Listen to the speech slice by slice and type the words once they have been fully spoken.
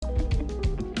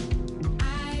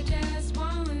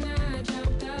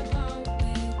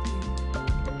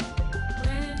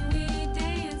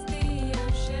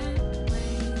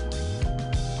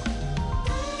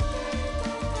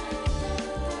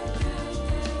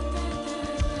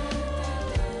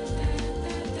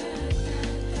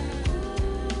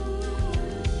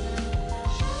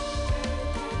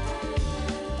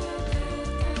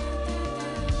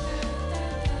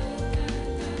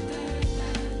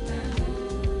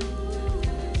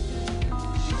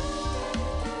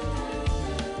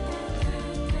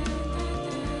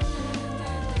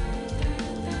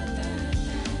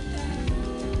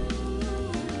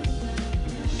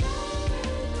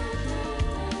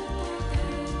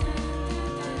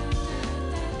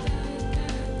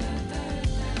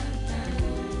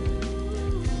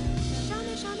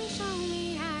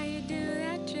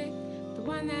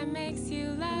makes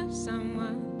you love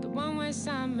someone, the one where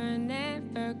summer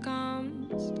never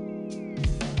comes.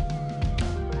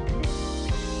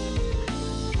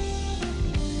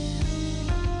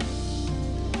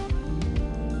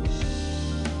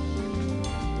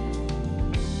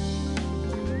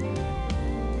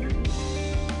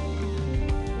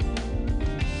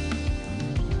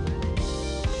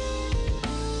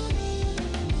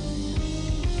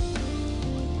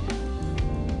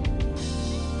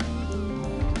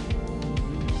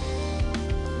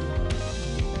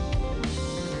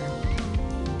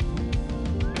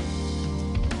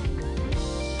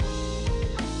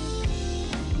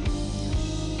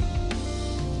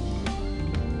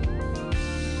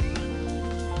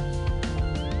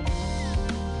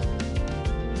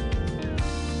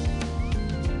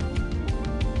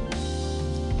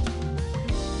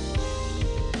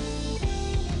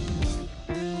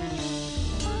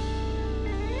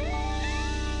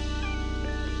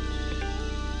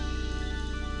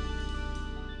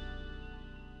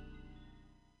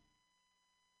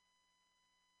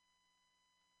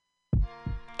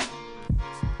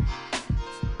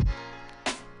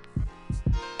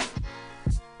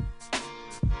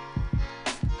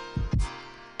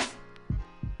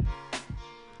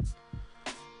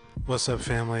 What's up,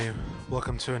 family?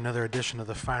 Welcome to another edition of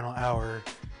The Final Hour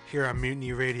here on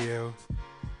Mutiny Radio,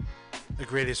 the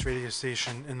greatest radio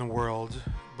station in the world,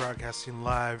 broadcasting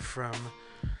live from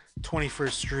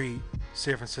 21st Street,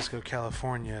 San Francisco,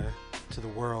 California, to the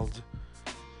world.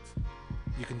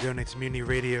 You can donate to Mutiny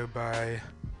Radio by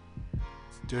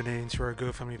donating to our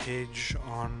GoFundMe page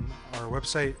on our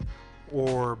website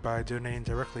or by donating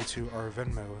directly to our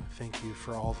Venmo. Thank you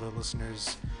for all the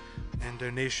listeners and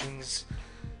donations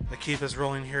that keep us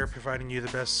rolling here, providing you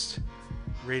the best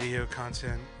radio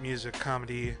content, music,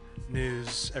 comedy,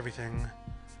 news, everything.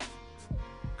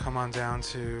 Come on down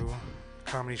to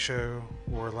comedy show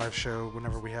or live show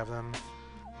whenever we have them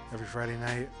every Friday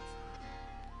night.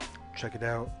 Check it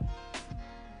out.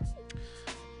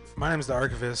 My name is The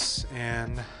Archivist,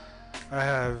 and I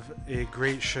have a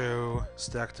great show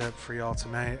stacked up for y'all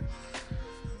tonight.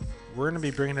 We're going to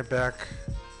be bringing it back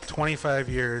 25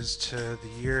 years to the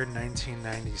year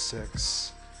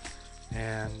 1996,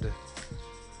 and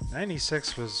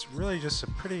 96 was really just a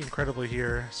pretty incredible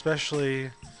year,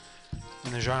 especially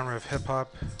in the genre of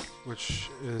hip-hop, which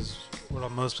is what I'll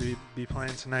mostly be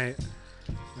playing tonight.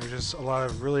 There's just a lot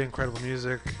of really incredible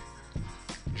music,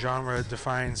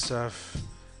 genre-defying stuff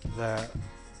that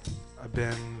I've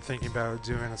been thinking about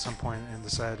doing at some point and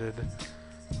decided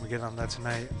we'll get on that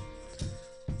tonight.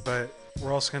 But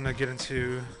we're also going to get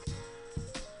into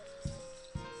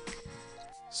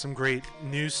some great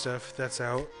new stuff that's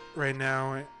out right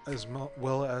now, as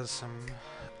well as some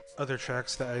other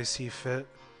tracks that I see fit.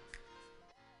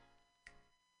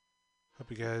 Hope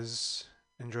you guys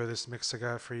enjoy this mix I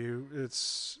got for you.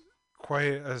 It's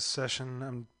quite a session.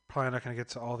 I'm probably not going to get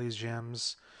to all these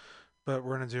jams, but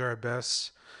we're going to do our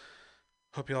best.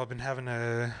 Hope you all have been having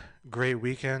a great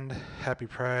weekend. Happy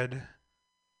Pride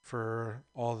for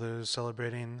all those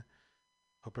celebrating.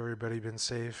 Hope everybody been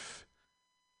safe,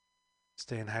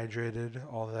 staying hydrated,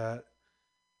 all that.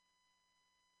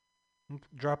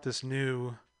 Dropped this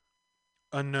new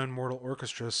Unknown Mortal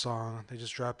Orchestra song. They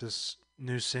just dropped this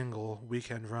new single,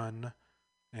 Weekend Run,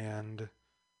 and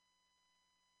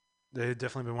they've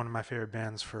definitely been one of my favorite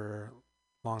bands for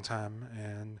a long time,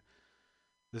 and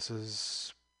this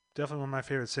is definitely one of my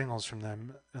favorite singles from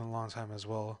them in a long time as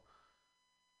well.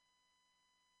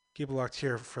 Keep it locked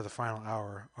here for The Final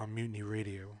Hour on Mutiny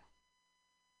Radio.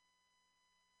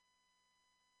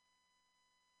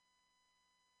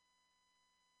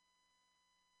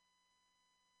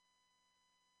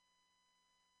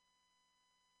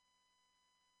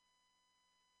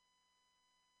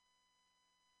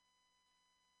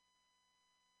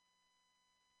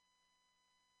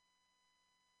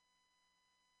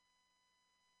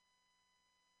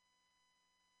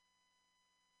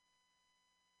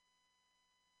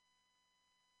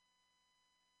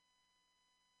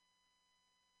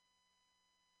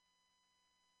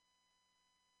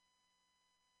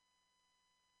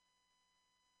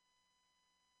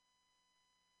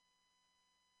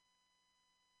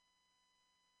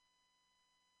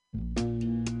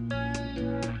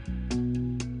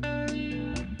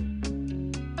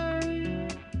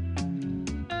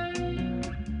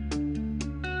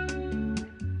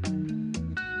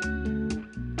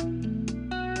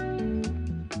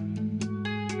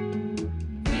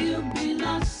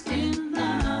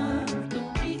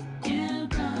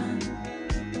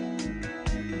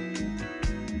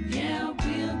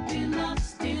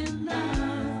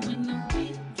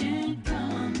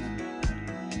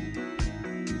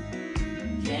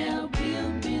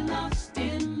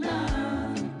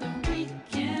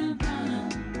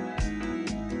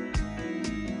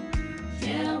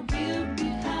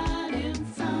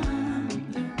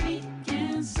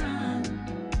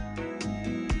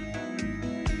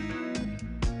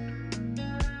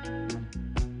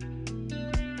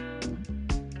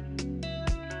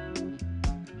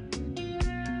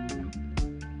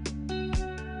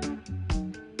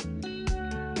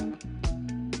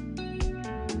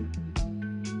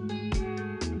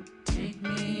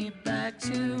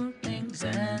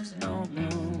 exams no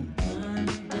more.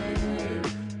 Monday,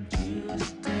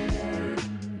 Tuesday,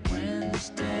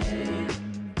 Wednesday,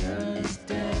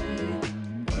 Thursday,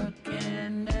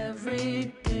 working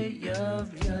every day of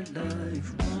your life.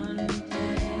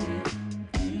 Monday,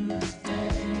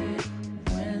 Tuesday,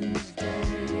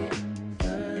 Wednesday,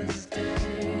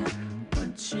 Thursday,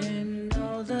 watching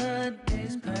all the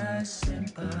days passing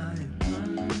by.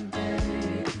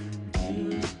 Monday,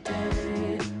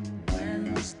 Tuesday,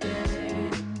 Wednesday,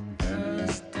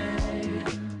 Thursday,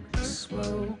 just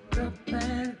woke up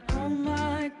and oh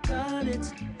my God,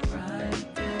 it's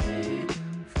Friday,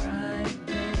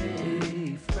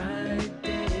 Friday,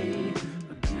 Friday.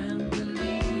 I can't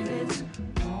believe it's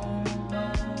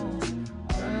almost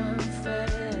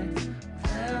perfect.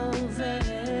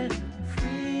 Velvet,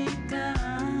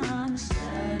 freedom,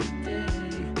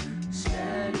 Saturday,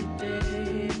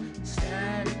 Saturday,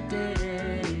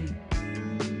 Saturday.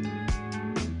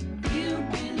 We'll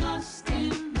be lost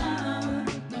in love,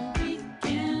 the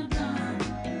weekend done.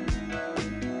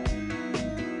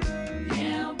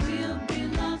 Yeah, we'll be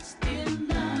lost in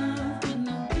love when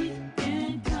the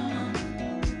weekend comes.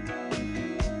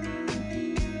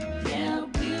 Yeah,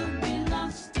 we'll be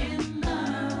lost in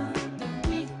love, the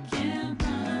weekend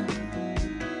run.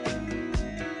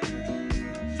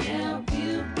 Yeah,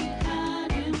 we'll be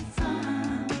having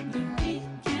fun, the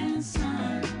weekend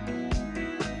sun.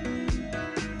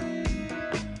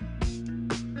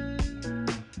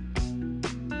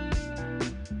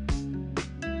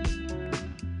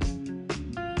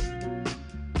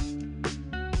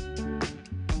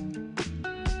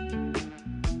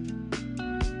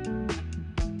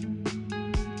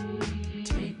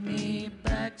 Take me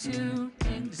back to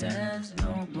exams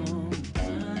no more.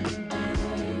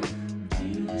 Monday,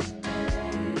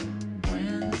 Tuesday,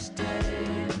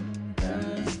 Wednesday,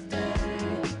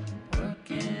 Thursday,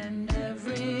 working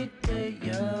every day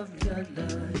of your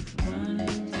life.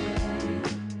 Monday,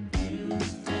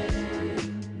 Tuesday,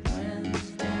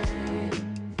 Wednesday,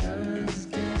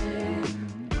 Thursday,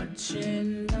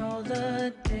 watching all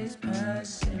the days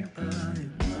passing by.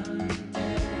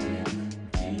 Monday,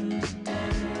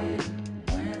 Tuesday,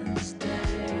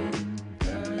 Wednesday,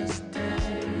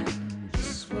 Thursday,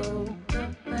 just woke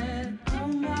up and oh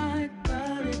my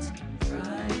God, it's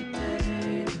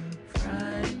Friday,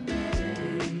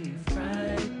 Friday,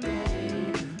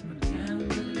 Friday. I can't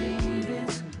believe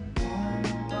it's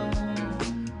almost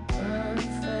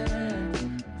perfect.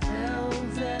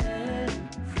 Velvet,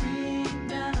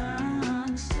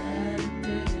 freedom,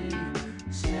 Saturday,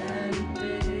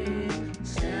 Saturday,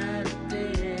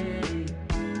 Saturday.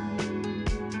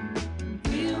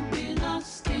 We'll be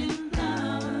lost in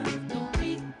love, the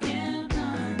weekend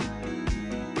run.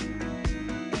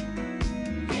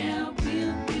 Yeah,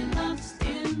 we'll be lost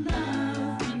in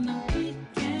love when the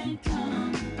weekend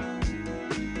comes.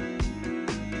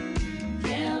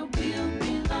 Yeah, we'll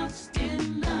be lost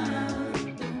in love,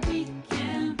 the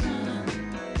weekend run.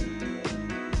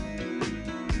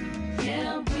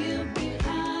 Yeah, we'll be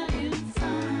having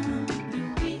fun, the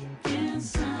weekend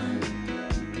sun.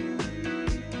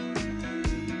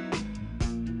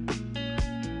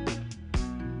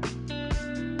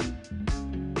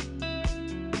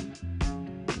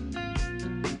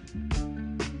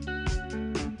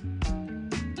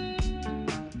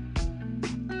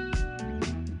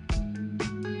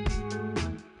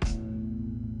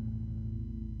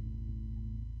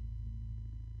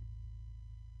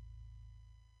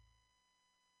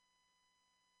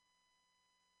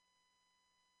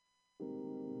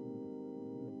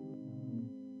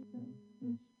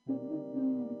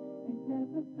 I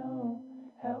never know,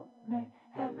 help me,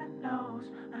 heaven knows,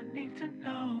 I need to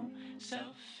know.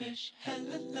 Selfish, hell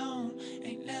alone,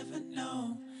 ain't never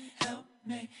known, help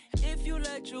me. If you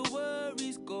let your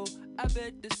worries go, I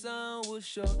bet the sun will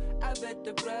show. I bet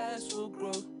the grass will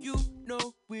grow. You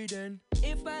know we done.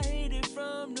 If I hit it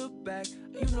from the back,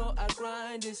 you know I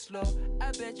grind it slow.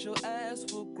 I bet your ass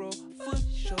will grow for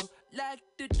sure. Like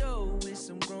the dough with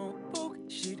some grown folk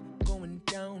shit going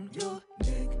down your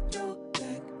neck, your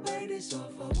back. Bite this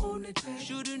off, I want it back.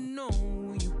 Should've known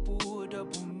when you pulled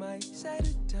up on my side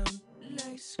of town.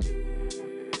 Like skirt,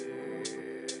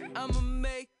 I'ma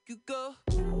make you go.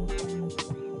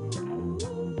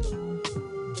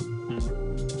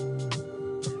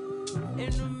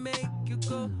 And I'll make you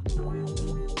go.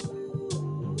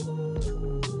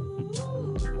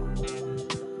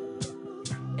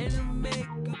 And I'll make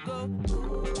you go.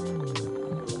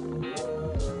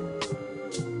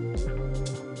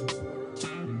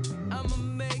 I'ma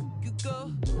make you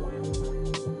go.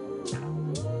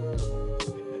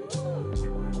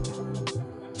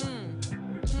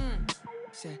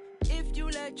 Say, if you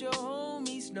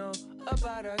homies know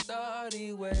about our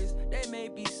thoughty ways. They may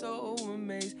be so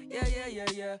amazed,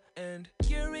 yeah. And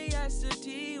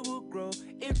curiosity will grow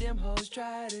if them hoes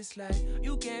try to slide.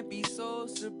 You can't be so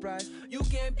surprised. You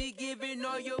can't be giving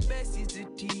all your besties the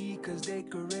tea, cause they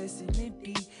caressing it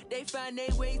deep. They find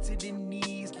their way to the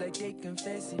knees like they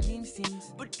confessing in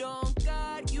scenes. But on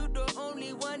God, you the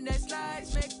only one that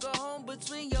slides. Make a home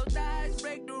between your thighs,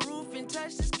 break the roof and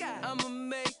touch the sky. I'ma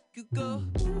make you go.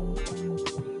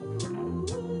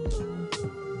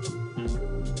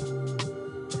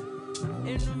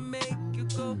 And I'll make you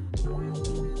go.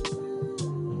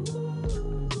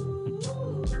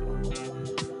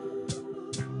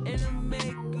 And I'll make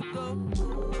you go.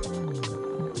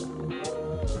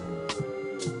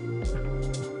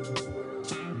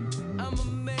 I'ma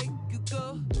make you go.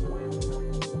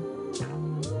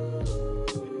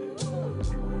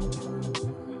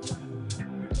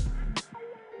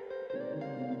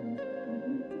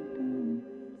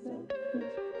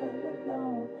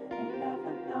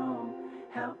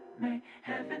 Help me,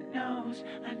 heaven knows,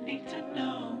 I need to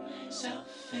know.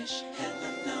 Selfish, hell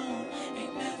alone,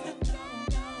 ain't never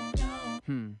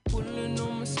known. Pulling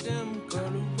on my stem,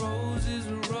 girl, a rose is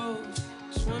a rose.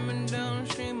 Swimming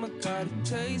downstream, I got a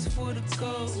taste for the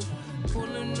cold.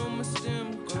 Pulling on my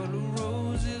stem, girl, a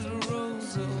rose is a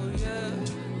rose. Oh yeah,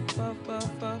 fa fa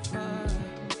fa fa.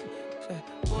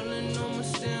 Pulling on my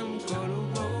stem, girl, a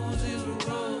rose is a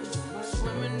rose.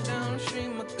 Swimming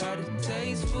downstream, I got a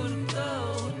taste for the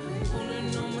gold.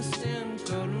 Pulling on my stem,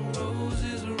 girl, a rose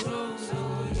is a rose.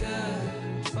 Oh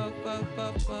yeah, fa fa fa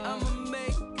fa. I'ma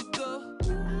make you go.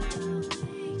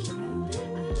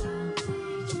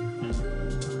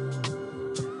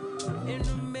 And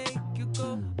I'll make you go.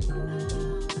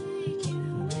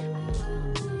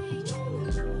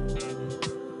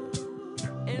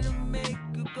 And I'll make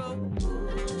you go.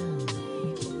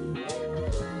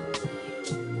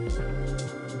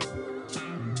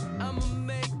 I'ma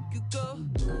make you go.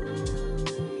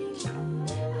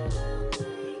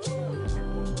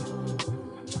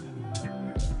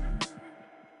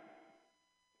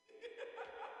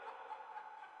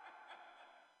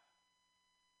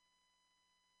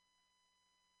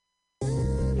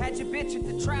 Had your bitch at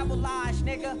the travel lodge,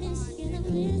 nigga.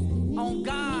 On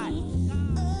God.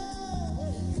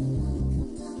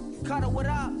 Cuddle, what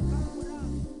up?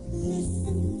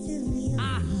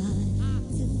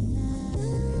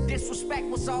 Disrespect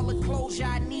was all the closure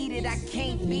I needed. I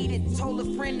can't beat it. Told a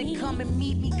friend to come and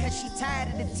meet me cause she tired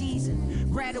of the teasing.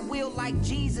 Grab a wheel like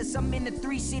Jesus. I'm in the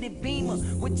 3-seated Beamer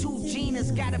with 2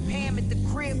 Ginas. Got a Pam at the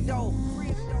crib though.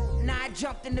 Now I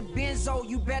jumped in the benzo,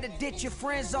 you better ditch your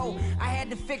friendzo. I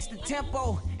had to fix the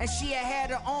tempo, and she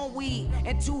had her own weed.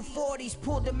 And 240s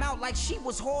pulled them out like she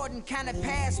was hoarding. Kinda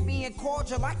past being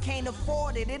cordial, I can't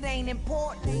afford it, it ain't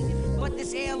important. But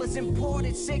this ale is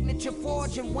imported, signature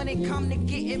forging. When it come to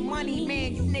getting money,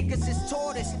 man, you niggas is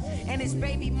tortoise. And his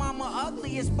baby mama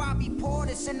ugly as Bobby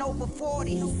Portis and over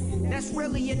 40. That's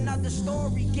really another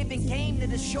story, giving game to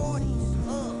the shorties.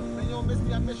 Man, you don't miss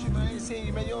me, I miss you, man. I ain't seen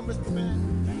you, man. You don't miss me,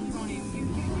 man.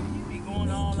 You be going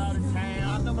all out of town.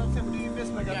 I know what I'm saying, but do you miss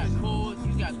me?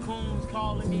 You got coons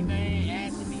calling me, man,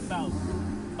 asking me about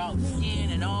skin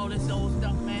and all this old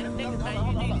stuff, man. Them niggas, man,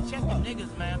 you need to check them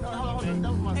niggas, man.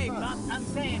 Hey, I'm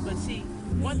saying, but see,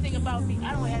 one thing about me,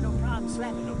 I don't have no problem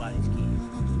slapping nobody's kids.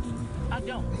 I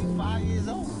don't. He's 5 years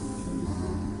old.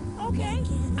 Okay.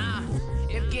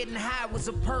 If getting high was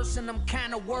a person, I'm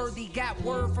kinda worthy. Got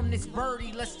word from this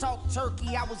birdie, let's talk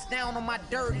turkey. I was down on my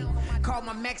dirty. Called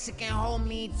my Mexican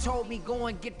homie, he told me go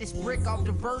and get this brick off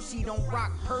the verse. He don't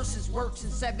rock purses, works in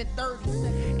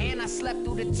 7:30. And I slept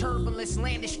through the turbulence,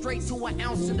 landed straight to an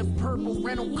ounce of the purple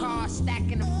rental car,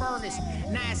 stacking the furnace.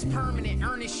 Now it's permanent,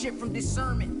 earning shit from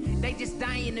discernment. They just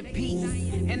dying to peace,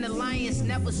 and the lions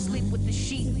never sleep with the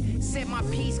sheep. Said my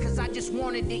piece cause I just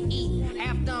wanted to eat.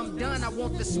 After I'm done, I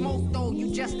want the smoke though. You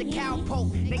just a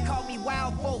cowpoke. They call me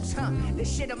wild folks, huh?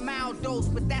 This shit a mild dose,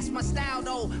 but that's my style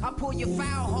though. I pull your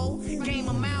foul hoe, game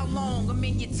a mile long. I'm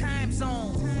in your time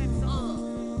zone.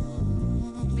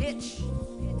 Bitch.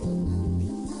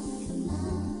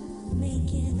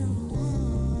 Make it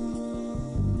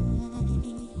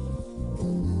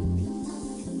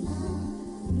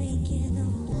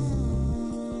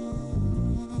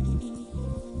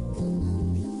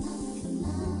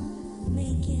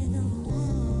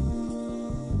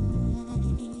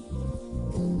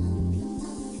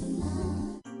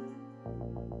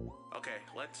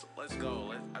let's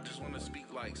go. I just want to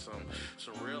speak like some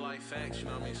real life facts, you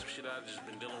know what I mean? Some shit I've just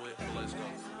been dealing with, but let's go.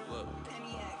 Look.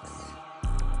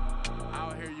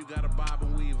 Out here, you gotta bob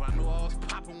and weave. I knew I was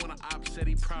popping when the op said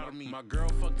he proud of me. My girl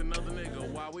fucked another nigga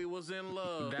while we was in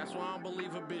love. That's why I don't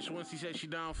believe a bitch once he said she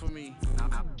down for me.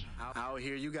 Out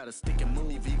here, you gotta stick and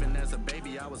move. Even as a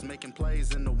baby, I was making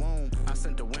plays in the womb. I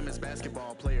sent a women's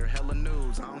basketball player hella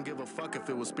news. I don't give a fuck if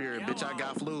it was spirit, bitch, I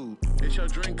got flu. It's your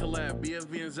drink collab,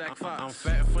 BFB and Zach Fox. I'm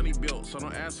fat and funny built, so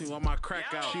don't ask me why my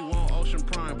crack out. She want Ocean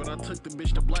Prime, but I took the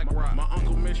bitch to Black Rock. My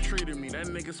uncle mistreated me, that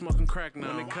nigga smoking crack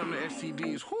now. When it come to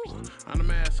STDs, whoo, I'm the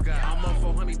mascot. I'm up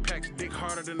for honey packs, dick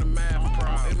harder than the math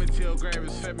prop. Emmett Till grave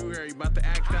is February, about to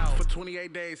act out. For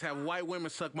 28 days, have white women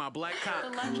suck my black cock.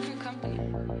 Electric company.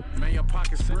 Man, your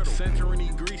pocket's riddled.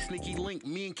 Santorini, Greece, sneaky link,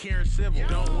 me and Karen Civil.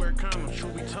 Don't wear condoms,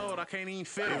 truth be told, I can't even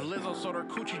fit. If Lizzo sold her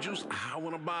coochie juice, I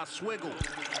wanna buy a swiggle.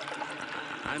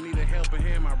 I need a helping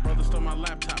hand, my brother stole my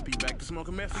laptop, he back to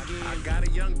smoking meth again. I got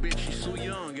a young bitch, she's so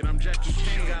young, and I'm Jackie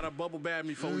Chan. Got a bubble bag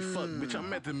me before we fuck, bitch, I'm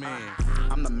Method Man.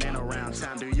 I'm the man around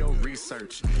town, do your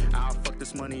research. I'll fuck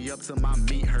this money up till my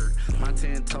meat hurt. My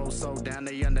 10 toes so down,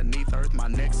 they underneath earth. My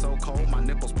neck so cold, my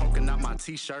nipples poking out my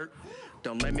t-shirt.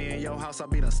 Don't let me in your house, I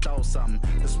be done stole something.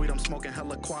 The sweet I'm smoking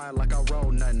hella quiet like I roll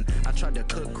nothing. I tried to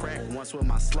cook crack once with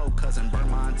my slow cousin.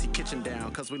 Burned my auntie kitchen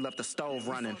down cause we left the stove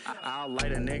running. I'll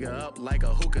light a nigga up like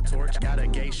a hookah torch. Got a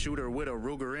gay shooter with a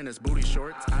Ruger in his booty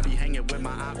shorts. I be hanging with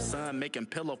my op son making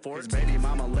pillow forts. Baby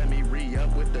mama let me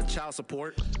re-up with the child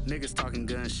support. Niggas talking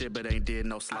gun shit but ain't did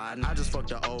no sliding. I just fucked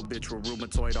an old bitch with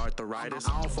rheumatoid arthritis.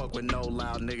 I don't fuck with no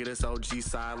loud nigga, this OG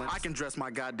silence. I can dress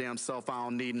my goddamn self, I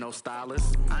don't need no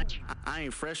stylist. I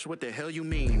ain't fresh, what the hell you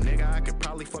mean? Nigga, I could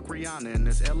probably fuck Rihanna in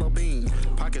this LO bean.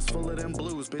 Pockets full of them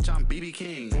blues, bitch, I'm BB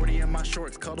King. 40 in my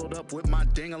shorts, cuddled up with my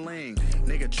ding-a-ling.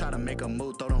 Nigga try to make a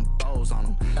move, throw them bows on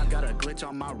him. I got a glitch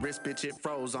on my wrist, bitch, it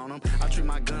froze on him. I treat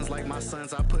my guns like my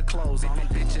sons, I put clothes on them.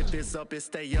 Bitch, if it's up, it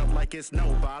stay up like it's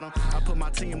no bottom. I put my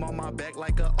team on my back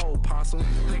like a old possum.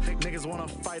 Niggas wanna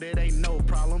fight, it ain't no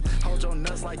problem. Hold your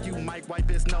nuts like you might wipe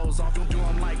his nose off him. Do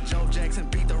him like Joe Jackson,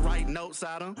 beat the right notes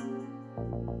out him.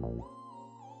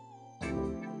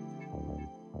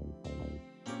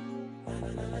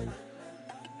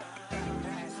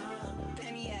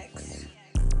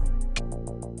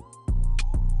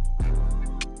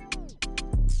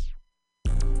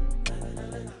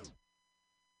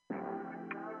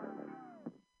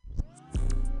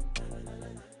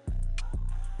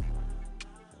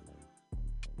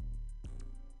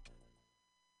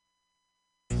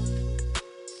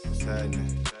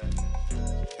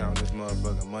 Count this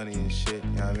motherfucking money and shit, you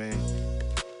know what I mean?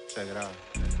 Check it out.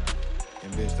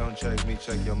 And bitch, don't check me,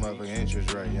 check your motherfucking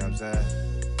interest rate, you know what I'm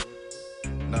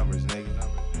saying? Numbers, nigga.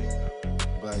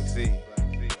 Black C,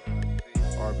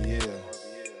 RBL,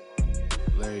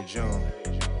 Larry Jones.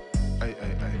 Ay.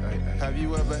 Have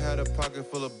you ever had a pocket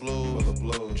full of blues?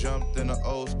 Jumped in the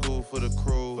old school for the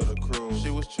crew. She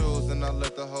was choosing, I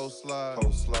let the hoe slide.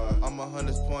 I'm a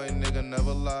 100-point nigga,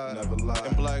 never lie.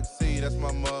 And Black C, that's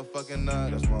my motherfucking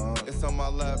nut. It's on my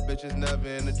lap, bitches never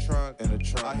in the trunk.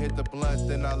 I hit the blunt,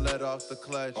 then I let off the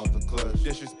clutch.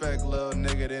 Disrespect, little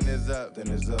nigga, then it's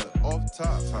up. Off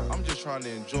top, I'm just trying to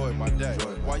enjoy my day.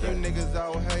 While you niggas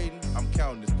out hating, I'm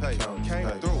counting this pay. Came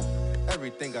through.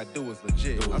 Everything I do is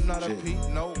legit. I'm not a Pete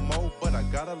no more, but I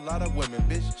got a lot of women,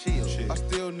 bitch, chill. I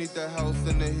still need that house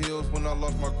in the hills. When I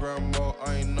lost my grandma,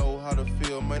 I ain't know how to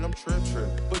feel, man, I'm trip.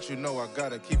 But you know I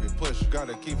gotta keep it pushed.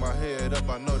 Gotta keep my head up,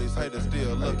 I know these haters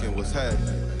still looking what's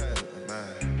happening.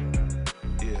 Man,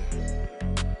 yeah,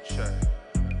 check.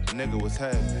 Nigga, what's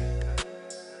happening?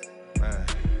 Man,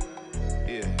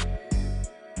 yeah,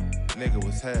 nigga,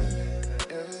 what's happening?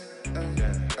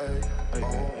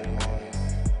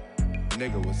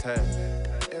 Nigga, what's happening?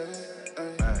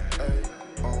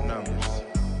 Numbers.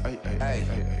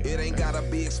 It ain't gotta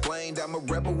be explained, I'm a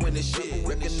rebel in this shit.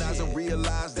 Recognize and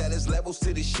realize that it's levels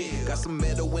to this shit. Got some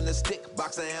metal in a stick,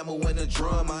 box of ammo and a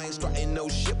drum. I ain't starting no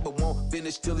shit, but won't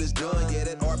finish till it's done. Yeah,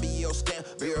 that RBL stamp,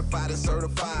 verified and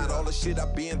certified. All the shit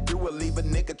I've been through will leave a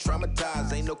nigga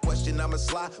traumatized. Ain't no question I'ma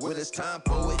slide when it's time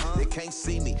for it. They can't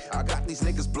see me, I got these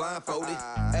niggas blindfolded.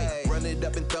 Hey, run it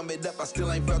up and thumb it up, I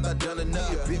still ain't felt I done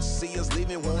enough. Your bitch see us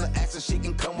leaving, wanna ask if she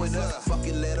can come with us. Fuck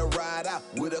it, let her ride out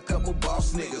with a couple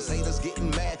boss niggas. Haters getting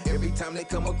mad every time they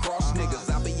come across niggas.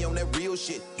 I be on that real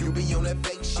shit, you be on that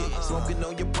fake shit. Smoking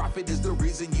on your profit is the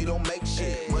reason you don't make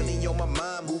shit. Money on my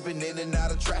mind, moving in and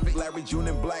out of traffic. Larry June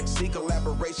and Black C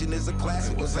collaboration is a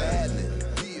classic. What's happening?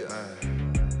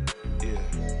 Yeah,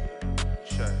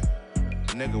 check.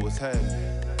 Nigga, what's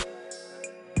happening?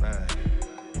 Man,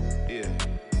 yeah.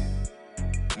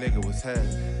 Nigga, what's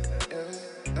happening?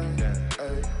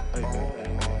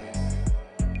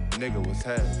 Nigga, what's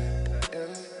happening?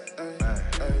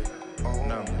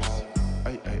 Numbers.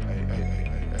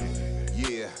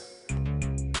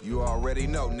 already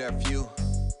know, nephew.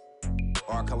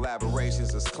 Our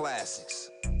collaborations is classics.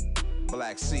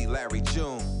 Black Sea, Larry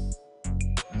June.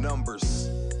 Numbers.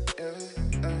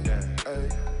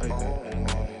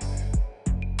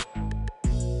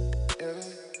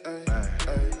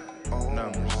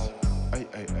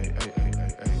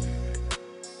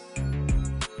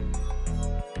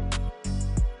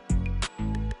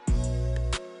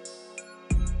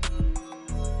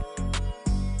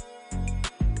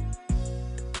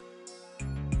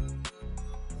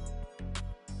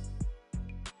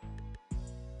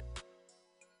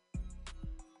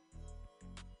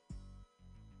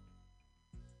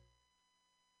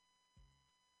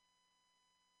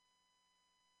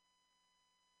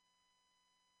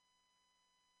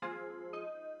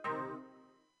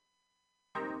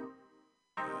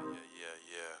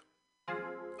 Yeah.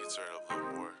 You turn it up a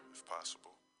little more, if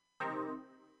possible.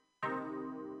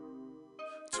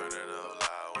 Turn it up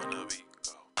loud when the beat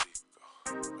go.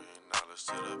 Bring knowledge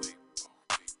to the people.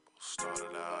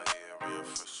 Started out here in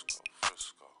Frisco.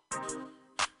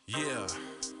 Yeah.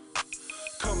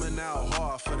 Coming out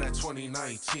hard for that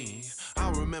 2019. I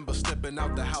remember stepping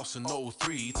out the house in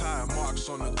 03. Tire marks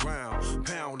on the ground,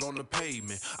 pound on the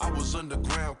pavement. I was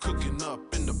underground cooking up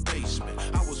in the basement.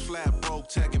 I was flat broke,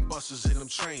 tagging buses in them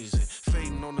trains and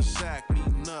fading on the sack,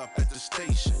 meeting up at the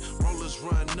station. Rollers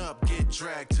run up, get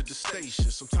dragged to the station.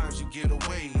 Sometimes you get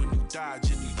away when you dodge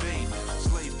and evade.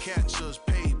 Slave catchers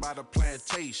paid by the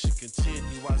plantation.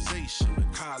 Continuization, the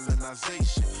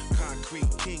colonization.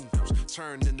 Concrete kingdoms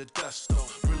turned into dust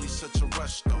though. Really such a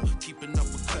rush though, keeping up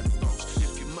with cutthroats.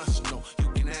 If you must know, you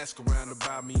can ask around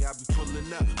about me. I be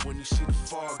pulling up when you see the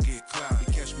fog get cloudy.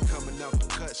 Catch me coming out the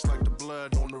cuts like the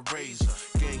blood on the razor.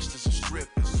 Gangsters and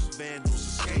strippers, vandals and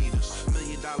skaters. $1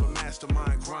 million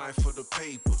mastermind grind for the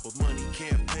paper, but money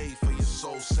can't pay for your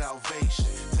soul salvation.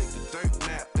 Take a dirt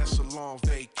nap, that's a long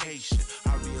vacation.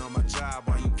 I'll be on my job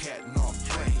while you catting off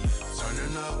playing.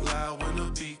 Turning up loud when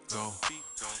the beat go.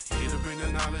 Here to bring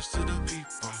the knowledge to the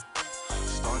people.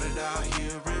 Started out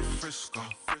here in Frisco.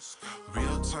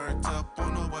 Real turned up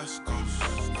on the West Coast.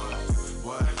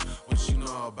 What you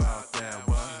know about that?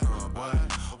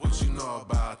 What you know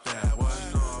about that?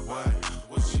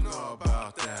 What you know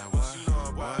about that?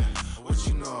 What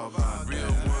you know about that?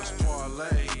 Real ones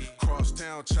parlay,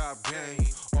 crosstown chop game.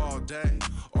 All day,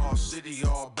 all city,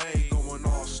 all bay. Going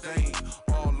all state,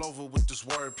 all over with this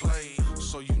wordplay.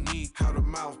 So unique how the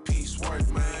mouthpiece work,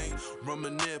 man. Rum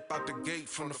and nip out the gate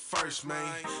from the first,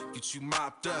 man. Get you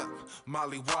mopped up,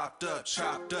 molly whopped up,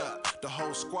 chopped up. The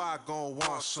whole squad gon'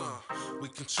 want some. We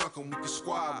can chunk 'em, we can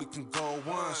squad, we can go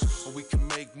once. Or we can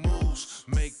make moves,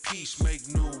 make peace, make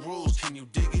new rules. Can you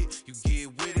dig it? You get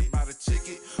with it, buy the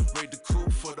ticket. Raid the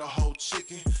coop for the whole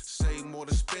chicken. Save more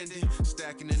than spending,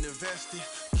 stacking and investing.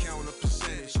 Count a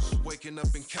percentage, waking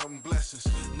up and counting blessings.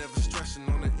 Never stressing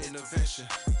on an intervention.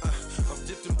 I'm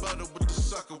dipped in butter with the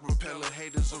sucker repeller.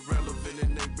 Haters are relevant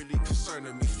and they really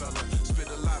concerning me, fella. Spit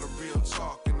a lot of real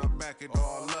talk and I back it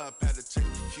all up. Had to take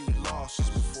a few losses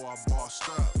before I bossed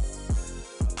up.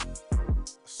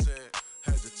 I said,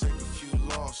 had to take a few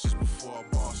losses before I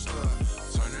bossed up.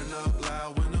 Turning up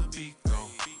loud when the beat go.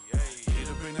 Here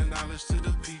to bring the knowledge to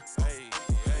the people.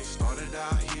 Started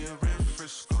out here in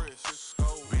Frisco.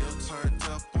 Real turned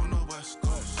up on the West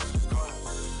Coast.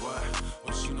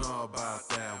 What you know about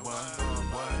that?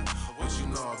 What you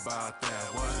know about that?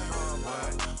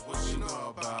 What you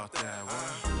know about that?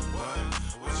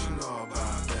 What you know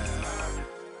about that?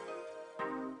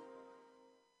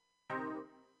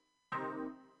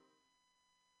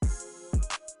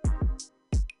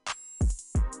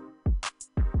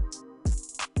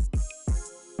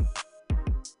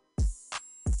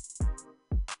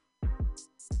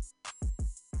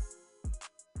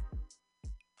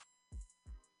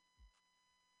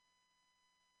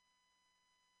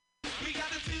 We got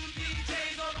the two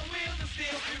DJs on the wheels of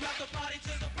steel. We rock the party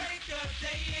to the break of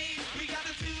day. We got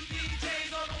the two DJs.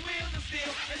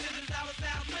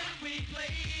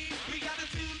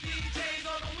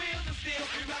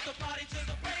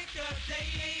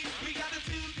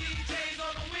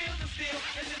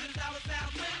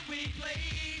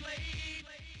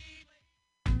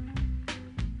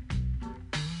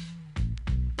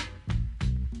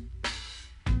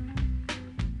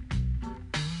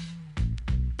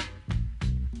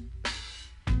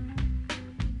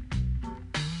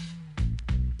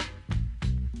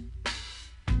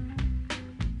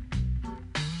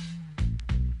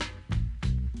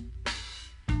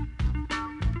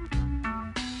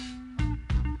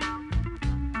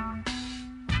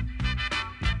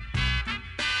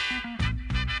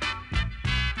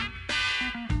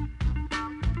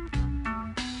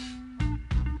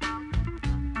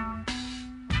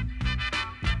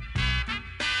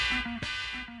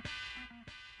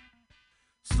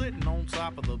 sitting on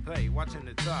top of the bay, watching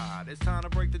the tide. It's time to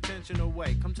break the tension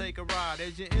away. Come take a ride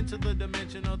as you enter the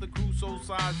dimension of the cruise so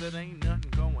size that ain't nothing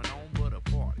going on but a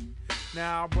party.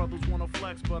 Now brothers wanna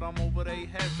flex, but I'm over they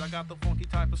heads. I got the funky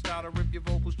type of style to rip your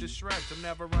vocals to shreds. I'm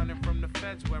never running from the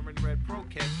feds wearing red pro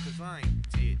cats, cause I ain't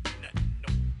did nothing,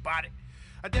 nobody.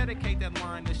 I dedicate that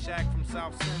line to Shaq from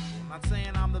South Central. Not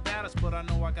saying I'm the baddest, but I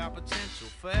know I got potential.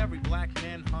 For every black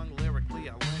man hung lyrically,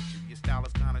 I lent you. Your style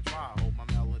is kinda dry, I hope my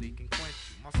melody can quench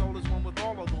you. My soul is one with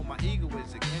all, although my ego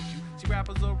is against you. See,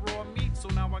 rappers are raw meat, so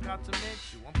now I got to mint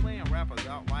you. I'm playing rappers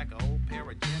out like an old pair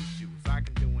of gym shoes. I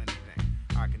can do anything,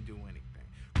 I can do anything.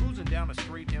 Cruising down the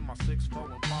street in my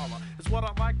 6'4" Impala. It's what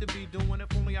I like to be doing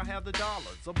if only I had the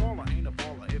dollars. A baller ain't a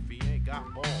baller if he ain't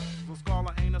got balls. A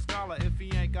scholar ain't a scholar if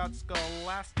he ain't got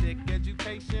scholastic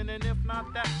education. And if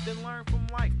not that, then learn from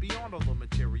life beyond all the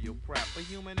material crap. A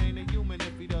human ain't a human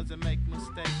if he doesn't make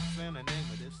mistakes. And the name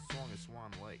of this song is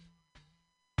Swan Lake.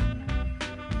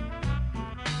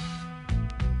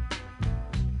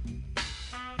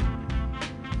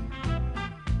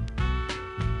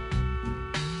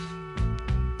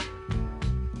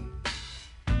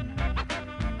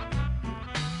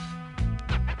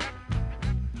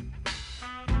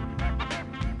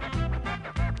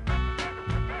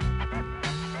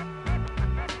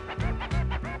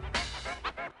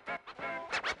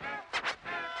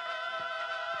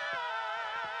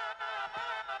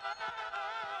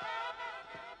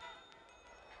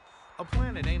 A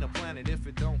planet ain't a planet if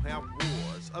it don't have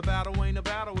wars. A battle ain't a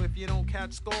battle if you don't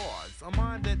catch scars. A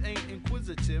mind that ain't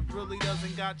inquisitive really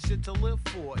doesn't got shit to live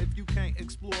for. If you can't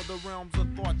explore the realms of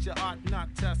thought, you ought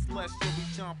not test, lest you'll be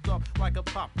chomped up like a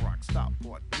pop rock. Stop,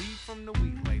 bought weed from the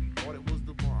weed lady, thought it was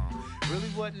the bomb. Really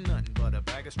wasn't nothing but a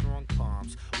bag of strong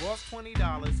palms. Lost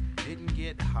 $20, didn't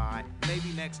get high.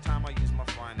 Maybe next time I use my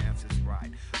finances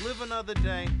right. Live another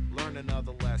day, learn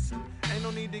another lesson. Ain't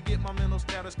no need to get my mental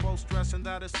status quo stressing.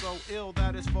 That is so ill,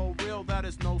 that is for real, that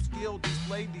is no skill.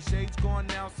 Displayed, these shades gone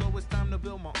now, so it's time to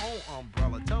build my own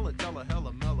umbrella. Tell her,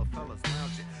 hella mellow fellas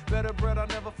lounging. Better bread, I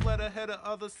never fled ahead of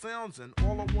other sounds. And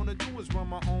all I wanna do is run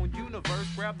my own universe.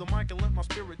 Grab the mic and let my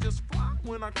spirit just fly.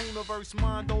 When I universe,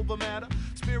 mind over matter,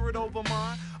 spirit over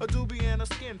mind. A doobie and a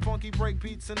skin, funky break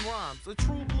beats and rhymes. A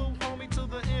true blue homie to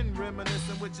the end,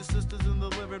 reminiscing with your sisters in the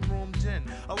living room den.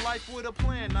 A life with a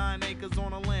plan, 9 acres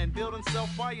on a land. Building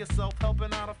self by yourself,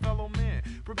 helping out a fellow man.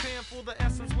 Preparing for the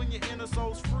essence when your inner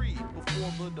soul's free.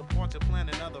 Before the departure,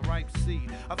 plant another ripe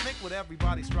seed. I think what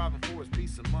everybody's striving for is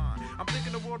peace of mind. I'm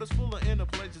thinking the world is full of inner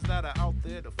pleasures that are out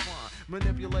there to find.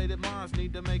 Manipulated minds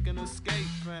need to make an escape.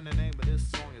 And the name of this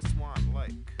song is Swan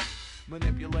Lake.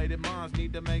 Manipulated minds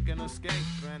need to make an escape.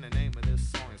 And the name of this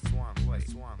song is Swan Lake.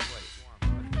 Swan Lake.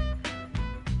 Swan Lake.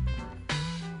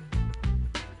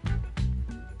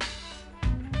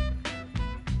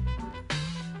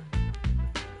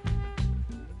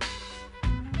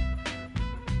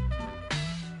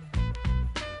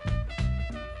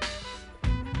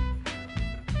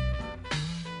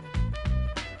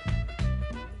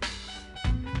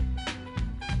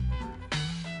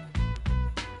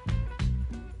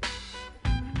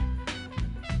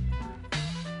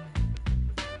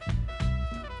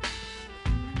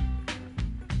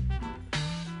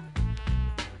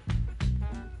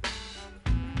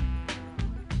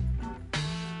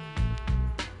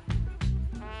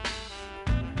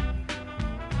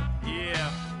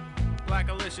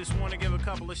 Just want to give a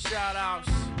couple of shout outs.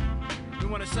 We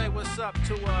want to say what's up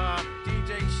to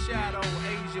DJ Shadow,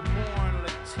 Asia Born,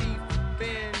 Latif,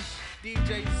 Benj,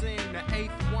 DJ Zing, the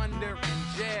Eighth Wonder, and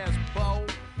Jazz Bo.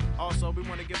 Also, we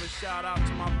want to give a shout out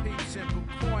to my peeps in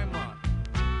Pacoima,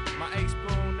 my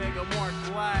A-Spoon nigga Mark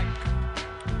Black,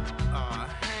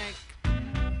 Hank,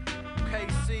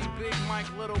 KC, Big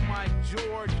Mike, Little Mike,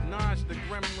 George, Naj, the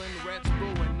Gremlin, Red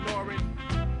Boo, and Norrin.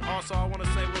 Also, I want to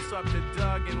say what's up to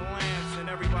Doug and Lance and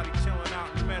everybody chilling out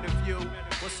in Meadowview.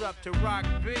 What's up to Rock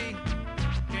B,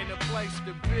 in the place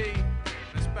to be.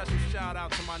 And a special shout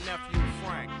out to my nephew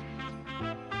Frank.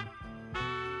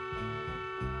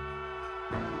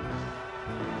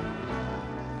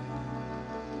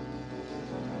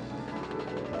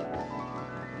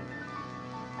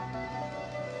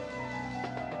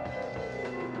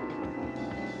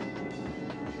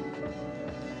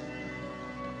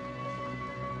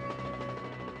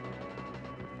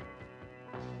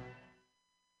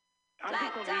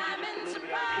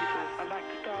 I'd like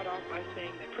to start off by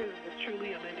saying that prison is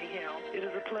truly a living hell. It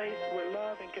is a place where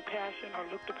love and compassion are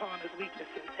looked upon as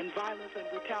weaknesses, and violence and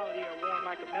brutality are worn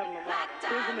like a medal of honor.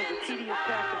 Prison is a tedious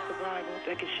path of survival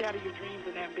that can shatter your dreams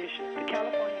and ambitions. The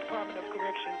California Department of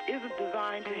Corrections isn't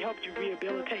designed to help you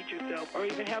rehabilitate yourself or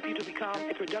even help you to become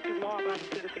a productive law-abiding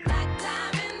citizen.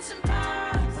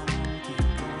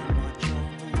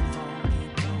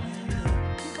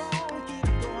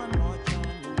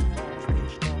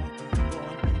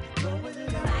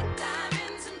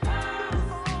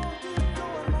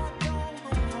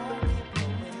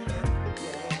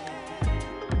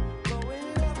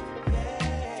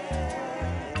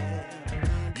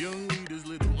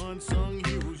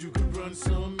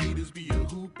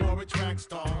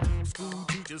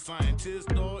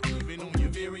 artist or even on your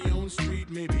very own street,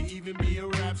 maybe even be a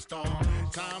rap star.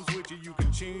 Times with you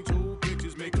can change whole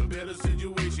pictures, make a better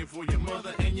situation for your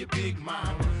mother and your big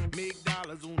mom. Make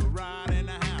dollars on the ride and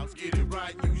a house, get it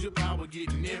right, use your power,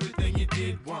 getting everything you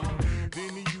did wrong.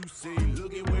 Then you say,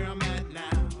 look at where I'm at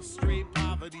now. Straight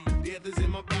poverty, death is in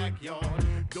my backyard.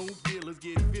 Dope dealers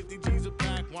get 50 G's a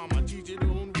pack, while my teacher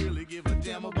don't really give a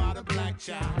damn about a black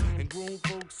child. And grown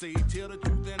folks say, tell the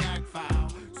truth and act foul.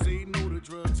 Say no to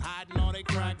drugs, hiding all they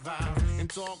crack vows. And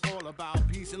talk all about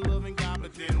peace and love and God,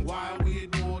 but then why are we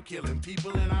at war killing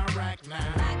people in Iraq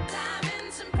now? Black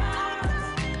diamonds and pearls.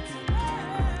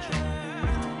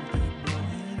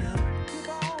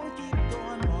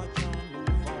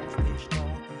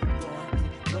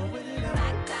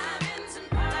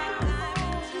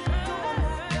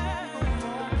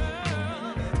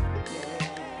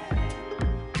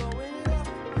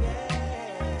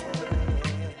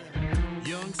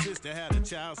 Sister had a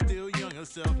child, still young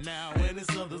herself now, and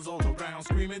there's others all around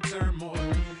screaming turmoil.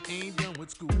 Ain't done with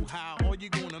school, how are you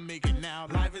gonna make it now?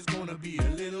 Life is gonna be a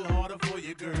little harder for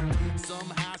you, girl.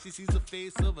 Somehow she sees the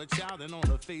face of a child, and on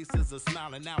her face is a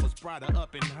smile, and now it's brighter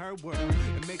up in her world.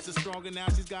 It makes her stronger now,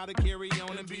 she's gotta carry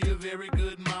on and be a very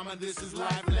good mama. This is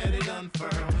life, let it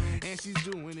unfurl. And she's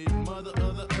doing it, mother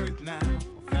of the earth now.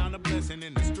 Found a blessing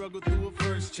in the struggle through her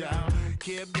first child.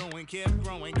 Kept going, kept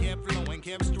growing, kept flowing,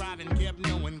 kept striving, kept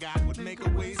knowing God would make a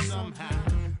way somehow.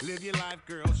 Live your life,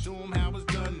 girl, show them how it's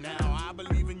done now. I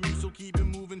believe in you, so keep it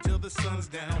moving till the sun's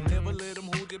down. Never let them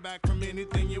hold you back from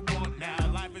anything you want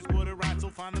now. Life is but a ride, so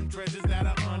find them treasures that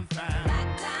are unfound.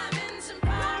 Black diamonds and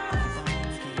pearls.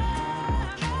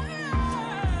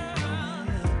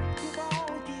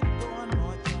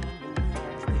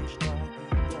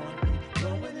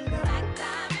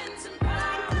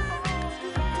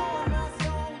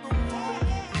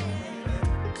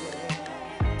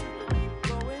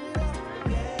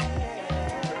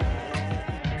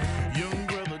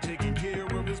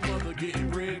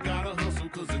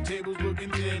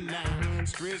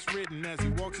 Stress ridden as he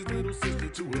walks his little sister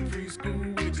to a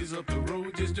preschool, which is up the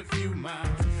road just a few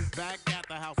miles. Back at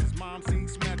the house, his mom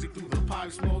sings magic through the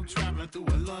pipe smoke, traveling through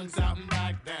her lungs out and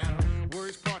back down.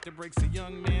 Worst part that breaks a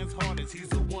young man's heart is he's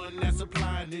the one that's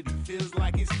supplying it. He feels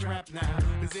like he's trapped now,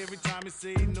 cause every time he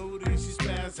say no, then she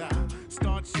spaz out.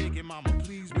 Start shaking, mama,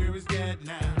 please, where is dad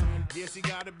now? Guess he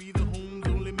gotta be the home's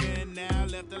only man now.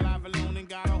 Left alive alone and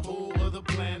got a whole other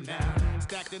plan now.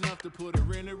 Stacked enough to put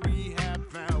her in a rehab,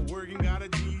 found working, got a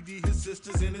GED, his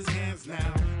sister's in his hands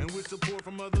now. And with support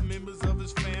from other members of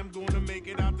his fam, gonna make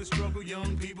it out the struggle.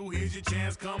 Young people, here's your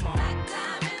chance, come on. Black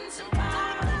diamonds and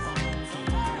pearls.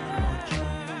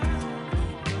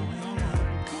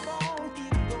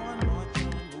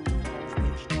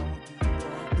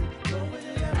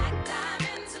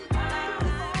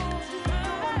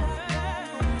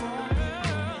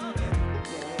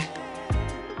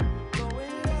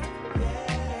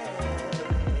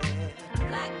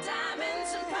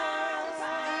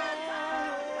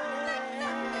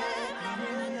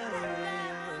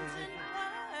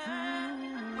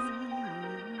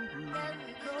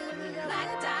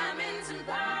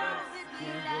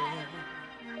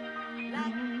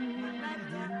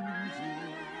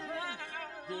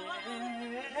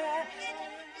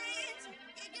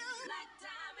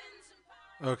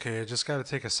 Okay, I just got to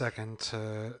take a second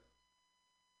to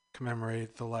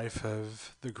commemorate the life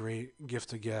of the great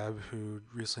Gift of Gab, who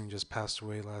recently just passed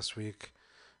away last week.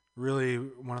 Really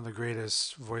one of the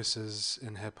greatest voices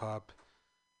in hip-hop,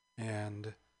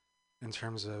 and in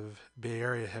terms of Bay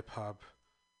Area hip-hop,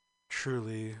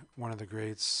 truly one of the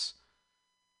greats.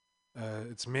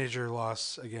 It's a major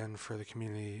loss, again, for the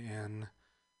community, and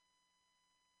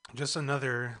just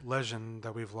another legend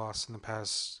that we've lost in the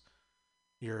past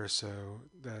year or so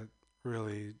that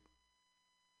really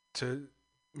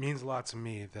means a lot to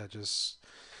me. That just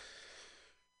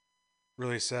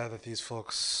really sad that these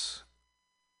folks,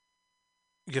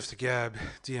 Gift of Gab,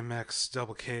 DMX,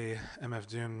 Double K, MF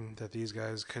Doom, that these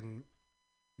guys couldn't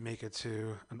make it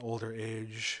to an older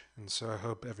age. And so I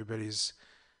hope everybody's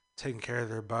taking care of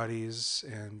their bodies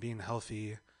and being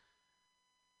healthy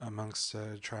amongst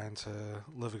trying to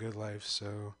live a good life.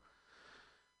 So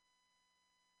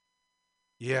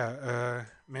yeah,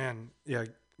 man, yeah,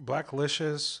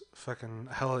 Blacklicious, fucking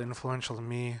hella influential to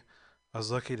me. I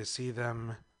was lucky to see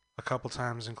them a couple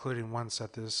times, including once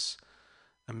at this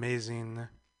amazing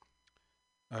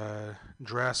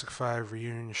Jurassic 5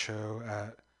 reunion show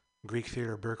at Greek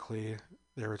Theater Berkeley.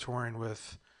 They were touring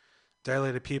with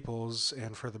Dilated Peoples,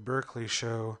 and for the Berkeley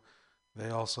show,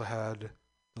 they also had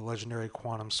the legendary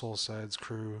Quantum Soulsides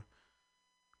crew,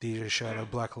 DJ Shadow,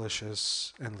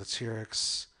 Blacklicious, and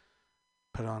Latyrix.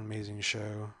 put on an amazing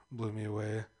show, blew me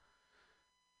away.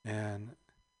 And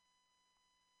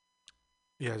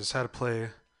yeah, I just had to play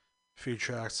a few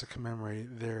tracks to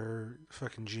commemorate their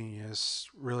fucking genius.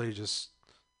 Really just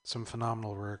some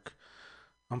phenomenal work.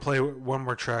 I'm gonna play one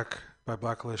more track by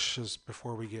Blacklist just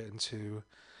before we get into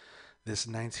this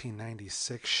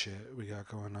 1996 shit we got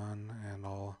going on, and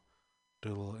I'll do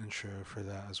a little intro for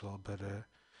that as well. But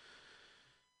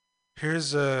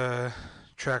here's a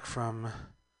track from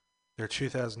their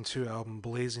 2002 album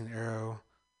Blazing Arrow.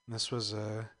 And this was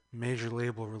a major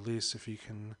label release, if you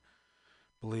can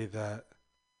believe that.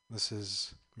 This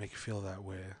is Make You Feel That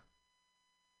Way.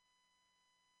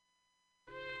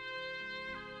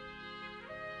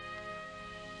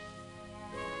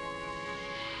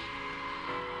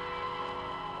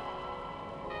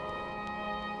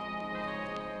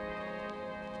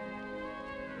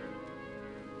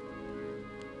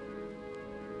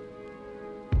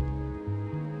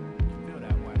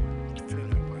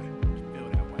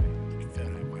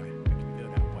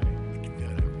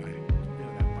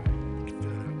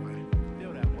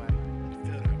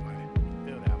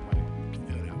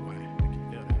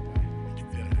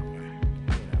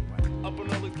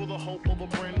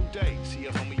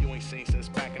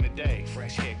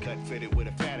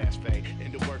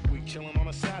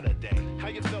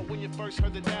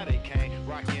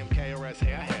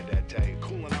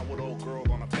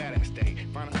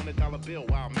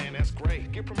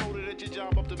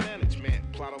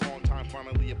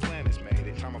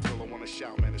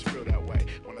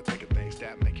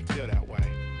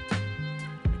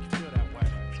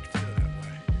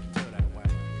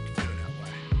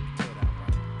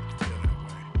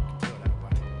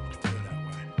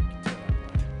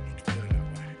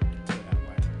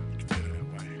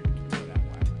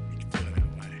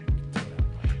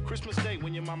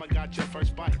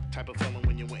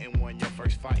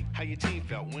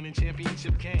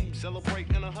 Celebrate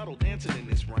in a huddle, dancing in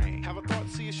this rain. Have a thought,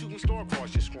 see a shooting star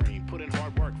across your screen. Put in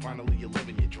hard work, finally you're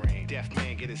living your dream. Deaf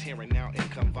man get his hearing, now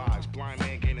income vibes. Blind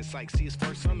man gaining sight, see his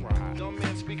first sunrise. Dumb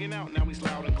man speaking out, now he's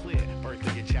loud and clear. Birth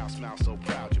of your child, smile so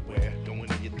proud you wear. Going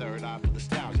in your third eye for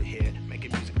nostalgia here.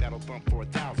 Making music that'll thump for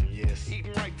 1,000 years.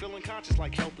 Eating right, feeling conscious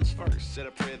like health is first. Said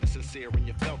a prayer that's sincere and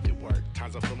you felt it work.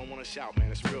 Times I feel I wanna shout,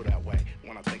 man, it's real that way.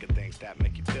 When I think of things that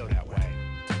make you feel that way.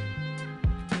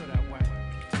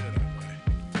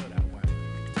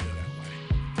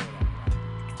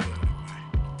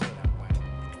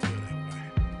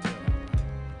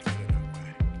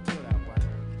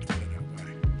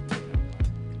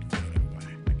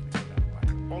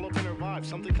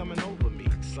 Something coming over me.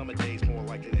 Summer days more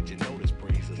likely that you notice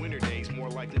breezes. Winter days more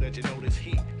likely that you notice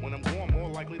heat. When I'm gone, more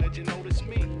likely that you notice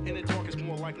me. In the dark, it's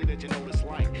more likely that you notice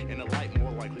light. In the light,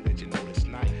 more likely that you notice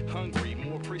night. Hungry,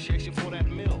 more appreciation for that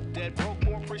meal. Dead broke,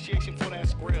 more appreciation for that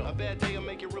skrill. A bad day will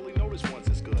make you really notice once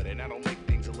it's good, and that'll make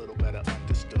things a little better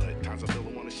understood. Times I feel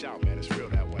I wanna shout, man, it's real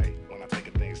that way. When I think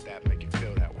of things that make you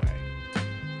feel that way.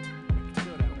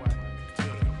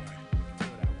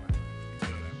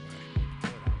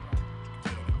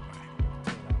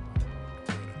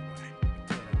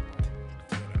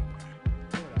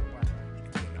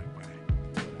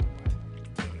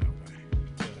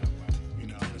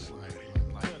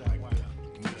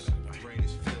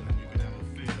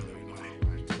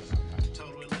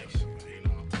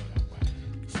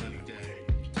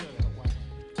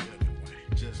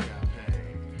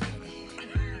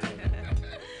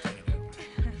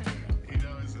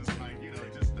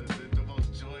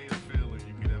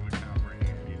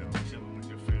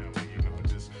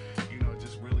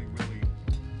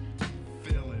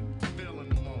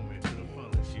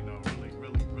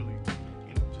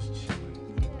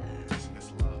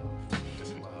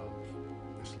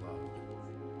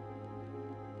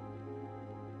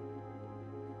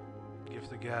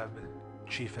 Gab,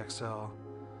 Chief XL,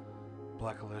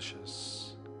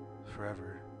 Blackalicious,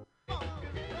 Forever.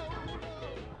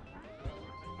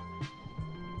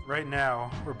 Right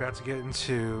now, we're about to get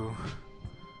into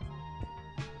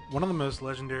one of the most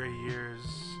legendary years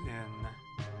in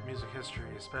music history,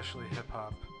 especially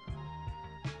hip-hop.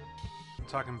 I'm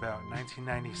talking about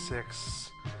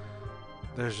 1996.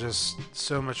 There's just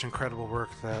so much incredible work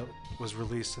that was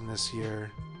released in this year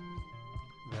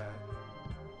that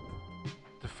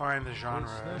define the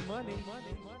genre.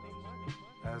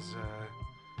 As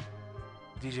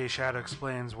DJ Shadow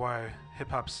explains why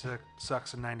hip-hop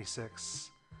sucks in 96.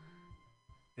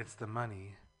 It's the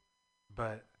money.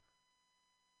 But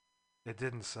it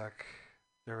didn't suck.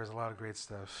 There was a lot of great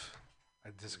stuff. I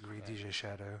disagree, DJ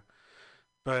Shadow.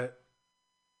 But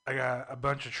I got a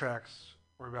bunch of tracks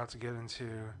we're about to get into.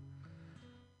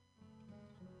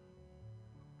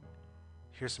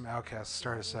 Here's some Outkast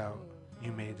start us out.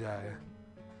 You May Die.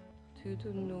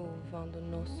 Tudo novo anda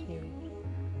no smooth.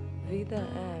 Vida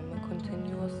é uma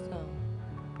continuação.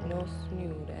 No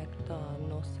smooth é que tá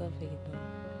nossa vida.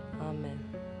 Amen.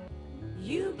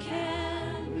 You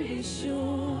can be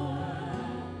sure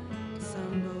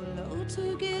some go low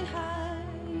to get high.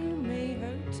 You may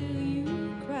hurt till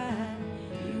you cry.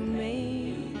 You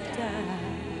may die.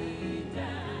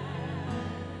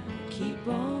 Keep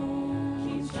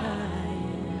on trying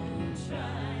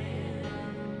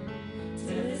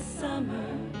till it's summer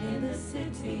in the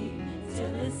city.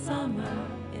 Till it's summer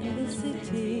in the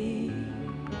city.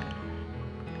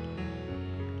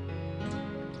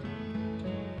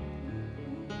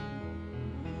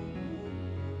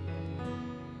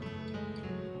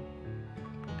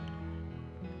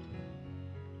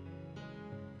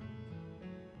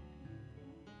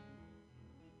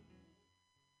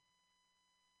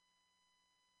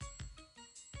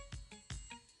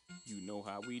 You know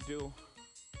how we do.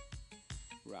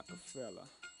 Rockefeller.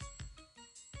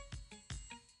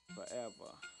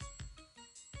 Forever.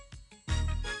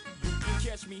 You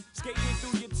catch me skating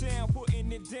through your town,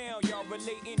 putting it down. Y'all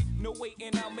relating, no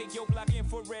waiting. I'll make your block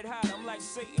infrared hot. I'm like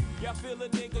Satan. Y'all feel a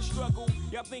nigga struggle.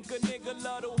 Y'all think a nigga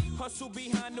luddle. Hustle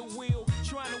behind the wheel,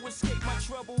 trying to escape my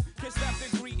trouble. Can't stop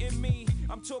the greeting me.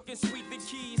 I'm talking sweet the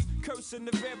keys, cursing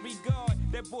the very God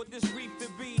that brought this reef to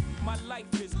be. My life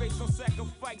is based on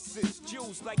sacrifices.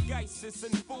 Jews like ISIS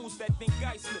and fools that think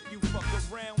I slip. You fuck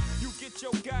around, you get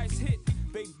your guys hit.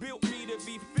 They built me to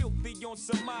be filthy on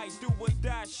some I do or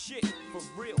die shit. For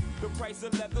real, the price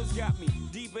of leather's got me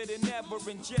deeper than ever.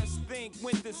 And just think,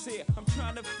 winter's here. I'm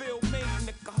trying to feel me,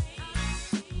 nigga.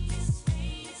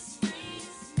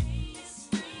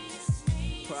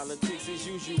 Politics as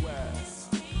usual.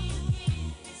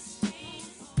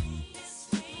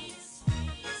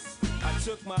 I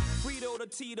took my Frito to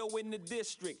Tito in the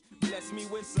district. Bless me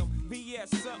with some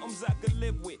BS, somethings I could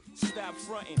live with. Stop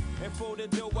fronting, and for the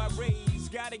dough I raise,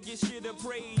 gotta get shit of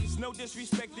praise. No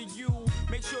disrespect to you,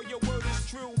 make sure your word is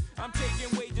true. I'm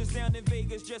taking wages down in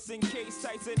Vegas just in case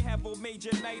Tyson have a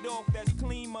major night off. That's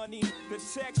clean money, the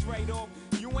tax write-off.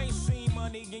 You ain't seen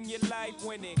money in your life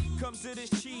when it comes to this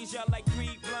cheese. Y'all like 3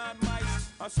 blind mice.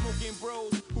 I'm smoking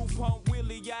bros who pump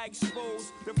Willie, I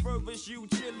expose. The furthest you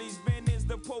chilies been is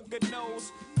the poker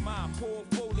nose. My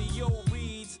portfolio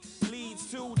leads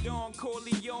to Don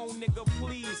Corleone, nigga,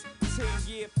 please.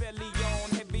 10-year fellion,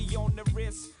 heavy on the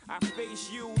wrist. I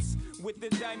face use with the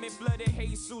diamond blooded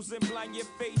Jesus and blind your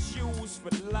face shoes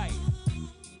for life.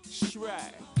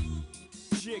 Stride,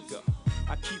 jigger,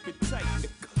 I keep it tight,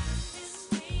 nigga.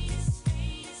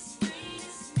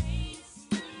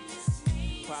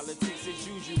 Politics as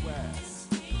usual.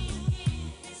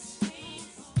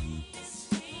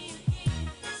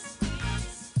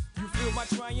 You feel my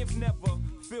triumph never.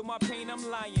 Feel my pain, I'm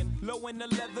lying. Low in the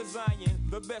leather's iron.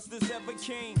 The best that's ever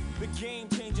came. The game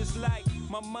changes like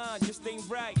my mind just ain't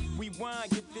right.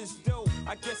 Rewind, get this dope.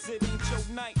 I guess it ain't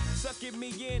your night. Sucking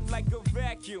me in like a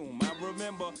vacuum. I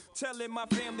remember telling my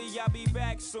family I'll be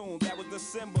back soon. That was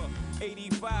December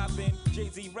 85. Then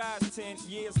Jay-Z rise 10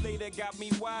 years later. Got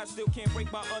me wide. Still can't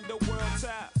break my underworld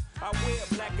top. I wear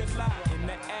black a lot. In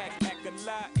the act a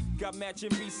lot. Got matching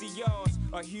VCRs,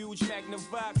 a huge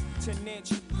Magnavox,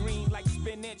 10-inch, green like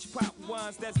spinach, pop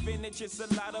wines, that's vintage. It's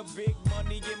a lot of big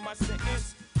money in my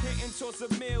sentence. Hitting towards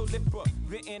a meal, lipper,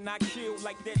 then I kill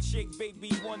like that chick, baby,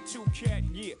 1-2 cat.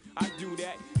 Yeah, I do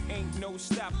that. Ain't no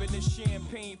stopping the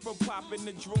champagne from popping,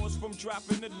 the drawers from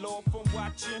dropping, the law from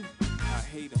watching. I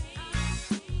hate 'em.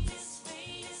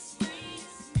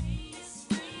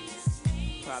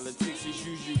 Politics as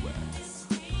usual.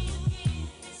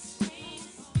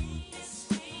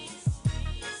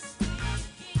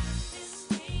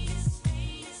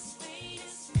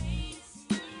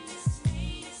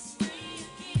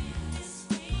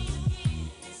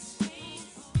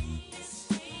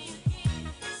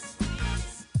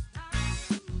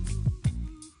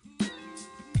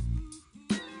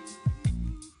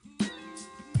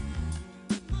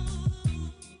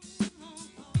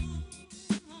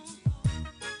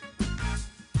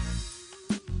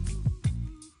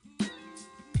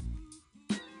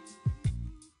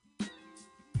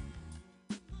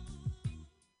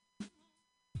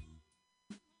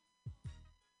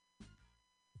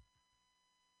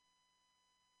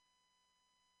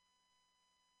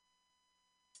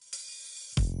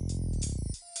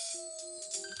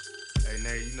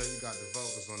 Hey, you know you got the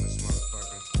vocals on this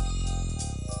motherfucker.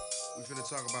 We finna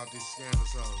talk about these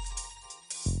scandalous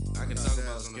hoes. I can talk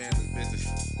about scandalous business.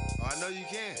 Oh, I know you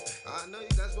can. I know you.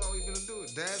 That's why we finna do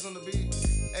it. Dad's on the beat.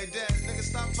 Hey, Dad, nigga,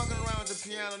 stop fucking around with the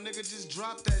piano. Nigga, just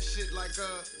drop that shit like,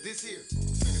 this here.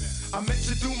 I met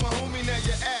you through my homie, now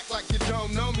you act like you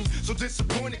don't know me. So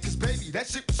disappointed, cause baby, that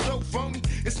shit was so phony.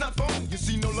 It's not phony, you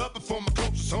see no love before my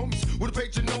closest homies. Would've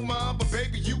paid you no mind, but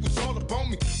baby, you was all up on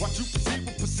me. Watch you proceed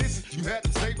with precision, you had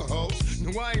to save a hoes.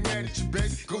 No, I ain't mad at you,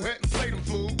 baby, go ahead and play them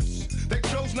fools. They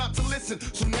chose not to listen,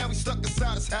 so now we stuck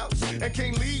inside his house and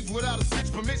can't leave without his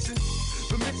bitch permission.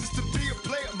 Permissions to be a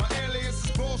player, my alias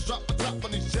is balls. Drop the top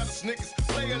on these jealous niggas.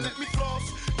 Player, let me floss.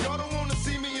 Y'all don't wanna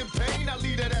see me in pain. I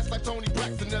leave that ass like Tony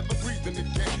Braxton, never breathing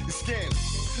again. It's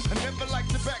scandalous. I never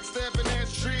liked the backstabbing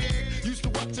ass trick. Used to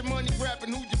watch your money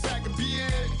grabbing who you back and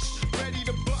bitch. Ready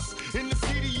to bust. In the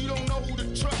city, you don't know who to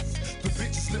trust. The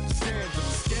bitches slip the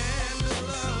scandalous.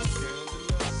 Scandalous.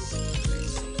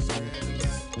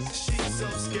 She's so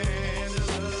scandalous.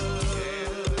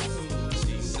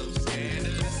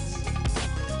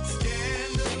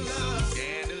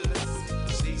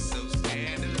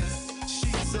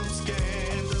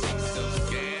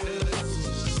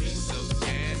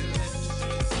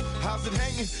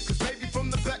 Cause baby from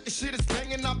the back the shit is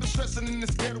banging. I've been stressing in this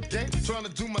ghetto game, trying to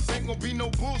do my thing, won't be no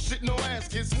bullshit, no ass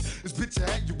kissing. This bitch I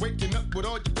had you waking up with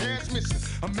all your cash missing.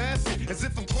 I'm asking as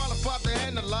if I'm qualified to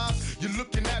analyze. You're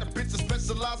looking at a bitch that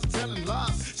specializes in telling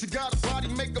lies. She got a body,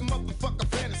 make a motherfucker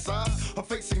fantasize. Her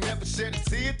face ain't never shed a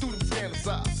tear through them scandalous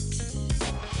eyes.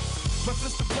 Plus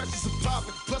it's the pressures of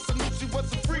poverty. Plus I knew she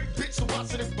was a freak bitch, so why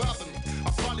should it bother me?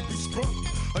 I'll probably be sprung,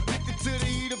 addicted to the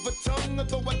heat of her tongue.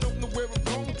 Although I don't know where I'm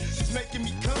going, she's making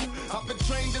me come. I've been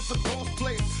trained as a boss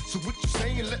player, so what you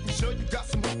saying? Let me show you got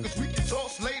some hookers we can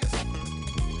toss later.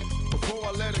 Before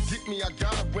I let her get me, I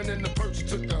got her winning the purse. She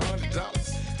took $100.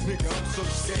 Nigga, I'm so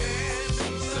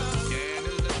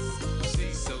scandalous.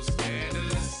 She's so scandalous. She's so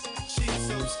scandalous. She's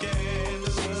so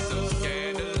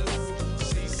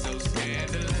scandalous. She's so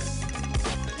scandalous.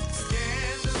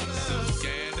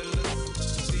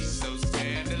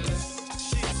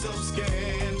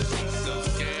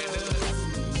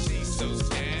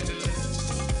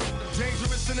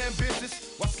 And ambitious,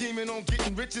 while scheming on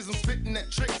getting riches, I'm spitting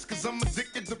at tricks, cause I'm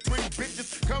addicted to pretty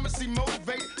bitches. Currency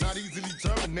motivated, not easily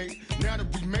terminated. Now that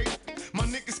we made it, my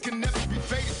niggas can never be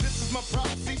faded. This is my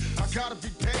prophecy, I gotta be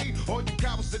paid. All you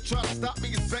cowards that try to stop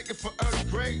me is begging for early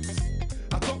grades.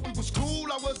 I thought we was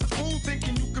cool, I was a fool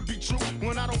thinking you could be true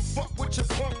when I don't fuck with your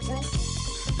punk crew.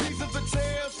 These are the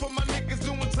tales for my niggas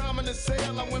doing time in the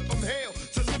cell. I went from hell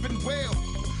to living well.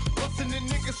 Bustin' in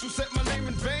niggas who said my name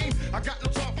in vain. I got no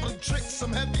time for the tricks,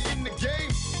 I'm heavy in the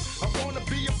game. I wanna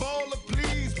be a baller,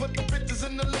 please, but the bitches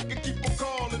in the liquor keep on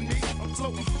calling me. I'm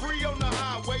floating free on the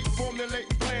highway,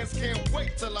 formulating plans. Can't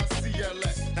wait till I see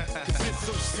LA. Cause it's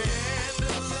so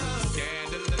scandalous.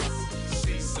 Scandalous.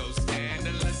 She's so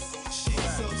scandalous. She's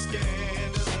so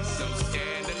scandalous. She's so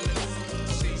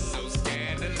scandalous. She's so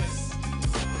scandalous.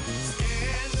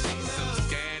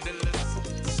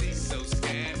 She's so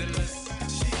scandalous.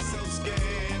 She's so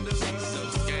scandalous. She's so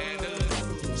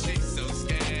scandalous. She's so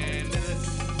scandalous.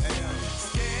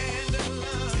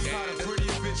 Scandalous. See how the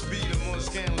prettier bitch be, the more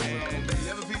scandalous I'm gonna be.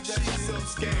 Ever peep that shit? She's so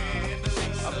scandalous.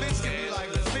 A bitch can be like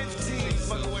 15,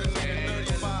 fucking with a nigga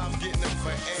 35, getting up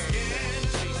for air.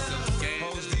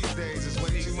 Hoes these days is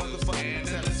way too motherfucking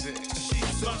intelligent.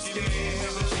 She's so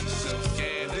scandalous. She's so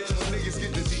scandalous. Then niggas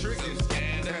get the tricking.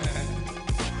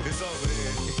 It's over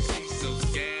there. She's so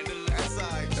scandalous. That's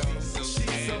alright though.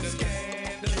 She's so scandalous.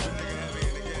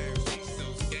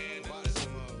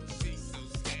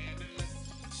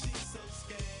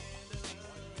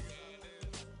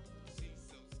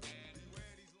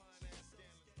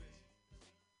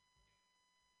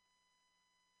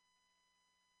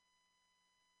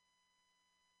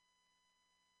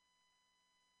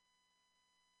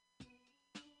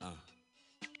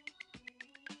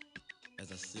 As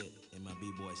I sit in my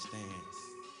b-boy stance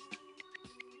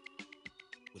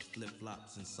with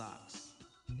flip-flops and socks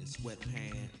and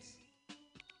sweatpants,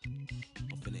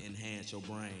 I'm finna enhance your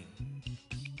brain.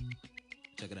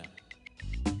 Check it out.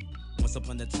 Once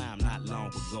upon a time, not long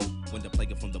ago, when the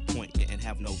player from the point didn't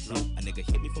have no flow, a nigga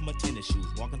hit me for my tennis shoes,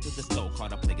 walking to the store,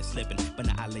 caught a player slipping, but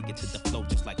now I lay it to the flow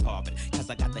just like Harvard, cause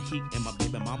I got the heat and my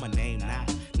baby mama name now.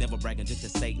 Never bragging just to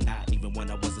say not, even when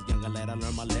I was a younger lad I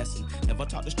learned my lesson. Never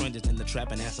talk to strangers in the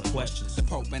trap and answer questions. The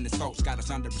Pope and the scopes got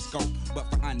us under a scope, but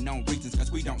for unknown reasons,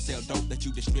 cause we don't sell dope that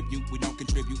you distribute. We don't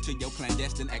contribute to your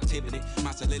clandestine activity.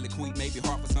 My soliloquy may be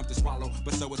hard for some to swallow,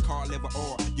 but so is Carl Liver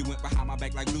Or. You went behind my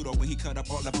back like Ludo when he cut up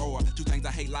all of ore. Two things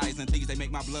I hate, lies and thieves, they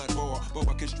make my blood boil. But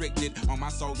we're constricted on my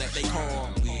soul that they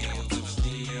call wheels of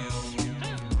steel.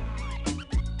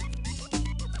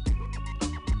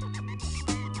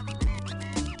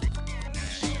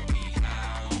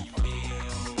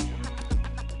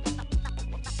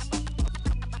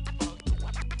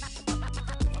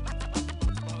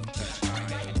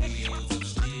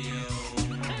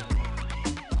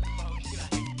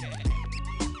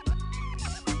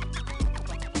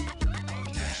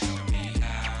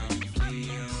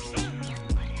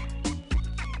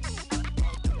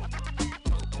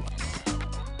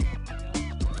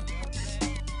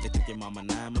 your mama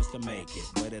 9 months to make it.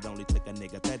 But it only took a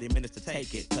nigga 30 minutes to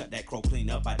take it. Cut that crow clean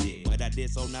up, I did. But I did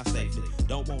so now safely.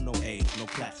 Don't want no aid, no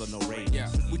claps or no ratings. Yeah,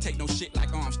 we take no shit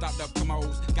like arms, stopped up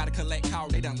commodes. Gotta collect call,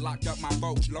 they done locked up my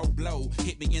votes. Low blow,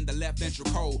 hit me in the left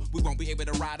ventricle. We won't be able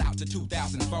to ride out to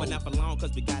 2004. But not for long,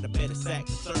 cause we got a better sack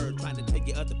to serve. Trying to take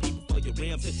your other people for your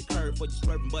rims, hit the curve for you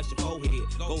swerving, bust your forehead.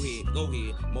 Go ahead, go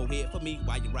ahead. More head for me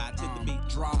while you ride to the beat.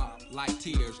 Draw like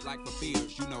tears, like for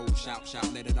fears. You know, shout,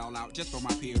 shout, let it all out just for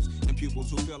my peers. And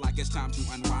pupils who feel like it's time to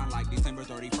unwind like December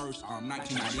 31st,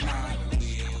 1999.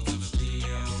 Wheels of steel.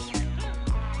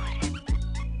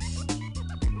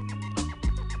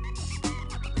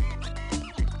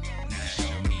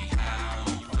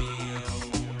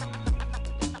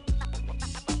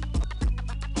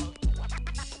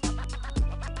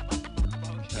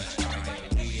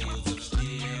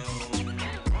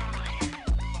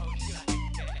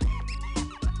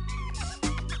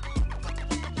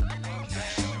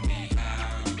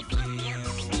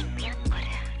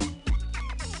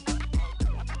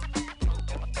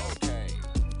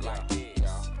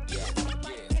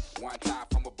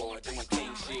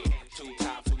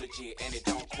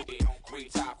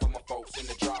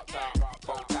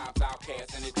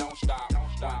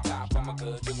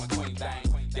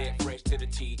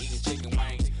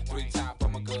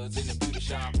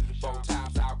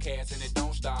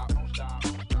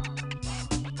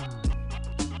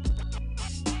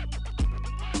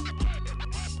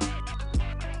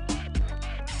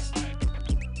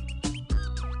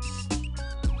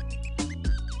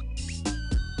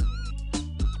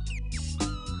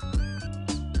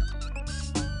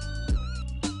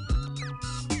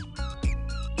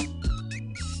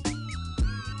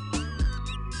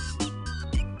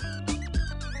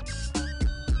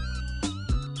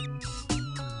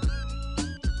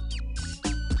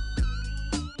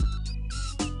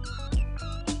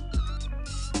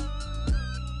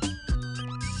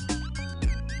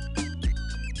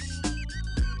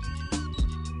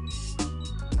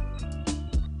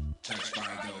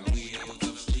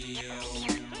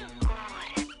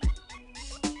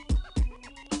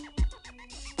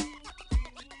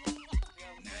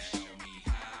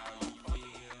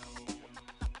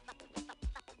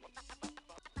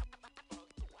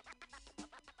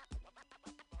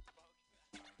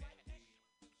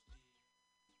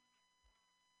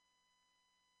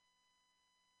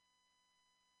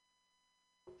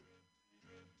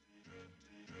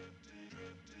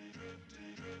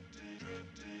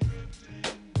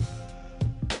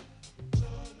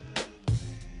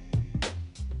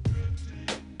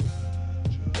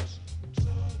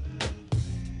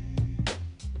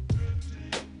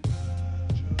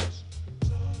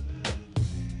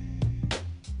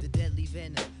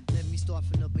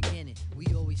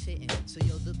 So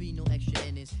yo, there'll be no extra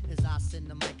innings as I send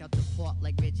the mic out the park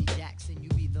like Reggie Jackson. You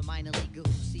be the minor leaguer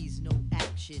who sees no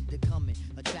action. The coming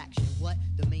attraction, what?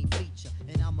 The main feature.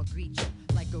 And I'ma greet you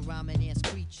like a rhyming ass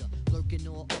creature, lurking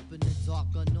all up in the dark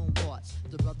unknown parts.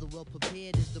 The brother well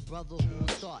prepared is the brother who will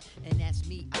start, and that's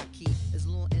me, I keep. As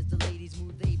long as the ladies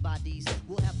move their bodies,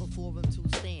 we'll have a forum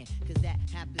to stand, cause that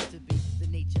happens to be the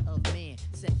nature of man.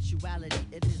 Sexuality,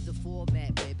 it is the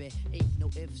format, baby. Ain't no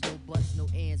ifs, no buts, no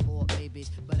ands or maybes.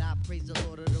 But I praise the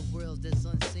Lord of the worlds that's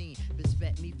unseen.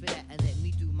 Respect me for that and let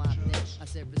me do my thing. I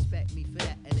said respect me for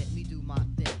that and let me do my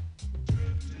thing.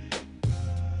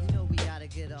 You know we gotta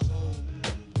get a hold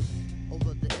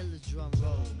over the illest drum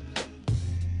roll.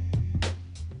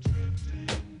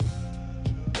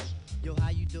 Yo, how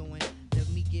you doing? Let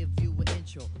me give you an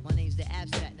intro. My name's The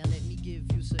Abstract, now let me give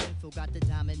you some info. Got the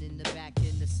diamond in the back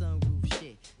and the sunroof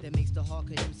shit that makes the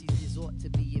hardcore MCs resort to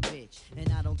be a bitch.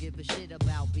 And I don't give a shit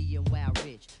about being wild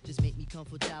rich. Just make me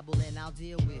comfortable and I'll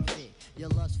deal with it. Your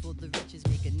lust for the riches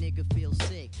make a nigga feel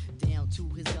sick. Down to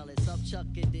his gullets, up chuck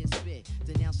and then spit.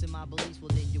 Denouncing my beliefs,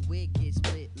 well then your wig gets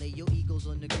split. Lay your egos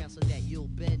on the ground so that you'll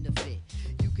benefit.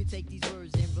 You can take these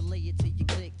words and relay it to your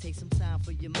click. Take some time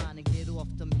for your mind and get off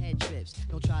them head trips.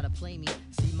 Don't try to play me,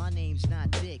 see my name's not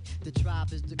Dick. The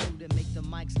tribe is the crew that make the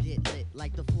mics get lit.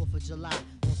 Like the 4th of July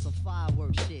on some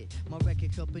fireworks shit. My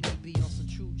record company be on some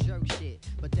true jerk shit.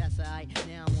 But that's alright,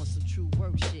 now I'm on some true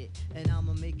work shit. And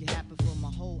I'ma make it happen for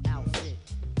my whole outfit.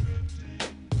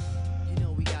 You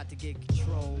know we got to get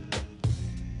control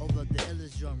over the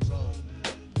illest drum roll.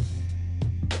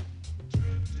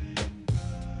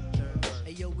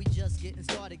 Hey yo, we just getting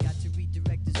started. Got to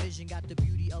redirect this vision. Got the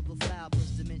beauty of a flower plus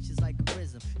dimensions like a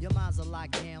prism. Your minds are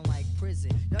locked down like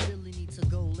prison. Y'all really need to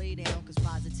go lay down, cause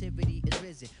positivity is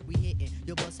risen. We hitting,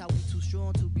 yo, bust how we too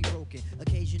strong to be broken.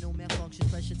 Occasional malfunction,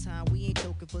 pressure time, we ain't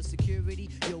choking for security.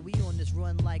 Yo, we on this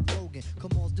run like Logan.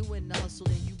 Come on, doing the hustle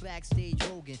and you backstage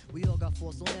Rogan. We all got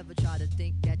force, don't ever try to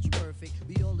think that you perfect.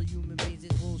 We all are human beings,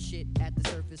 it's bullshit at the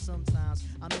surface sometimes.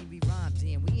 I mean, we rhyme,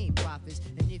 damn, we ain't prophets.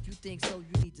 And if you think so,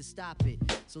 you need to stop it.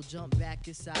 So jump back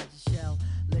inside your shell.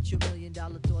 Let your $1 million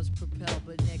thoughts propel.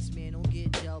 But next man, don't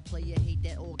get gel. Player hate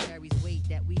that all carries weight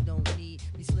that we don't need.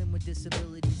 Be slim with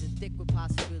disabilities and thick with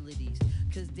possibilities.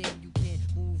 Cause then you can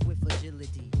move with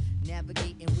agility.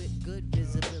 Navigating with good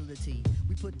visibility.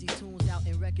 We put these tunes out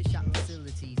in record shop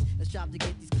facilities. Let's strive to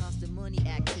get these constant money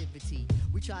activity.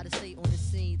 We try to stay on the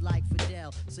scene like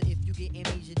Fidel. So if you get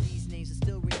amnesia, these names are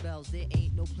still ring bells. There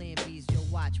ain't no plan B's. Yo,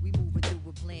 watch, we moving through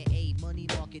with plan A. Money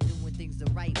market doing things the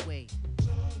right way.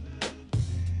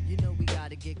 You know we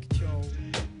gotta get control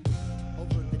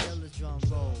over the illest drum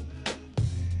roll.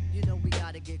 You know we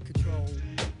gotta get control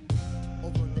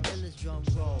over the illest drum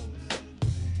rolls.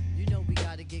 You know we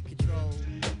gotta get control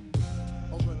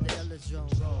over the illest drum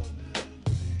roll.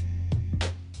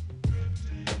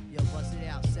 Yo, bust it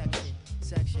out,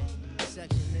 section,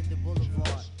 Linda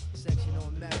Boulevard, section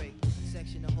on Merrick,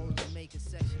 section of Whole Jamaica,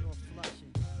 section on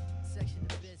Flushing, section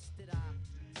of Bed-Stuy.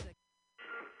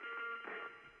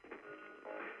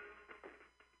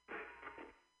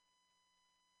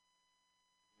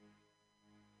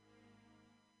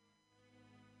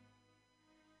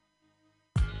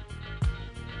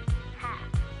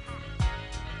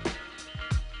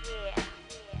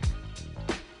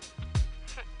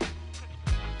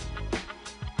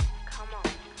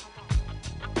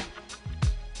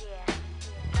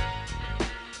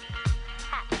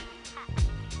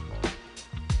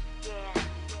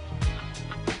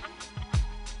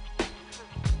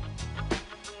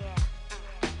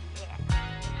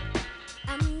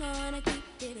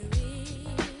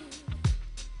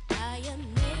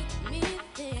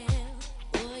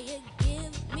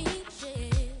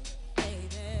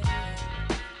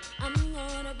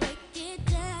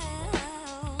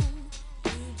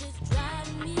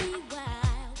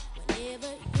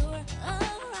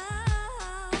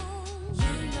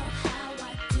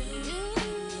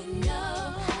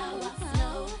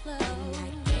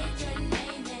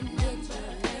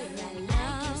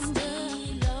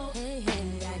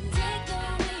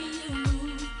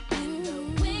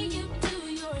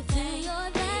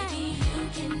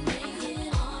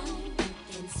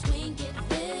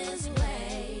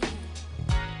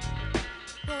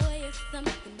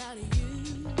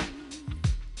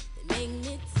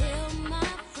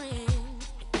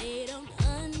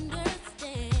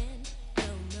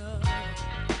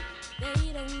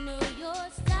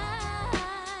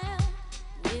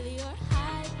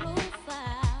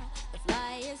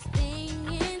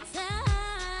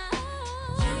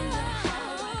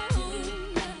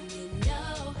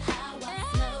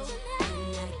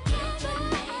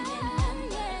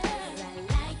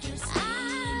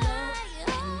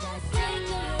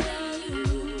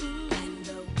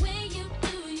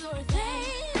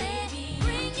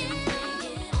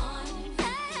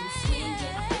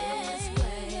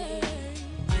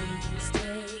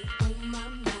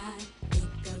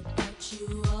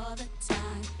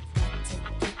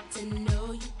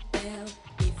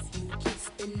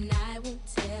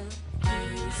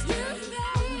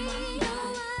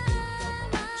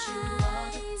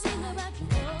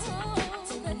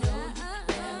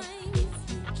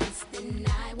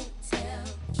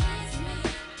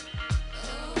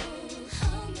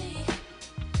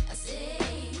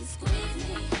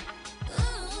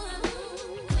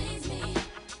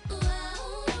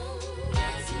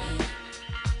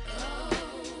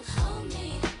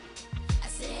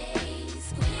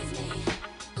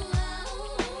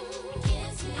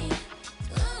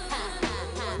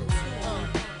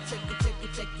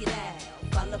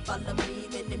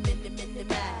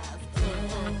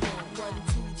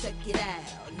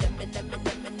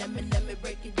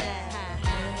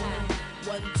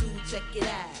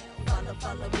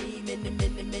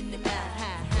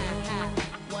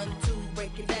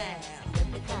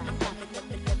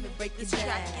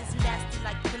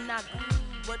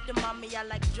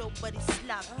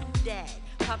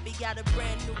 Got a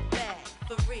brand new bag,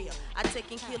 for real. I take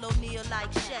and kill O'Neal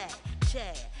like Shaq,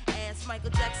 Chad. Ask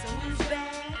Michael Jackson who's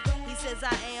bad. He says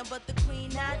I am, but the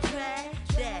queen I drag.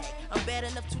 Dag, I'm bad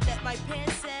enough to let my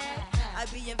pants sag. I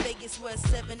be in Vegas where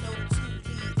 702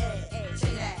 EA.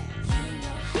 Check that.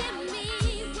 Give me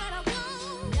what I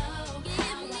want.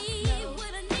 Give me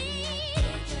what I need.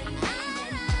 I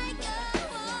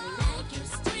like your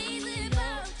crazy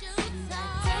about your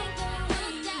song. Take a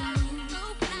look down, so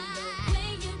fly.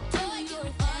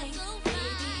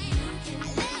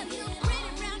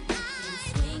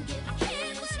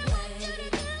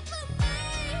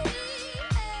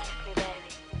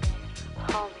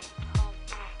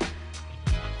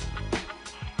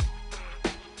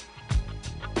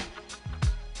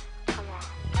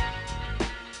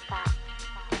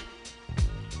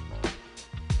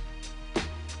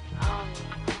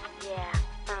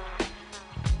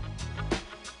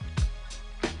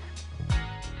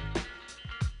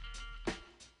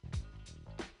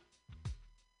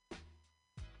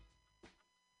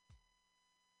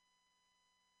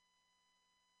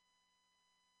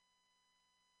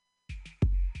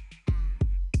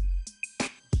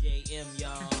 JM,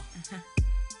 y'all.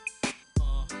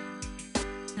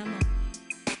 Come on.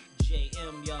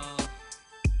 JM, y'all.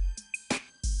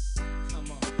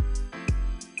 Come on.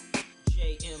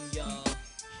 JM, y'all.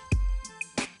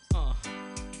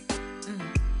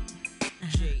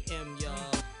 JM,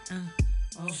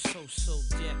 y'all. So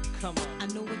deep. Come on. I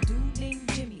know a dude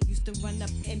named Jimmy used to run up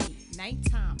in me.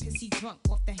 Nighttime, pissy drunk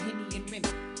off the Henny and Remy.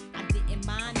 I didn't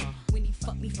mind it when he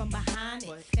fucked me from behind.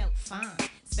 It felt fine,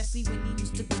 especially when he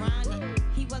used to grind it.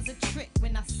 He was a trick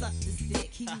when I sucked his dick.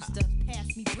 He used to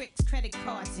pass me bricks, credit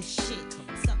cards and shit.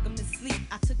 Suck him to sleep.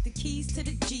 I took the keys to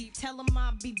the Jeep. Tell him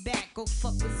I'll be back. Go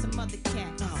fuck with some other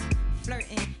cats.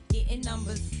 Flirting, getting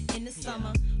numbers in the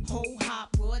summer. Whole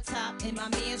hop, raw top, and my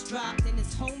man's dropped. And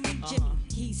his homie Jimmy,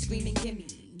 he's screaming, gimme.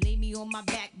 Lay me on my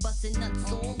back, busting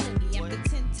nuts all in me. After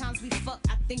 10 times we fucked,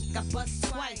 I think I bust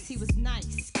twice. He was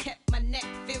nice, kept my neck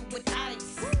filled with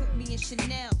ice. Put me in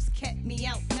Chanel's, kept me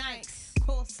out nice.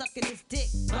 Call sucking his dick,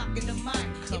 blocking the mic.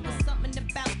 It was something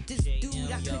about this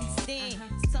dude I couldn't stand.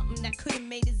 Something that could've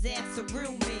made his ass a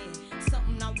real man.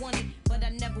 Something I wanted, but I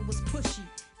never was pushy.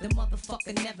 The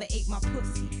motherfucker never ate my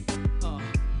pussy.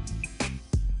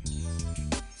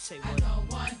 Say what? I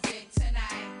don't want dick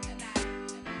tonight.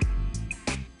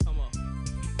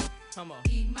 Come on.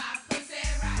 Eat my pussy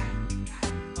right.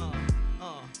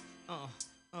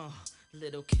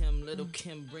 Little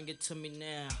Kim, bring it to me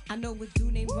now. I know a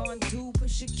dude named Ron Dude,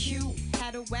 Pusha Q.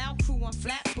 Had a wild crew on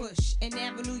Flatbush and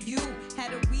Avenue U.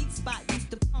 Had a weed spot,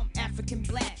 used to pump African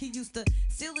black. He used to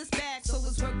seal his bag so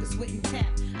his workers wouldn't tap.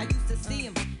 I used to see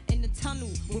him in the tunnel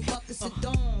with buckets of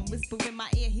dawn. Whisper in my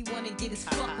ear, he wanna get his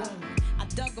fuck on. I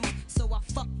dug him, so I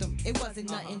fucked him. It wasn't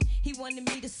nothing. He wanted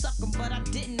me to suck him, but I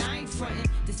didn't. I ain't frontin'.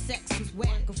 The sex was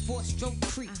whack, a 4-stroke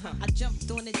creep. I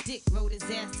jumped on the dick, rode his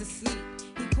ass to sleep.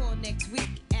 He called next week,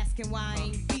 asking why I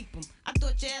ain't beep him. I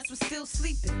thought your ass was still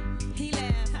sleeping. He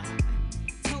laughed,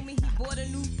 told me he bought a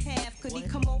new path. Could he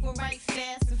come over right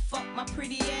fast and fuck my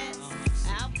pretty ass?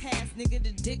 I'll pass, nigga,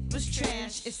 the dick was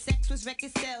trash. If sex was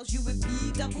record sales, you would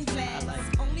be double glass.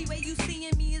 Only way you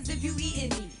seeing me is if you eating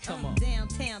me. Come on.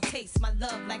 Downtown, taste my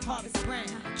love like Harvest Brown.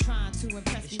 Trying to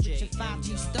impress me with your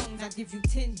 5G stones. I give you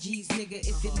 10 G's, nigga,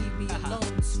 if you leave me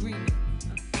alone screaming.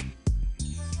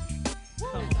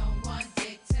 I don't want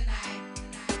dick tonight.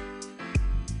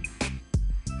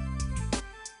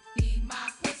 Eat my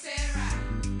pussy right.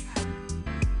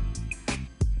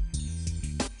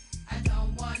 I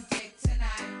don't want dick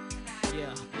tonight.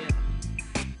 Yeah.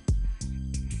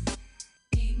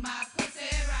 Eat my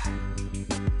pussy right.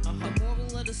 The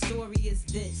moral of the story is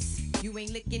this: you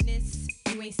ain't licking this,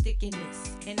 you ain't sticking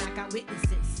this, and I got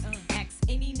witnesses. Ask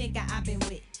any nigga I've been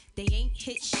with. They ain't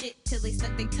hit shit till they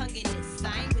stuck their tongue in this.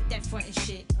 I ain't with that frontin'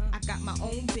 shit. I got my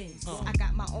own bins. I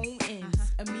got my own ends.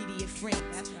 Immediate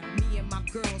friends. Me and my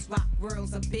girls rock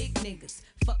worlds of big niggas.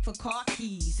 Fuck for car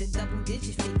keys and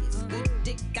double-digit figures. Good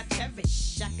dick I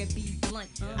cherish. I could be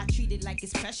blunt. I treat it like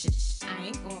it's precious. I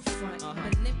ain't gon' front.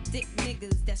 But limp dick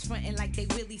niggas that's frontin' like they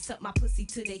really suck my pussy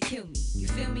till they kill me. You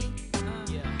feel me?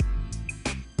 Yeah.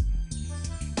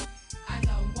 I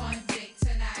don't want dick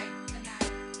tonight.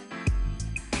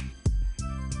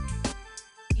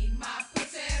 Eat my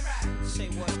pussy right. Say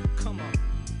what? Come on.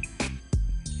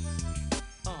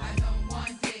 I don't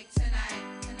want dick tonight.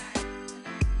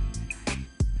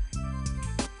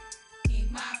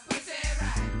 Eat my pussy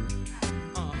right.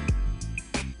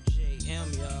 JM,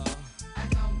 y'all. I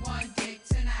don't want dick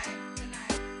tonight.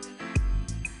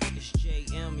 It's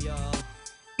JM, y'all.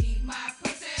 Eat my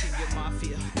pussy King right. of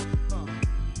Mafia.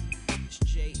 It's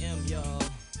JM, y'all.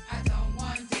 I don't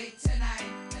want dick tonight.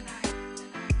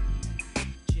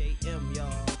 JM,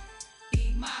 y'all.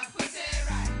 Eat my pussy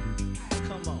right.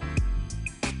 Come on.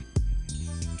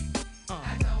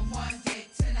 I don't want dick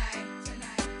tonight.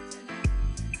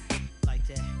 Like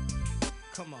that.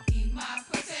 Come on. Eat my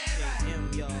pussy right.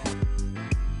 JM, y'all.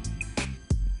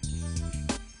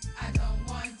 I don't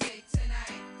want dick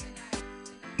tonight.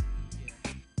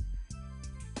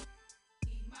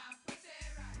 Eat my pussy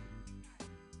right.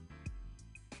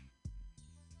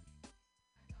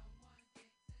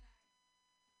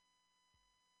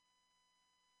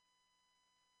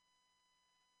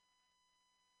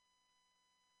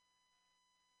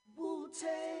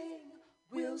 Wu-Tang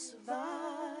will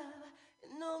survive.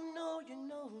 No, you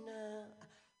know now.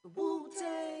 The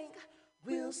Wu-Tang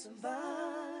will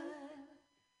survive.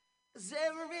 'Cause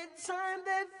every time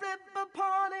they flip a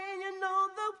party, you know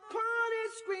the party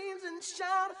screams and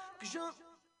shout. 'Cause you're...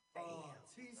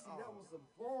 TC, that was a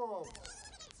bomb.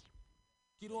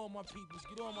 Get all my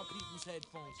people's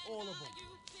headphones, all of them.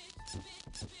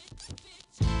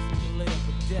 Lay up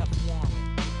a death warrant.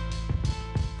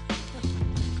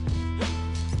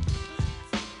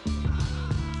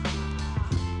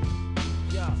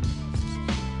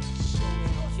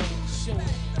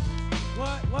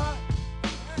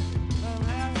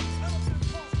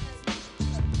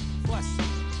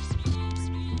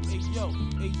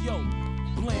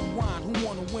 rewind, who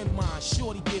wanna win mine?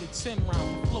 Shorty get a 10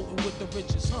 round, floating with the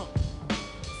richest, huh?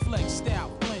 Flex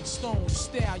style, Flintstone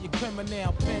style, your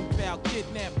criminal, pen pal,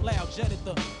 kidnap, loud, jetted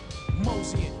the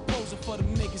moseying, posing for them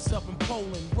niggas up in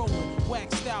Poland, rolling,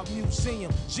 waxed out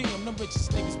museum, GM, them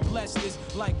richest niggas blessed this,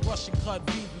 like Russian cut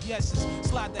VVS's,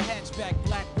 slide the hatchback,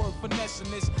 black word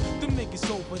finessing this, them niggas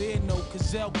over there know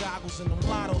Gazelle goggles and them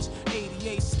lottos,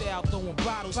 88 style, throwing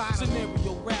bottles,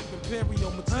 scenario, rap,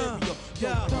 imperial material,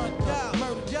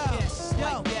 murder, yes,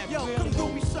 like that, yo, really. come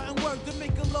do me something work to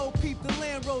make a low peep the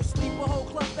land road, sleep a whole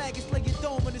club baggage, lay your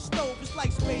dome in the stove, it's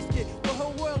like Space Kid, the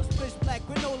whole world is pitch black,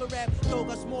 granola rap, though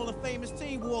got smaller famous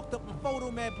team, walked up and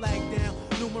photo man black down,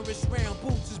 numerous round,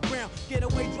 boots is brown,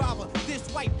 getaway driver, this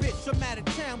white bitch, I'm out of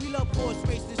town, we love horse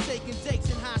racing, shaking jakes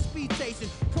and high speed chasing,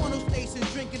 porno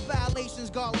stations, drinking violations,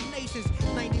 garlic nations,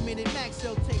 90-minute max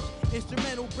cell tapes,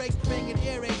 instrumental breaks, banging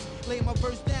earaches, lay my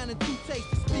verse down in 2 takes,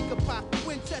 the speaker pop, the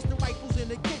Winchester rifles in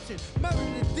the kitchen, murder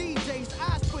the DJs,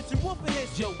 eyes twitching, whooping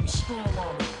his. Yo, we strong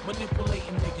on it,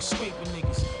 manipulating niggas, scraping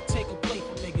niggas, take a plate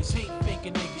for niggas, hate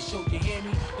faking niggas, yo, you hear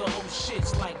me? The whole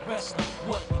shit's like wrestling,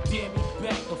 what, you dare me?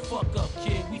 Back the fuck up,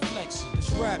 kid, we flexing. This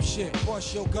rap shit,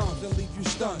 bust your gums and leave you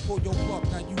stunned, pull your plug,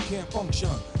 now you can't function,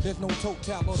 there's no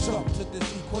total or sum to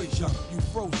this equation, you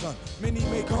frozen, many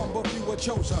may come but few are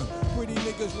chosen, pretty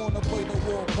niggas wanna play the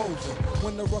war posing,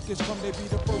 when the ruckus come they be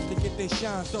the first to get their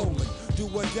shine stolen, do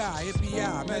or die, it be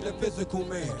I, metaphysical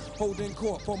man, holding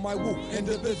court for my whoop,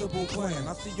 indivisible clan,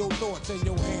 I see your thoughts in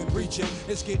your hand reaching,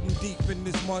 it's getting deep in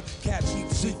this mud, cats heat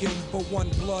seeking for one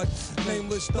blood,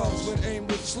 nameless thugs with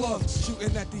aimless slugs,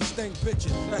 shooting at these stank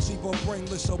bitches, that's even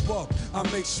brainless above, I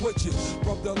make switches,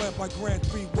 rub the lamp, I grant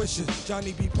 3 wishes,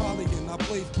 Johnny B. Pollyan, I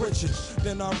blaze bridges,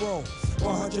 then I roll,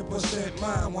 100%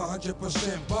 mind,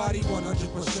 100% body,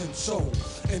 100% soul,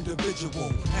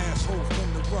 individual, asshole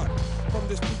from the run, from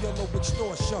this PLO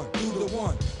extortion, you the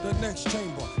one, the next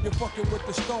chamber, you're fucking with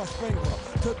the Star Spangler,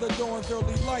 to the dawn's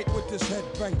early light with this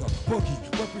headbanger,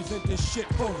 boogie, represent this shit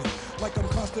fully, like I'm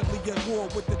constantly at war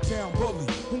with the town bully,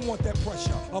 who want that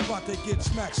pressure, about to get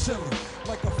smacked silly,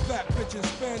 like a fat bitch in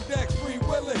spandex, free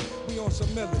willy, we on some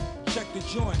milli, check the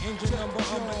joint, engine number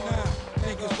under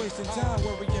 9, niggas wasting time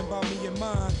worrying about me and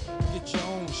mine, get your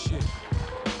own shit,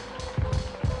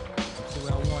 that's the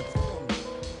way I want it.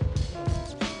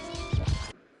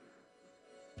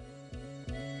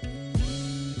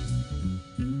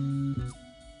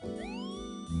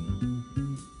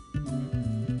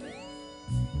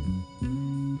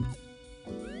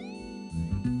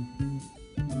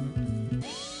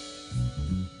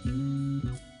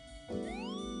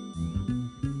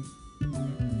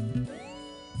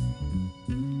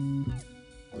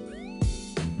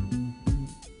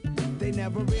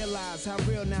 Never realized how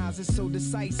real Nas is so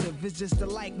decisive. It's just the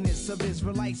likeness of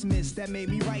Israelites miss that made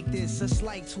me write this. A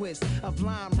slight twist of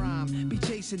lime rhyme. Be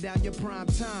chasing down your prime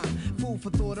time. Food for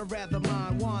thought, or rather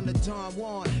mine. Wanda Don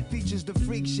Juan features the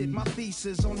freak shit. My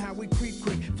thesis on how we creep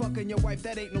quick. Fucking your wife,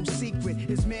 that ain't no secret.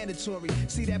 It's mandatory.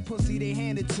 See that pussy, they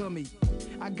handed to me.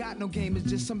 I got no game, it's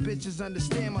just some bitches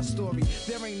understand my story.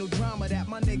 There ain't no drama that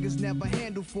my niggas never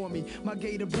handle for me. My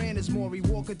gator brand is Maury,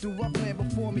 walking through rough land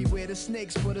before me, where the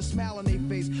snakes put a smile on their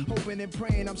face, hoping and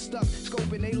praying I'm stuck,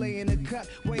 scoping they lay in the cut,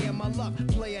 weighing my luck.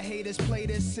 Player haters play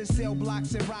this in cell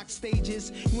blocks and rock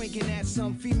stages, winking at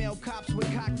some female cops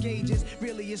with cock gauges.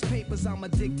 Really it's papers I'm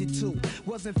addicted to.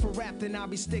 Wasn't for rap, then I'll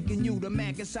be sticking you. The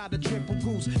Mac inside the triple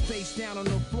goose, face down on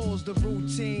the floors, the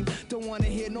routine. Don't wanna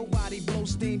hear nobody blow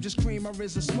steam, just cream or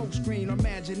is a smoke screen,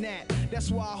 imagine that.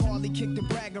 That's why I hardly kick the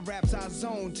bragger raps I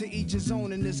zone, to each his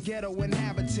own in this ghetto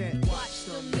inhabitant. Watch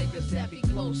them niggas that be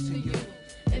close to you,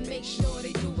 and make sure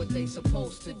they do what they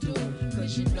supposed to do,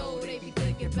 cause you know they be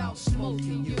thinking about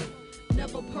smoking you.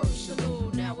 Never personal,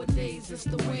 nowadays it's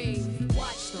the way.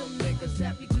 Watch them niggas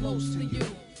that be close to you,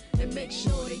 and make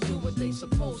sure they do what they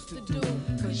supposed to do,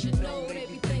 cause you know they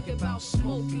be thinking about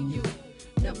smoking you.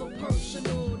 Never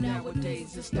personal,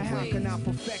 nowadays it's the way. Now how can I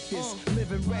perfect this?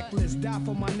 Living reckless, die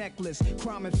for my necklace.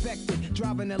 Crime infected,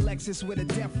 driving a Lexus with a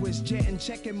death wish. Jetting,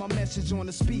 checking my message on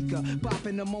the speaker.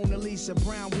 Bopping the Mona Lisa,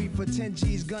 brown weed for 10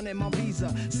 G's, gunning my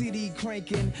visa. CD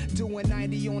cranking, doing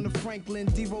 90 on the Franklin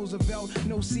D. Roosevelt.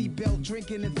 No seatbelt,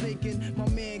 drinking and thinking. My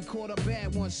man caught a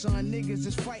bad one, son. Niggas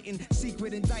is fighting,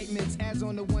 secret indictments. As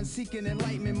on the one seeking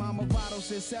enlightenment. Mama Votto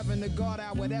said 7 to guard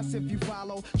hour, that's if you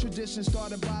follow. Tradition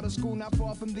started by the school, not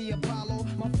far from the Apollo.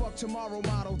 My fuck tomorrow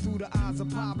motto through the eyes of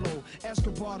Pablo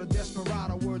Escobar, the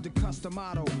desperado, word to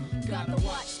Customato. Gotta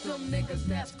watch them niggas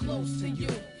that's close to you,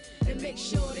 and make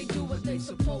sure they do what they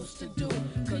supposed to do,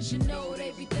 cause you know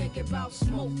they be thinking about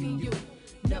smoking you.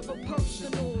 Never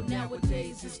personal,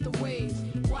 nowadays it's the ways.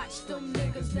 Watch them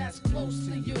niggas that's close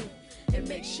to you, and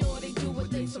make sure they do what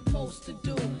they supposed to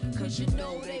do. Cause you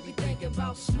know they be thinking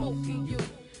about smoking you.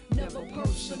 Never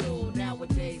personal,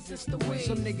 nowadays it's the way.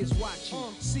 Some niggas watch you,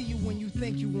 see you when you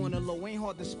think you wanna low. Ain't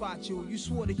hard to spot you. You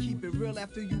swore to keep it real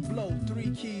after you blow.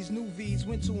 3 keys, new V's,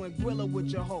 went to Anguilla with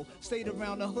your hoe. Stayed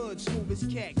around the hood, smooth as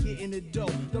cat, getting the dough.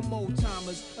 The old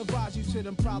timers advise you to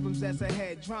them problems that's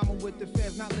ahead. Drama with the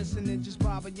feds, not listening, just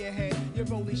bobbing your head.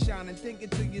 You're only shining, thinking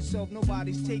to yourself,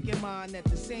 nobody's taking mine. At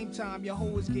the same time, your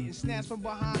hoe is getting snatched from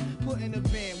behind. Put in a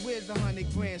van, where's the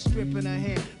 100 grand? Stripping her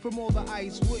hand from all the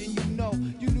ice, wouldn't you know?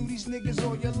 You knew these niggas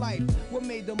all your life. What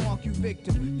made them mark you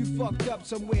victim? You fucked up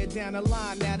somewhere down the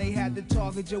line. Now they had to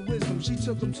target your wisdom. She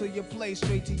took them to your place,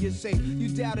 straight to your safe. You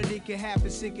doubted it could happen,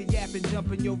 sick of yapping,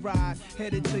 jumping your ride.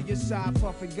 Headed to your side,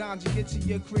 puffing ganja, get to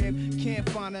your crib. Can't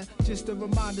find her, just a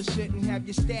reminder. Shouldn't have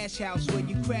your stash house where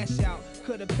you crash out.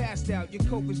 Could've passed out, your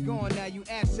coke is gone, now you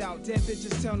ass out. Dead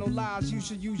bitches tell no lies, you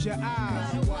should use your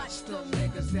eyes. Gotta watch them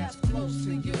niggas that's close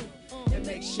to you, and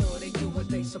make sure they do what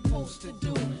they supposed to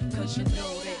do. Cause you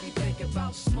know they be thinking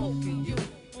about smoking you.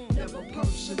 Never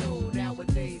personal,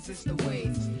 nowadays it's the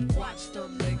ways. Watch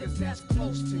them niggas that's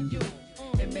close to you,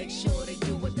 and make sure they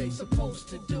do what they supposed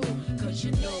to do. Cause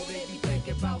you know they be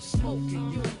thinking about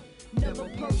smoking you. Never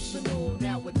personal,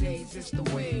 nowadays it's the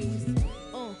ways.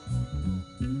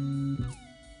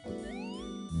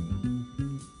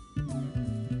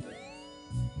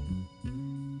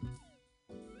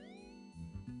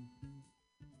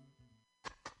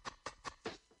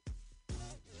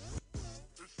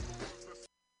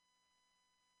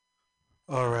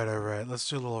 All right. Let's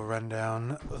do a little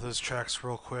rundown of those tracks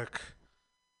real quick.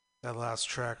 That last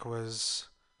track was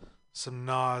some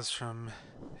Nas from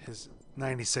his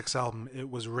 96 album, It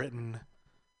Was Written.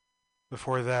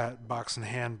 Before that, Box in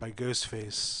Hand by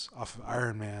Ghostface off of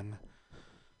Iron Man.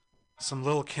 Some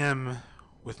Lil' Kim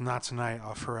with Not Tonight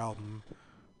off her album,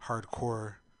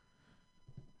 Hardcore.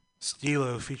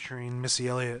 Stilo featuring Missy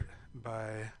Elliott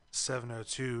by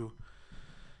 702.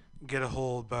 Get a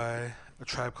Hold by A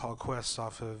Tribe Called Quest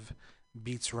off of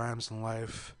Beats, Rhymes, and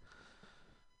Life.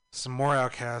 Some more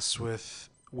Outcasts with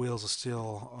Wheels of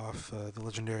Steel off the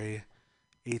legendary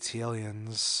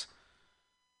ATLiens.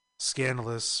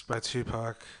 Scandalous by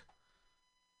Tupac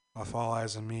off All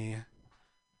Eyes on Me.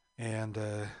 And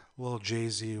Lil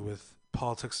Jay-Z with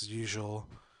Politics as Usual,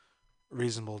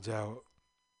 Reasonable Doubt.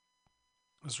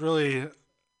 It's really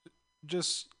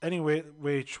just any way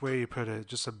you put it,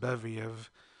 just a bevy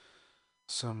of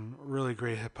some really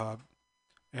great hip-hop.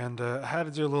 And I had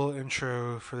to do a little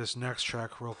intro for this next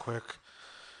track real quick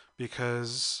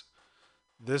because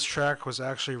this track was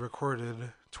actually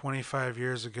recorded 25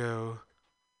 years ago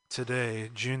today,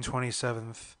 June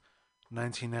 27th,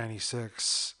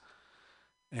 1996.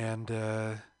 And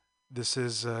this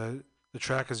is, the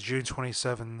track is June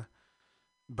 27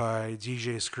 by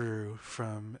DJ Screw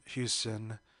from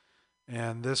Houston.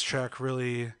 And this track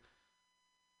really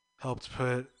helped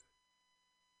put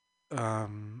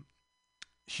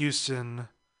Houston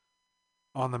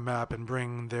on the map and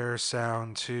bring their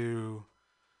sound to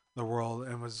the world,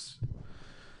 and was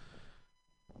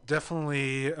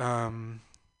definitely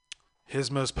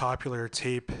his most popular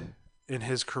tape in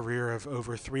his career of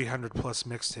over 300 plus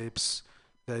mixtapes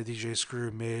that DJ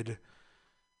Screw made.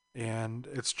 And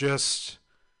it's just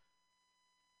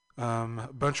a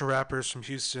bunch of rappers from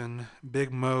Houston: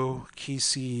 Big Mo,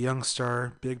 Kesey,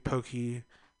 Youngstar, Big Pokey,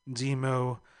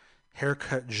 Demo,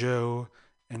 Haircut Joe,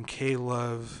 and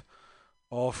K-Love,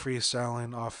 all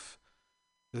freestyling off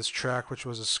this track, which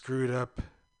was a screwed up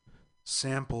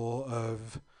sample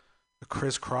of a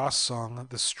Criss Cross song,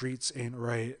 The Streets Ain't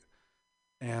Right,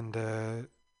 and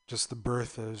just the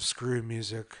birth of Screw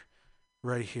music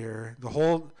right here.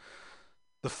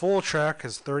 The full track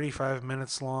is 35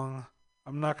 minutes long.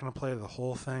 I'm not going to play the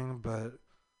whole thing, but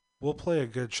we'll play a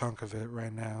good chunk of it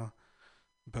right now.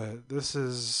 But this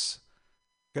is...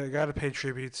 Got to pay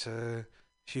tribute to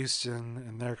Houston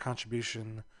and their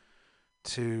contribution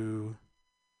to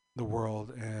the world,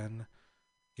 and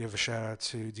give a shout out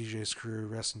to DJ Screw.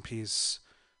 Rest in peace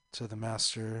to the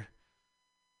master.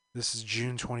 This is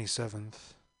June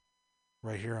 27th,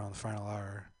 right here on The Final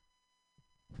Hour.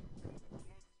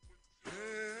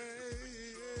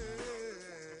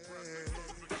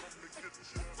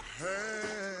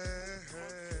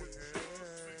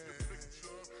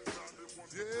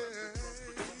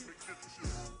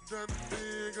 That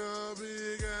nigga,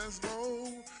 big ass Mo,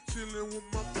 chillin' with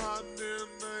my partner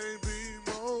named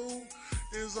B-Mo.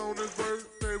 It's on his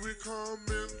birthday, we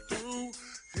coming through.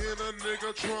 In a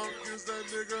nigga trunk is that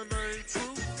nigga named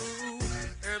True.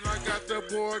 And I got that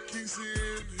boy Kesey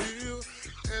in here,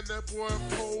 and that boy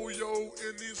Polio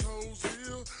in these hoes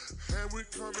here. And we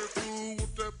coming through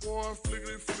with that boy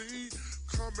Flickety Flea.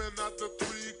 Coming out the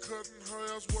 3, cutting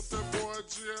hairs with that boy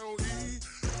G.O.E.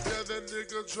 Yeah, that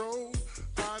nigga Joe,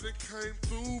 I done came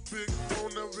through, big no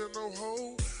never in no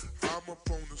hole. I'm up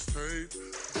on the stage,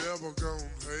 never gon'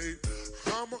 hate.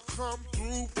 I'ma come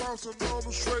through, bouncing on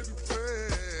the straight play.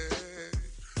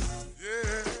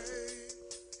 Yeah.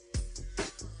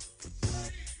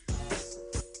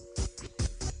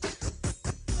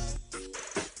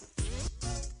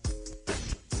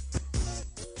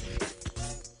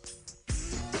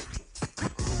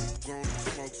 Gonna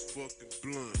smoke some fucking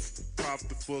blunts. Pop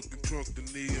the fucking trunk, the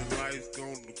neon lights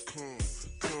gonna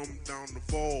come down the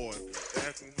void.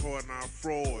 Acting hard, not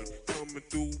fraud. Coming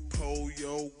through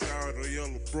Polio, got a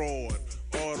yellow broad.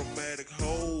 Automatic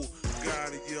hole,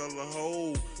 got a yellow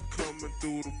hole. Coming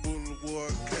through the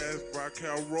boulevard, Casbah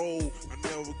Cow Road. I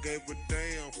never gave a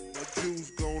damn. My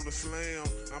juice gonna slam.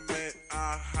 I'm at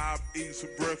IHOP, eat some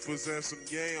breakfast and some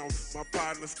yams. My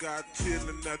partner's got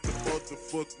chillin' at the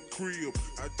motherfucking crib.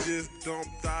 I just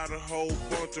dumped out a whole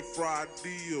bunch of fried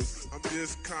deals. I'm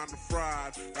just kinda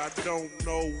fried, I don't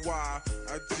know why.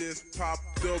 I just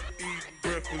popped up eating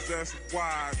breakfast and some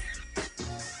wine.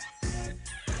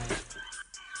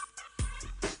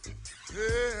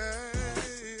 Hey,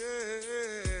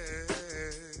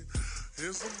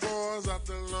 here's some boys out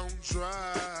the long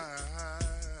drive.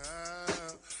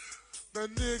 That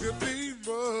nigga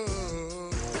Demo.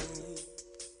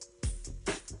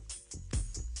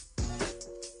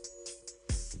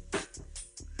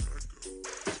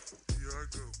 Here I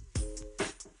go.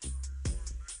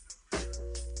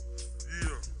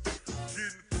 Yeah.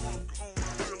 Getting drunk on my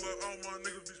killer. All my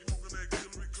niggas be smoking that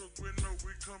killer because we know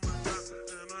we coming down.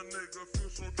 And a nigga feel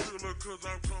so chiller cause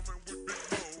I'm coming with Big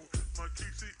Mo. My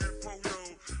Kisi and Polo.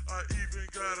 I even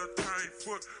got a tight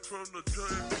foot from the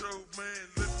judge. Show, man,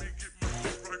 let me get my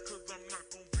shit right cause I'm not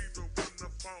gonna be the one to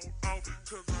fall out.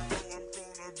 Cause I know I'm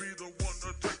gonna be the one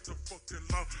to take the fucking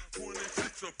law.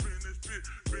 26 up in this bitch,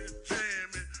 been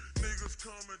jamming. Niggas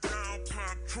coming down,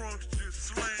 pop trunks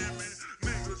just slamming.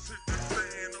 Niggas hit the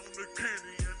stand on the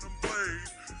candy and them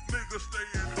blades. Niggas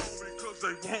staying home because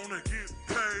they wanna get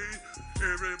paid.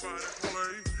 Everybody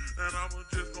play, and I'ma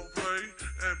just gon' play.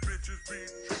 And bitches be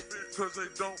trippin' cause they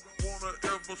don't wanna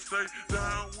ever stay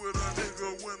down with a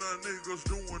nigga when a nigga's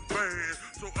doing bad.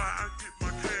 So I get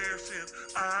my cash in,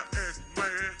 I act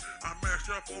mad. I mash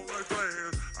up on the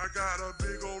glass, I got a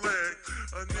big old leg.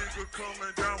 A nigga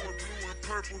coming down with blue and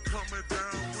purple, coming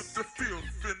down with the filth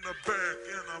in the back.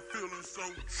 And I'm feeling so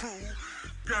true.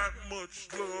 Got much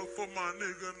love for my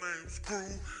nigga named Screw.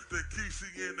 That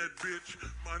Kesey in that bitch,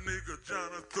 my nigga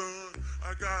Jonathan.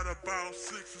 I got about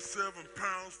 6 or 7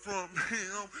 pounds from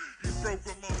him. He broke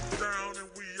them all down and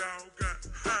we all got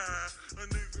high. A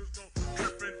niggas don't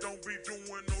trippin', don't be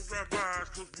doing no drive-bys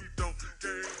cause we don't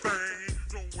gang bang.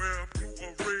 Don't wear blue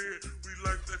or red, we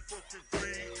like that fucking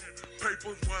green.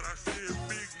 Papers what I said,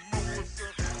 Big Mo was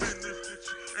up in this bitch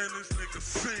and this nigga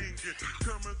singing.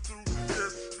 Coming through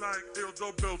just like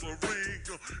Eldo Beldo Ring.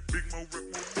 Big Mo rip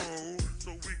Mo,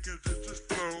 so we can just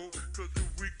flow. Cause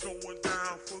we going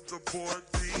down for the boy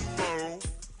D-Mo.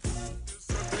 It's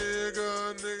a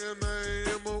nigga named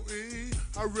M.O.E.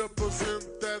 I represent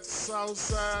that south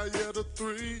side, yeah, the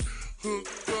 3.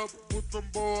 Hooked up with them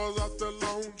boys out the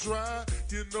long drive.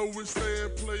 You know we stay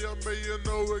and play a man, you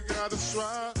know we gotta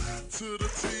strive. To the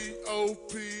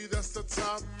T.O.P., that's the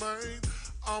top main.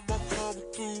 I'ma come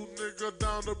through, nigga,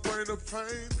 down the brain of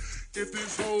pain. If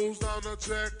these hoes down the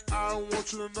jack, I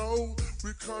want you to know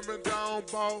we coming down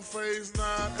ball phase 9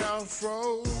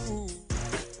 afro.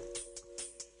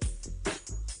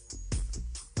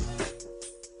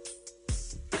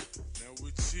 Now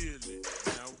we chillin',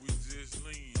 now we just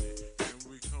leanin', and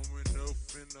we coming up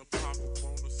finna pop up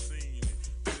on the scene.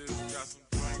 Just got some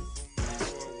drink from the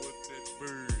boy with that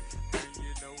bird, and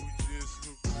you know we just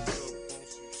hooked up on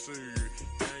some syrup.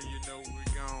 Now you know we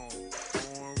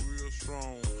going real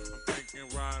strong. I'm thinking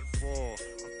ride far,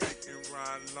 I'm thinking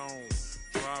ride long.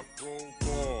 Drop roll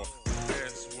bar,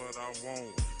 that's what I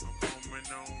want. I'm coming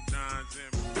on nines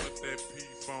and put that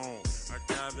P-phone. I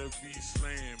gotta be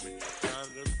slamming,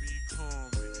 gotta be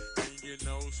calming. And you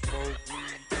know smoke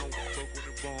weed, don't fuck with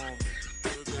the bombing.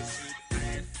 Cause that shit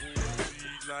ain't for G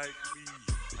like me.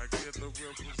 I get to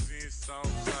represent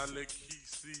Southside like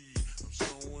KC. I'm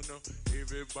showing up,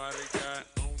 everybody got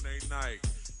on they night.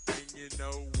 And you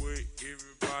know what,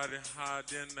 everybody high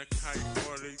than the kite.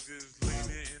 Or they just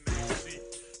leaning in their seat,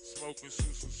 smoking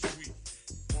some sweet.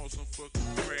 Want some fucking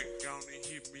crack, gonna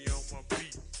hit me on my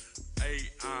beat.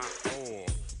 A.I.R.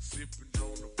 sipping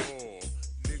on the bar.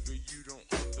 Nigga, you don't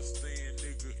understand,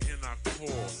 nigga, in our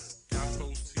core. Got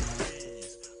those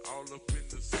TVs all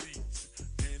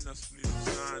I split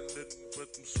sign, nothing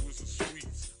but them Swiss and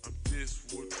sweets. I'm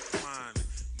just what declining,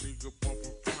 nigga bump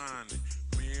reclining.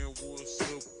 Man, what's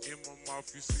up in my mouth?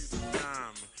 You see the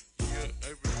diamond. Yeah,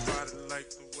 everybody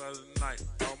like the weather night.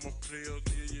 All my players,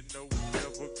 yeah, you know we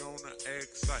never gonna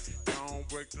act sight. Don't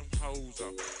break them hoes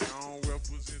off, don't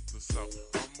represent the South.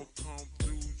 I'ma come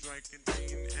through drinking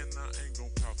lean and I ain't gon'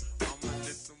 call. I'ma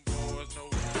let them boys know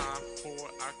how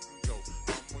far I can go.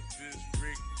 I'ma just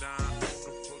break down on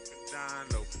the fucking down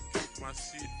low. Keep my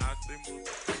shit out they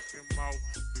motherfucking mouth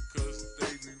because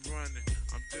they be running.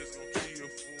 I'm just gon' chill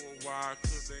for a while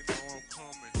cause they know I'm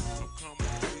coming. I'm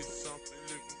coming with something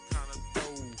looking kinda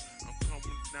dope. I'm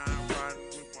coming down riding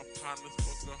with my partners,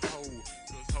 fuck a hoe.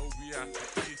 Cause hoe be out the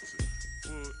kitchen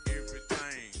for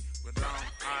everything. But I'm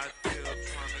out there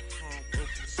trying to come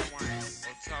up and swing.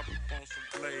 On top up on some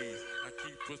blades, I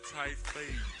keep a tight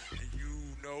fade. And you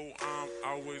know I'm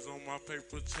always on my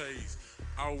paper chase.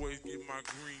 Always get my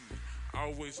green,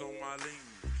 always on my lean.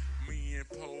 Me and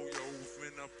Polio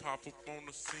finna pop up on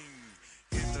the scene.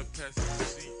 In the passenger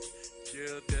seat,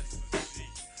 yeah, that's the G.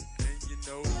 And you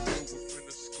know that we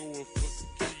finna score for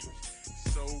the key.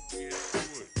 So get to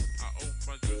it, I open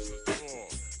my dresser drawer.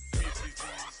 50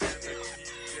 G's and a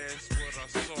key, that's what I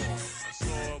saw. I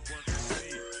saw a bunch of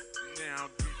shit, now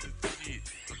I'm be legit.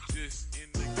 I'm just in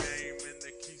the game and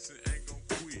the keys ain't gon'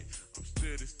 quit. I'm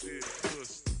steady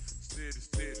hustling, steady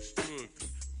struggling.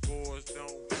 Boys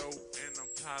don't know and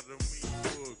I'm tired of me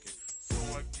bugging. So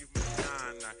I give them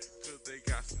a 9 cause they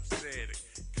got some static.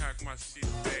 Cock my shit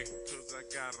back cause I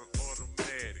got an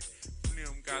automatic.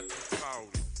 Slim got the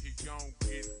 40, he gon'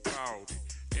 get rowdy.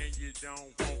 And you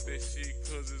don't want that shit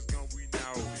cause it's gon' be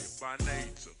naughty. By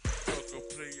nature, fuck a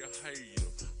player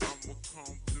hater. I'ma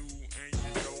come through and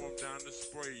you know I'm down to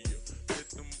spray ya. Let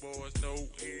them boys know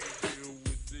in here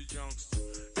with the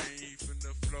youngsters. Ain't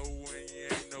finna flow and you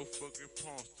ain't no fucking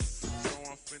punkster. So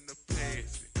I'm finna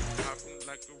pass it, hopping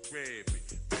like a rabbit.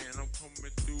 Man, I'm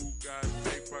coming through, got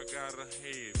tape, I gotta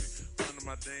have it. Under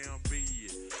my damn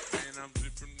bed, man, I'm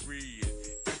dripping red.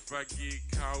 If I get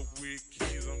caught with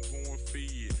keys, I'm going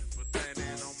feed. But that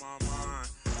ain't on my mind.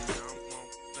 Now I'm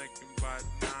thinking about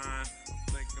 9, I'm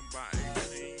thinking about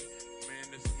 18. Man,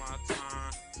 it's my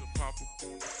time to pop up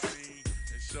on the scene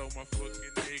and show my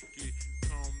fucking naked.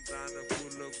 Come down the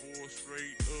boulevard,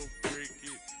 straight up, break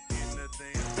it in the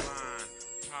damn line.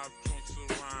 Pop trunks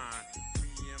around. Me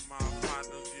and my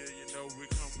partners, yeah, you know we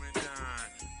coming down.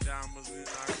 Diamonds in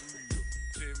our grill.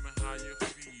 Tell me how you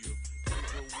feel.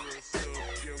 Nigga, what's up?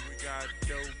 Yeah, we got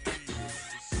dope deals.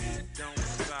 The shit don't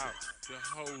stop. The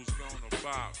hoes gonna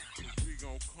bop. Cause we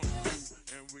gon' come through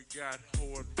and we got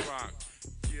hard rock.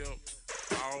 Yep,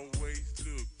 always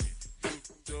looking.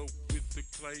 Hooked up with the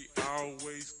clay,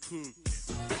 always cooking.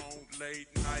 On late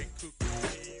night cooking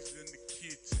cheese in the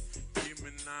kitchen. Give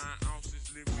me 9 ounces,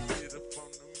 let me get up on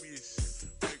the mission.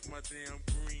 Make my damn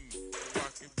green, so I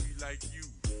can be like you.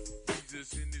 We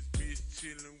just in this bitch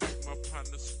chillin' with my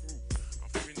partner Screw. I'm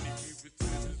finna give it to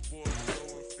this boy so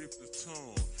and flip the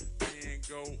tongue. Then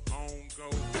go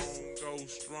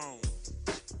strong.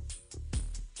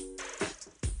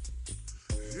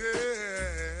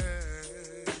 Yeah.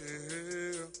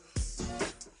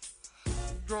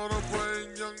 Gonna bring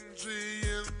Young G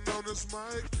in on this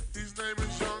mic. His name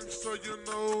is Young, so you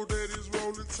know that he's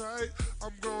rolling tight.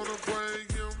 I'm gonna bring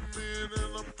him in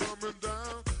and I'm coming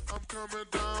down. I'm coming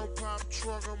down, pop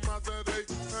truck, I'm out that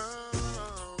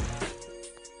 8-pound.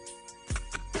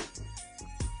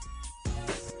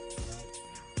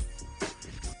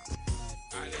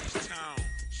 Out of town,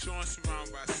 showing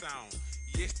surrounded by sound.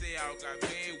 Yes, they all got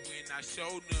mad when I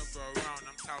showed them around.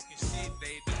 I'm talking shit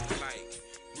they don't like.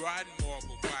 Riding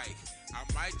marble bike, I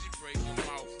might just break them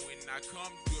off when I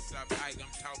come whipped up bike.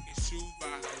 I'm talking shoes by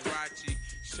Harachi,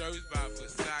 shirts by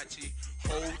Versace.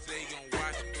 Hoes they gon'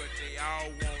 watch me, but they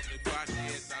all want to watch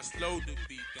me as I slow the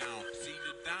beat down. See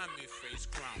the diamond face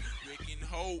crown, wrecking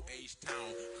whole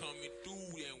H-Town. Coming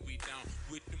through and we down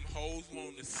with them hoes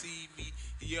wanna see me.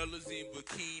 Yellows in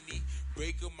bikini,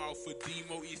 break them off for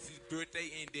Demo. It's his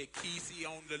birthday and that Kesey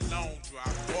on the long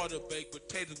drive. Order baked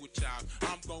potatoes with y'all.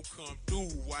 I'm gon' come through,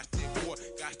 watch that boy,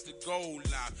 got to go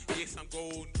live. Yes, I'm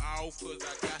going off cause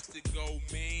I got to go,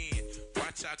 man.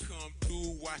 Watch I come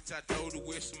through, watch I throw the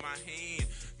whips in my hand.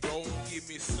 Go and give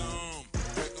me some,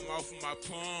 break them off of my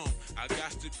palm. I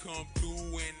got to come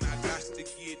through and I got to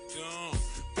get done.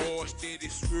 Boy steady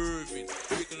swerving,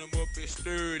 picking them up at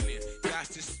Sterling. Got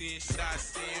to send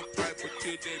shots, send piper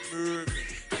to that Mervin.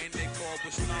 And they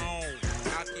cobblestone.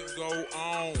 I can go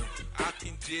on, I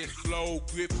can just flow,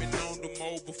 gripping on the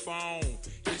mobile phone.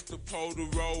 It's the Polar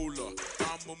Roller,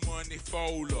 I'm a money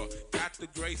folder. Got the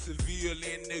Gray Seville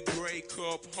in the gray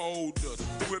cup holders.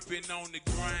 Whipping on the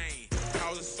grain,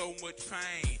 causing so much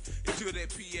pain. Until that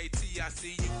PAT, I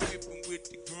see you whipping with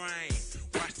the grain.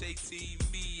 Watch they see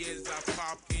me as I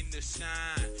pop in the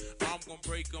shine. I'm gonna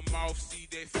break them off, see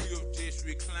that filth just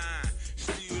recline.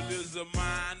 Steel is a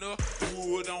minor,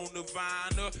 wood on the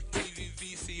vinyl. TV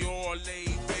VCR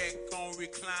laid back on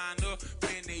recliner.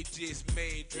 Man, they just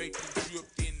mad, draped and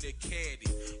dripped in the caddy.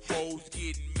 Hoes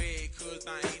getting mad cause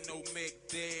I ain't no Mac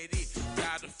daddy.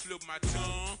 Gotta flip my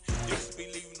tongue, just be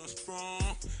leaving them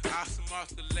sprung. Awesome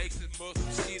oscillations,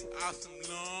 muscle shit, awesome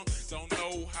lung. Don't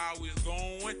know how it's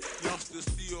going, youngsters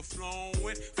still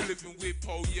flowing. Flipping with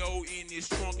Poyo in his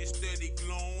trunk and steady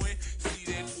glowing. See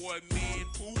that boy man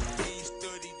poop, he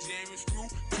study jamming screw.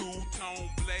 Two-tone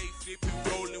blade, flipping,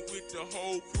 rolling with the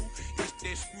whole crew. It's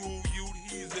that screw youth,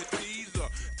 he's a teaser.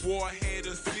 Boy had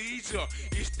a seizure.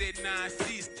 It's that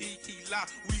 9-6 Kiki lock,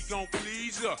 we gon'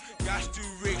 please ya. Got to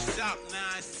Rick shop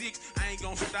 9-6, I ain't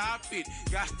gon' stop it.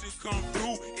 Got to come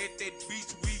through at that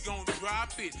beach, we gon'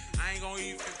 drop it. I ain't gon'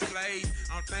 even play,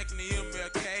 I'm thinking the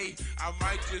MLK. I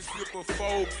might just flip a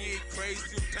fold, get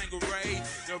crazy, Tangeray.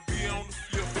 They'll be on the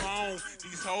flip phone,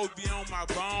 these hoes be on my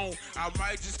bone. I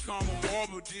might just come a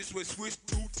marble, just with switch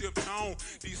two-tip tone.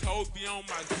 These hoes be on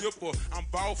my zipper, I'm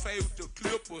ball fade with the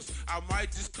clippers. I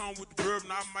might just come with the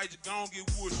bourbon, I might just gon' get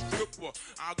wood stripper.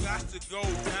 I got to go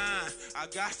down, I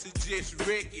got to just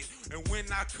wreck it. And when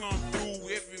I come through,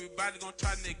 everybody gon'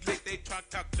 try to neglect, they try to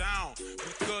talk down.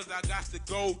 Because I got to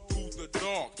go through the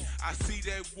dark. I see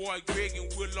that boy Greg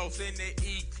and Willows in that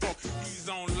E-Clark. He's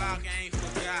on lock, I ain't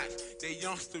forgot. That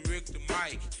youngster Rick the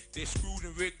mic. They screwed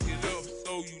and ricked it up,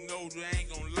 so you know they ain't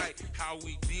gon' like how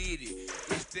we did it.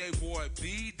 It's that boy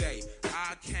B-Day.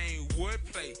 I can't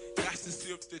wordplay. Got to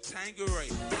sip the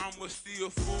Tangeray. I'm a still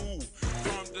fool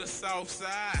from the south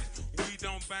side. We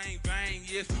don't bang bang,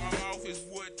 yes, my mouth is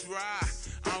wood dry.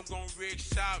 I'm gon' wreck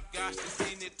shop, got to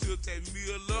send it to that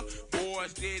Miller.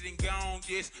 Boys dead and gone,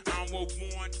 yes, I'm a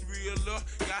born thriller.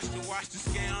 Got to watch the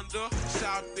scandal,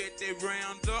 shop at that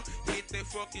rounder. Hit that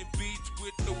fucking beach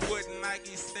with the wood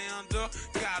Nike sander.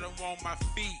 Got 'em on my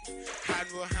feet,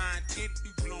 hiding behind tent,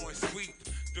 be blowing sweet.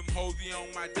 Them hoes be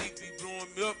on my dick, be blowing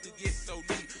me up to get so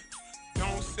neat.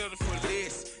 Don't settle for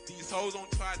less. These hoes don't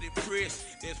try to impress.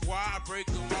 That's why I break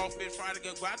them off and try to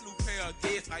get a new pair of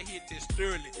gas. I hit that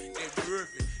Sterling, that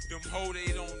Murphy. Them hoes,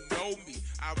 they don't know me.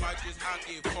 I might just hock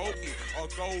and poke it or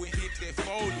go and hit that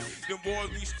Foley. Them boys,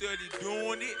 we steady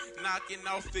doing it, knocking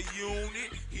off the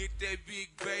unit. Hit that big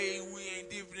bay, we ain't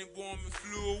dipping in Gorman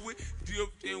fluid.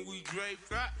 Dipped and we draped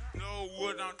right. Know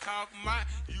what I'm talking about?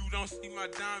 You don't see my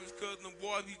diamonds cause them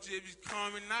boys, we just be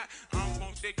coming out. I'm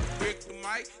gonna take the break the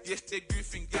mic. Yes, that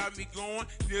Griffin got me going.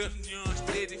 There's young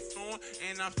steady flowing,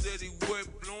 and I'm steady wet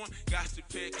blowing. Got to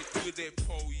pack it to that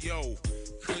Poyo,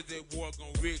 cause that boy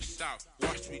gon' rig shop.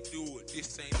 Watch me do it,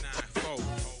 this ain't 9-4.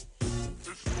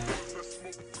 It's the ones that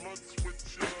smoke blunts with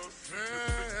us.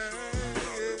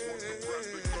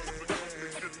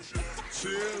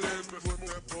 Chillin' with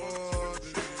that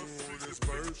party on his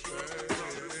birthday.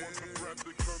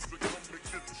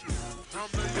 I'm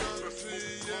the young G,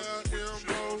 yeah,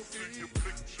 M.O.E.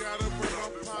 Gotta bring my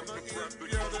partner in,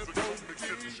 yeah, that Bo-E.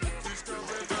 He's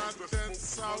coming out that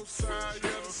south side,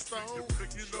 yeah, the stone.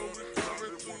 You know we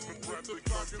coming through with the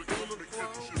pocket full of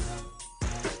chrome.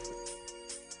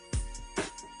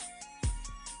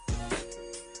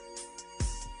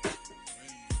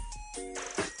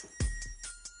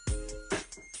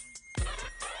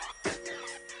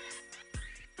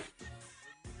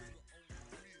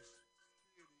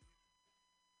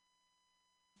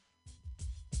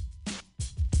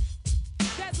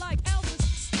 Like Elvis.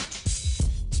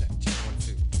 Check, 1,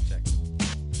 2, check.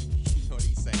 You know what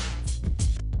he's saying.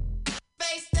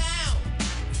 Face down.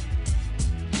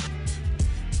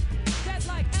 That's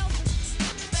like Elvis.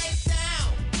 Face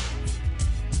down.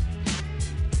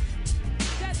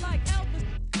 That's like Elvis.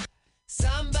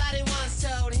 Somebody once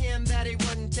told him that he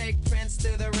wouldn't take Prince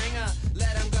to the ringer.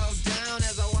 Let him go down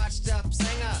as a washed up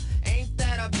singer. Ain't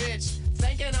that a bitch?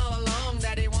 Thinking all along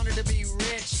that he wanted to be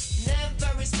rich.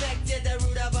 Never respected the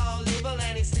root of all evil,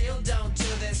 and he still don't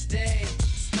to this day.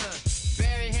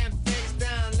 Bury him face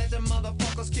down, let the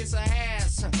motherfuckers kiss her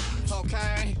ass.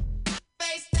 Okay?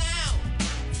 Face down.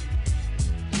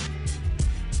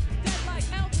 That's like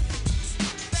Elvis.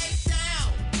 Face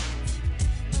down.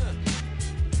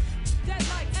 That's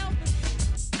like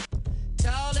Elvis.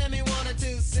 Told him he wanted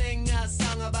to sing a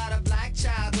song about a black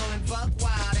child going buck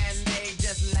wild, and they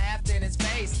just laughed in his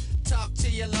face.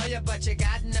 you, but you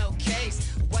got no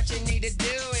case. What you need to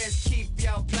do is keep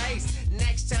your place.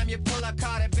 Next time you pull a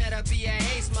card, it better be a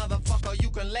ace, motherfucker. You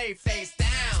can lay face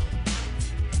down.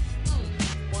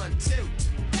 1, 2.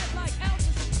 Dead like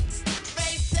Elvis.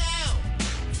 Face down.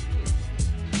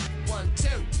 1, 2.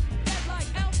 Dead like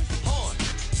Elvis. Horn.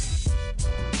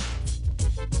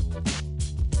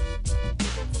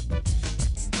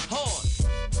 Horn.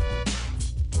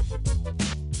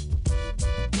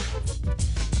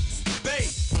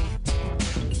 Bass.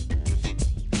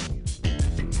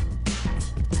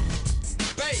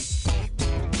 Bass.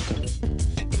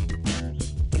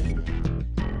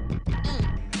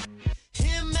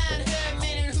 Him and her,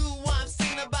 meaning who I'm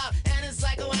singing about. And it's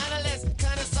psychoanalyst,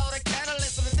 kinda sorta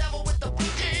catalyst of the devil with the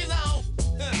bookies on.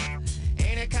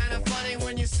 Ain't it kinda funny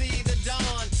when you see the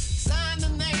dawn? Sign the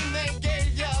name they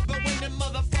gave ya, but when the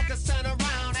motherfuckers turn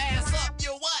around, ass up,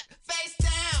 you what? Face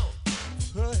down.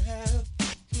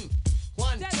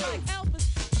 1, Dead 2. like Elvis.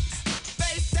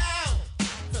 Face down.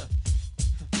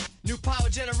 New power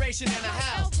generation in the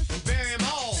house. And bury them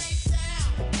all.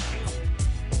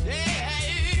 Yeah,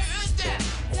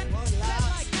 Dead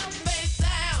like Elvis. face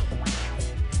down.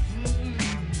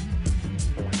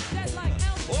 Dead like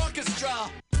Elvis. Orchestra.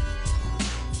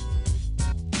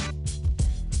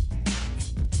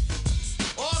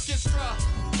 Orchestra.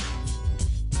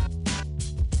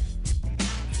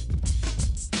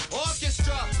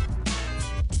 Orchestra.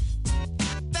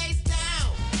 Face down.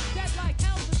 Dead like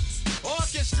Elvis.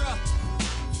 Orchestra.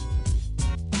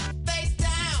 Face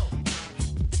down.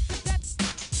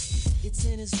 It's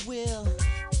in his will.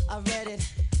 I read it.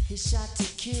 His shot to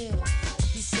kill.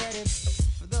 He said it.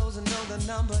 For those who know the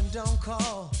number and don't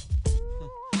call.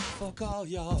 Fuck all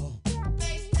y'all.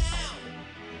 Face down.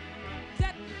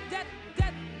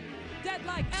 Dead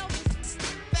like Elvis.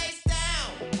 Face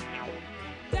down.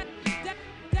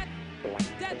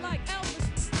 Dead like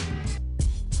Elvis.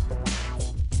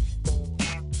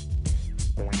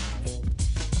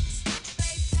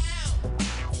 Face down.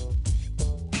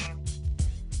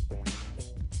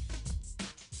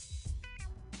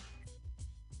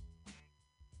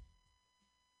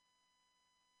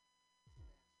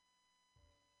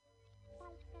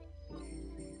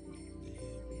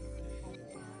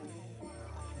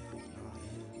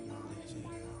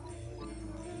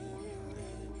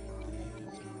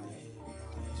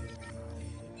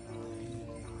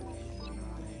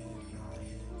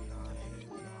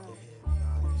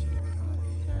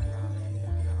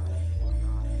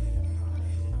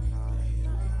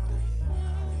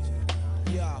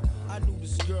 Yeah, I knew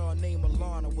this girl named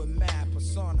Alana with mad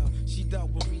persona. She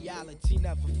dealt with reality,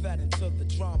 never fed into the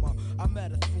drama. I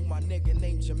met her through my nigga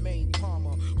named Jermaine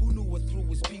Palmer, who knew her through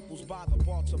his peoples by the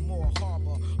Baltimore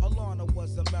Harbor. Alana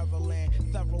was a Maryland,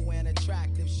 thorough and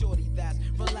attractive shorty that's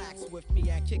relaxed with me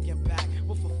and kicking back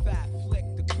with a fat flick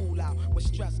to cool out. With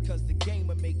stress, cause the game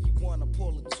would make you wanna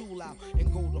pull a tool out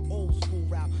and go the old school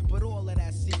route. But all of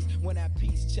that ceased when that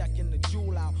piece checking the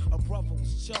jewel out. A brother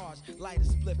was charged, light a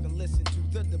spliff and listen to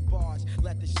the debarge.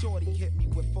 Let the shorty hit me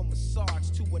with a massage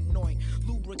to anoint,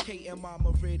 lubricating my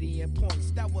meridian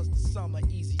points. That was the summer,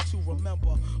 easy to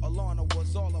remember. Alana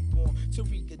was all up on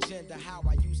Tariq agenda, how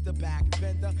I used to back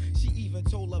bender. She even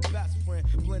told her best friend,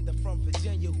 Blenda from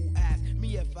Virginia, who asked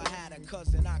me if I had a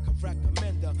cousin I could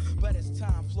recommend her. But as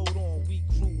time flowed on, we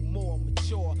grew more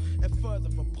mature and further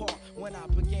apart. When I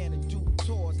began to do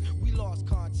tours, we lost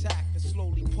contact and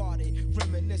slowly parted,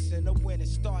 reminiscing of when it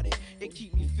started. It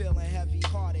keep me feeling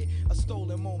heavy-hearted, a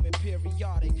stolen moment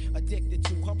periodic, addicted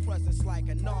to her presence like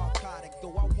a narcotic.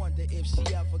 Though I wonder if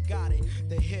she ever got it,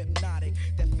 the hypnotic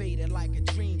that faded like a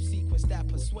dream sequence that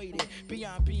persuaded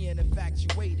beyond being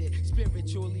infatuated,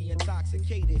 spiritually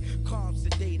intoxicated, calm,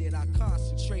 sedated. I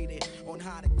concentrated on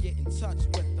how to get in touch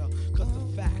with her, cause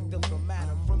the fact of the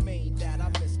matter remained that I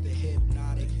missed the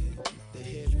hypnotic, the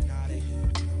hypnotic.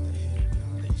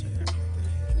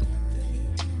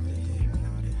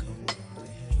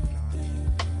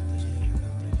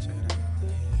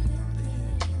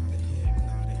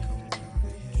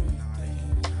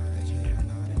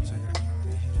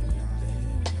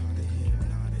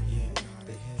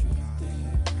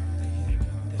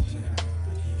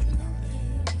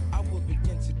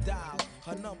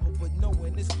 Her number, but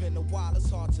knowing it's been a while, it's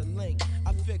hard to link.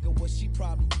 I figure what she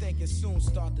probably thinking, soon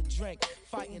start to drink.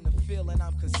 Fighting the feeling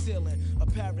I'm concealing,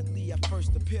 apparently at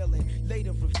first appealing,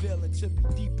 later revealing to be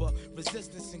deeper.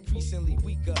 Resistance increasingly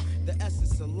weaker. The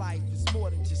essence of life is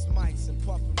more than just mics and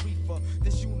puffin' reefer.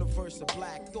 This universe of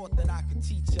black thought that I could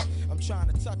teach her. I'm trying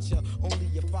to touch her, only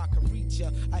if I can reach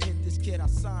her. I hit this kid, I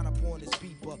sign up on his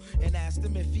beeper and asked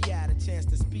him if he had a chance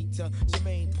to speak to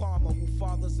Jermaine Palmer, who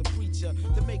father's a preacher. danger.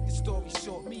 To make the story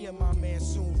short, me and my man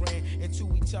soon ran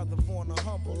into each other on a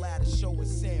humble at a show in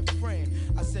San Fran.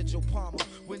 I said, Joe Palmer,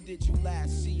 when did you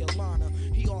last see Alana?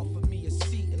 He offered me a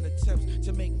seat in attempts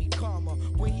to make me calmer.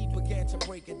 When he began to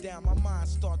break it down, my mind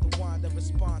started to wind a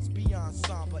response beyond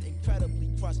somber, incredibly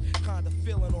crushed, kind of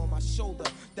feeling on my shoulder,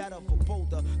 that of a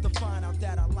boulder, to find out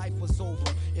that our life was over.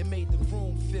 It made the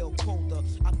room feel colder.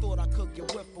 I thought I could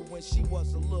get with her when she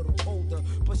was a little older,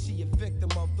 but she a victim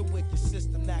of the wicked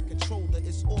system that controlled her.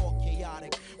 It's all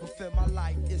chaotic. Within my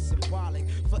life, it's symbolic.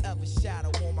 Forever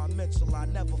shadow on my mental, I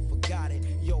never forgot it.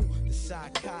 Yo, the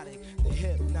psychotic, the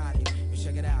hypnotic. Yo,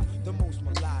 check it out, the most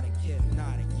melodic,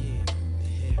 hypnotic, yeah. The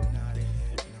hypnotic,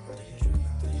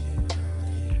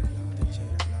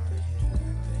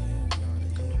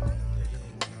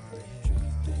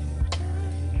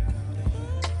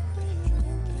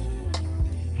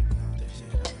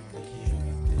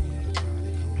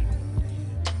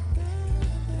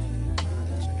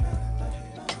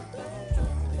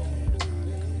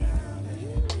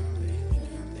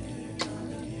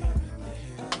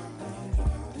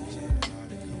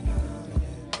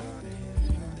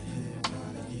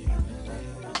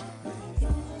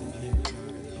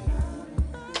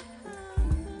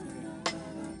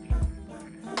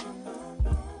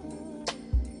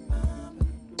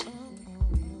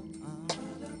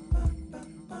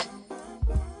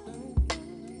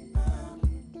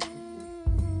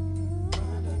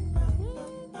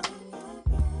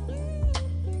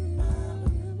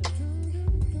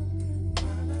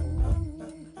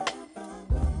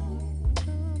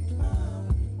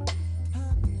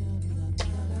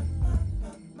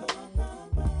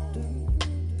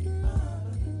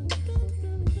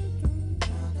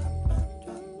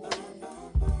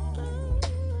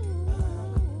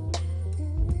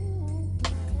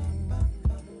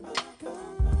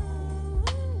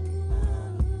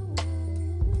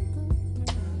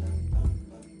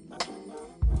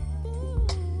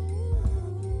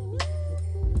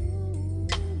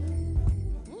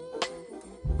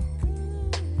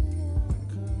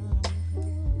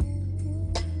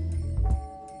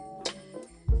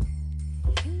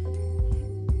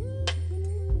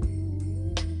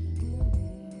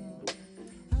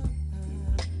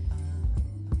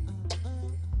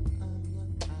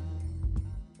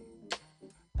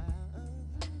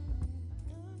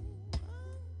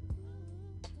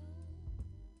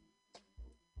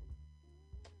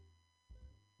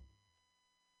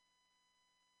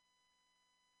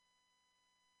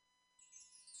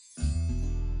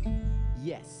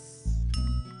 Yes.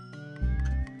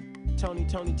 Tony,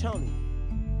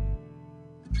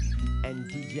 and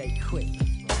DJ Quick.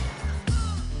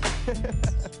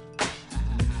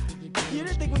 You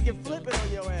didn't think we could flip it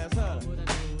on your ass, huh?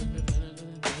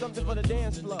 Something for the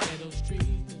dance floor.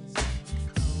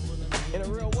 In a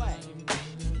real way.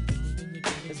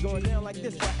 It's going down like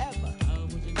this forever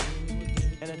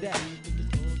and a day.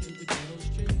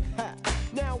 Ha.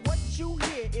 Now what you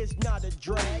hear is not a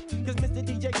drag, cause Mr.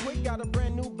 DJ Quick got a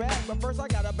brand new bag. But first I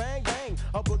gotta bang bang,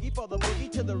 a boogie for the boogie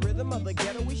to the rhythm of the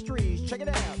ghetto-y streets. Check it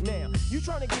out now, you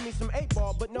tryna give me some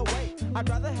 8-ball, but no way. I'd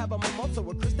rather have a mimosa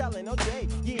with Cristal and OJ.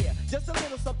 Yeah, just a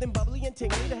little something bubbly and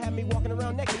tingly to have me walking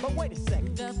around naked. But wait a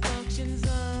second. The function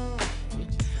zone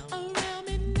around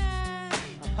midnight.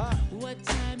 What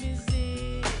time is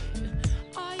it?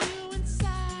 Are you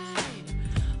inside?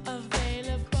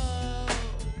 Available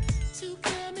to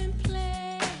come and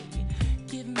play?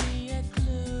 Give me a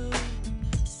clue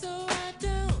so I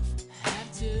don't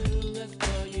have to look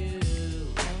for you.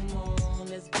 Come on,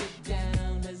 let's get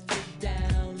down, let's get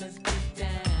down, let's get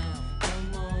down.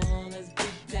 Come on, let's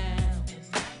get down.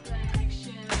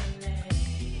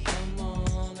 Come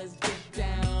on, let's get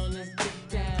down, let's get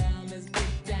down, let's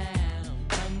get down.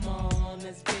 Come on,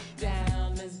 let's get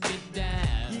down, let's get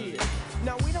down. Yeah.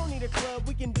 Now we don't need a club,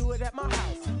 we can do it at my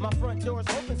house. My front door's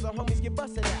open so homies get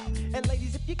busted out. And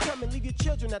ladies, if you come and leave your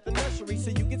children at the nursery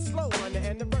so you get slow on the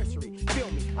anniversary.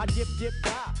 Feel me, I dip,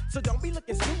 die. So don't be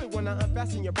looking stupid when I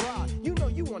unfasten your bra. You know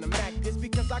you wanna mac this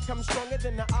because I come stronger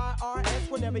than the IRS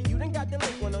whenever you done got the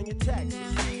link one on your text.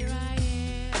 Now here I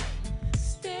am,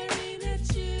 staring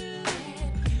at you.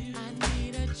 I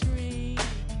need a drink.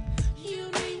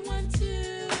 You need one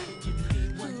too.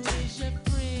 Who is your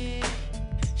friend?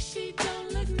 She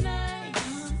don't look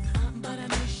nice, but I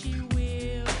know she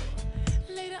will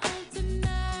later on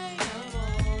tonight. Come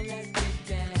on, let's get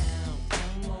down.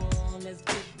 Come on, let's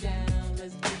get down.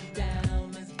 Let's get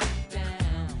down. Let's get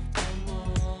down. Come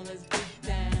on, let's get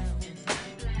down.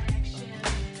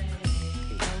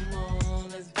 Come on,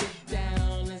 let's get down.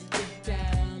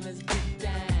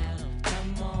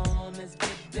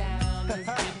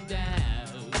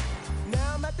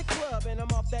 I'm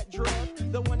off that drug.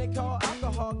 The one they call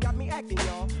alcohol got me acting,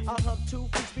 y'all. I humped 2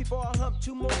 feet before I humped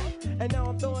 2 more. And now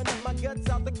I'm throwing up my guts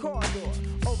out the corridor.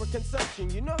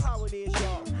 Overconsumption, you know how it is,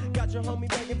 y'all. Got your homie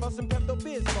begging for some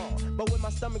Pepto-Bismol. But when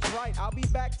my stomach's right, I'll be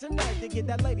back tonight to get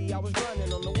that lady I was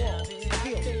running on the wall.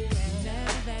 Feel me. Now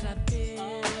that I feel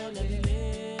a little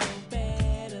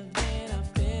better than I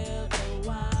felt a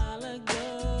while ago.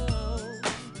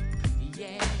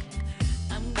 Yeah,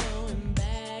 I'm going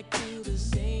back to the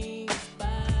same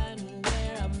spot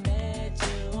where I met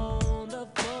you on the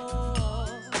floor.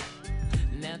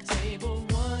 Now table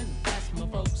 1, that's my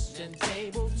folks, and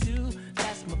table 2,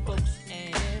 that's my folks,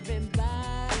 and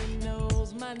everybody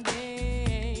knows my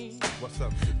name. What's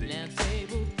up, Sadiq? Now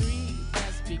table 3,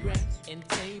 that's Big Rat, and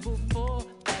table 4,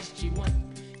 that's G1.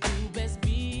 You best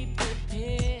be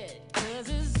prepared, 'cause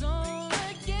it's on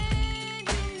again,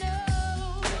 you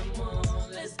know. Come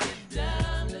on, let's get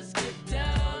down, let's get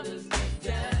down, let's get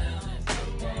down.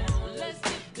 Come on, let's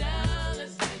get down,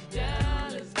 let's get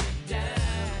down, let's get down.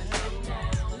 Come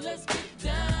on, let's get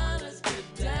down, let's get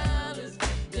down, let's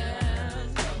get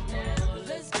down. Come on,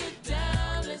 let's get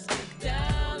down, let's get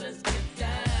down, let's get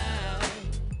down.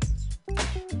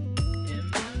 In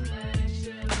my black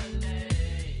Chevrolet.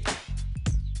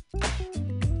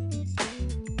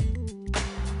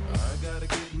 I gotta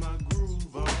get my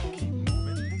groove on. Keep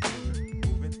moving and grooving,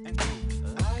 moving and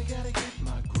grooving. I gotta get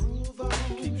my groove on.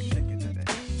 Keep shaking that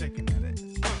ass, shaking that ass.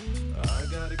 I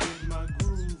gotta get my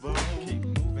groove on. Keep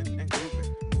moving and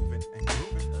grooving, moving and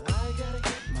grooving. I gotta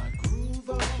get my groove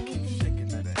on. Keep shaking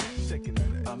that ass, shaking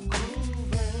that ass. I'm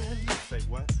grooving. Say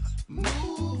what?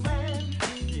 Moving.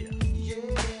 Yeah. Yeah.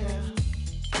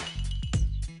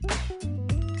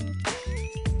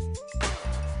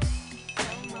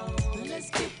 Let's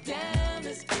get down,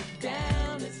 let's get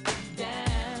down, let's get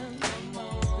down. Come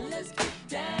on, let's get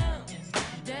down,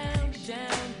 down,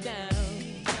 down,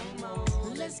 down. Come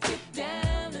on, let's get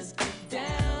down, let's get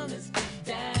down, let's get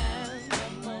down.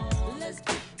 Come on, let's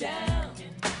get down,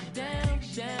 down,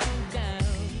 down, down.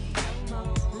 Come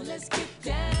on, let's get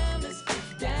down, let's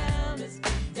get down, let's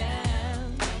get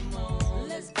down. Come on,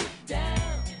 let's get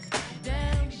down,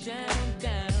 down, down,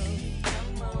 down.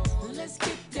 Come on, let's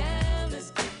get down,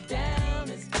 let's get down,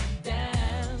 let's get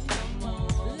down. Come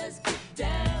on, let's get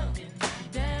down,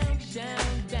 down,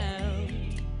 down, down.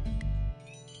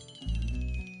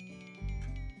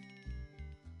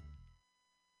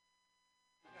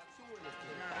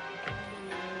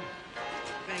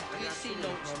 Bank VC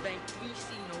notes, bank VC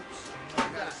notes.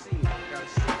 Gotta see it, gotta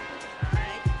see it.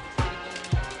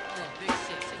 Alright, big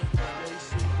six.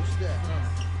 Tracy, what's that?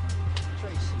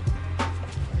 Tracy.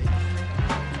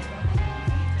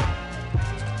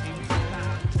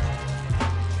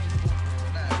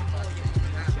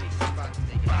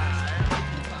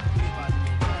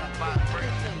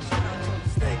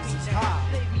 Stakes is high.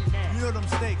 You know them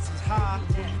stakes is high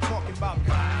when you talking about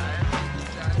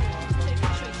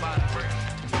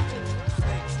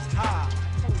stakes is high.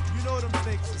 You know them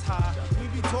stakes is high. We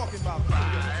be talking about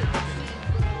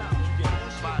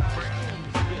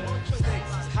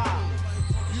stakes is high.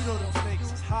 You know them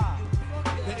stakes is high.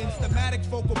 The instamatic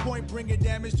focal point bringing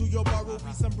damage to your burrow.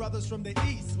 Be some brothers from the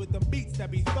east with them beats that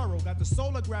be thorough. Got the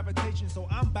solar gravitation, so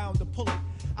I'm bound to pull it.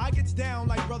 I gets down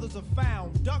like brothers are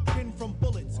found, ducking from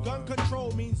bullets. Gun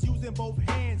control means using both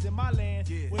hands in my land,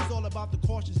 where it's all about the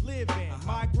cautious living.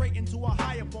 Migrating to a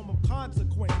higher form of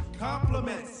consequence.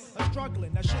 Compliments are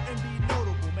struggling, that shouldn't be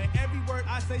notable, man. Every word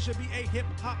I say should be a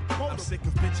hip-hop quote. I'm sick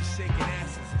of bitches shaking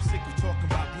asses. I'm sick of talking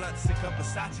about blood. Sick of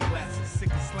Versace glasses.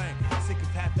 Sick of slang. Sick of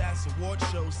half-ass award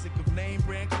shows. Sick of name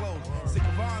brand clothes. Sick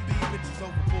of R&B bitches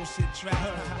over bullshit tracks.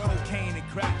 Cocaine and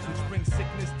cracks, which brings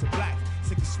sickness to black.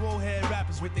 Sick of swole head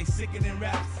rappers with they sickening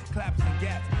raps, claps and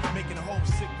gaps, making the whole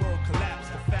sick world collapse.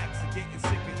 The facts are getting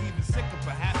sicker, even sicker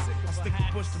perhaps. I stick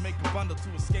a push to make a bundle to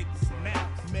escape the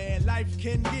synapse. Man, life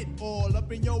can get all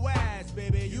up in your ass,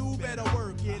 baby. You better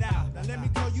work it out. Now let me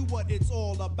tell you what it's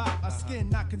all about. A skin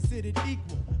not considered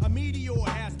equal. A meteor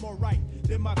has more right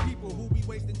than my people who be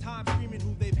wasting time screaming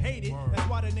who they've hated. That's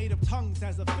why the native tongues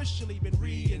has officially been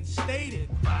reinstated.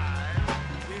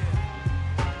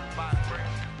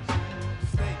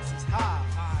 Stakes is high.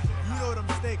 You know them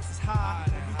stakes is high.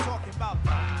 And we talking about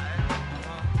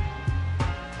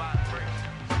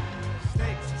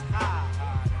stakes is high.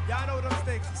 Y'all know them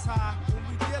stakes is high when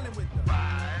we dealing with them.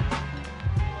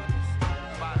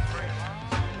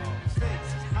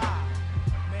 Stakes is high.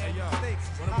 Man, stakes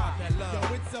is high.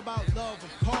 Yo, it's about love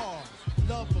of cars,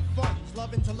 love for funds,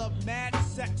 loving to love mad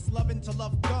sex, loving to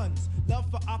love guns, love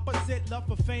for opposite, love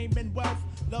for fame and wealth,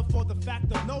 love for the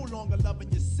fact of no longer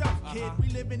loving yourself, kid. We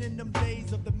living in them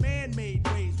days of the man-made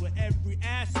ways where every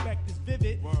aspect is vivid.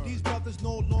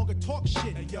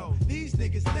 Yo, these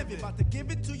niggas living, about to give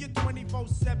it to you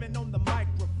 24/7 on the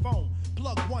microphone.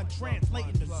 Plug one,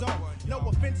 translating the zone. No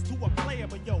offense to a player,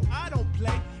 but yo, I don't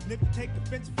play. And if you take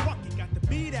offense, fuck it, got to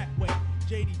be that way.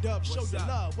 JD Dub, show your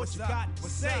love, what you got to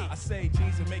say? I say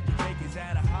G's and make your niggas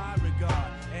at a high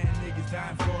regard. And niggas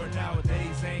dying for it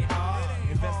nowadays ain't hard.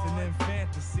 Investing in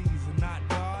fantasies and not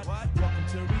God. Welcome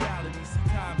to reality, see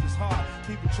times is hard.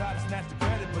 People try to snatch the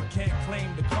credit but can't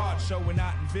claim the card. Showing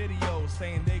out in videos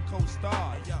saying they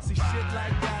co-starred. See shit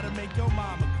like that'll make your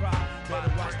mama cry.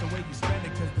 Better watch the way you spend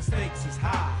it cause the stakes is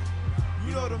high.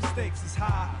 You know them stakes is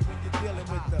high when you're dealing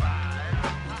with the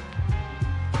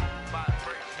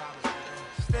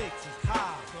stakes is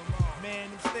high. Man,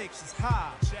 them stakes is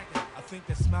high. Check it. I think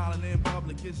that smiling in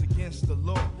public is against the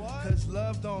law. Cause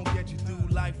love don't get you through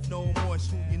life no more. It's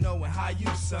who you know and how you,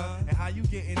 son. And how you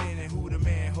getting in and who the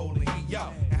man holding heat.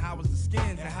 Yo, and how was the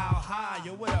skins and how high.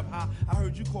 Yo, what up, high? I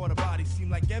heard you caught a body. Seem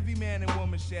like every man and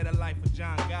woman shared a life of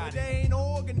John Gotti. But they ain't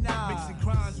organized. Mixing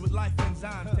crimes with life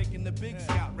enzymes. Taking the big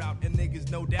scout route. And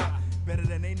niggas, no doubt, better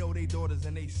than they know they daughters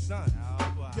and they sons.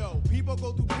 Yo, people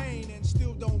go through pain and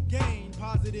still don't gain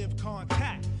positive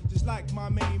contact. Just like my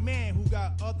main man who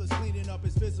got others cleaning up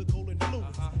his physical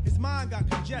influence. His mind got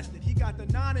congested, he got the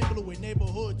non-influent.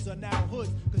 Neighborhoods are now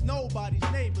hoods, cause nobody's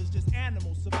neighbors, just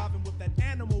animals surviving with that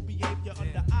animal behavior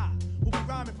under eye. Who be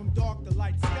rhyming from dark to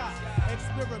light sky.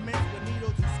 Experiments with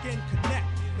needles and skin connect.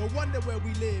 No wonder where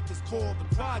we live is called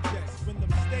the projects. When the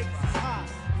stakes is high,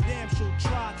 you damn sure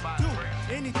try to do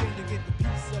anything to get the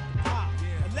piece of the pie.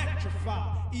 Electrify,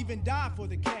 even die for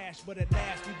the cash, but at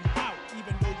last we be out,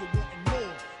 even though you're wanting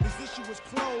more. This issue was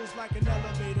closed like an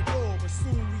elevator door, but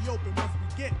soon we open once we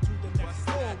get to the next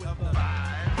floor with the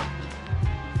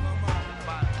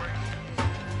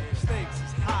stakes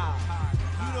is high.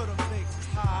 You know them stakes is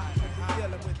high when we're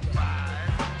dealing with the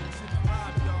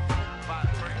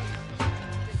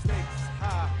stakes is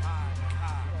high.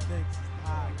 Stakes is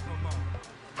high. Come on.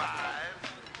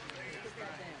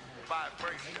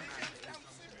 Vibration.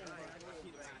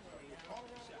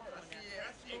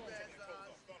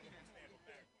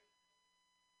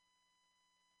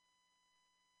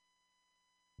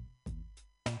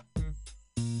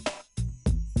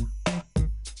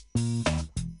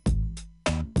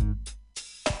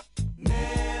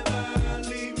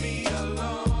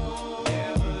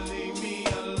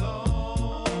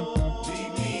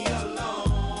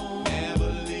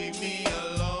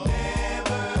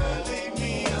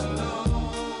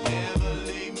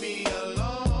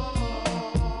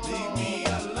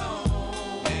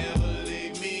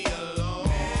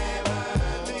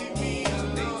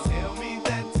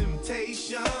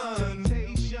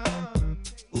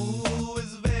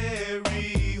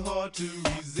 To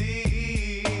resist,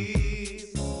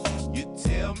 you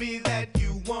tell me that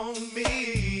you want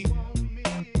me.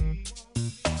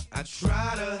 I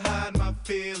try to hide my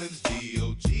feelings.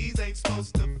 DOGs ain't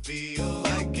supposed to feel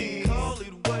like it. Call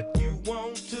it what you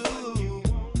want to,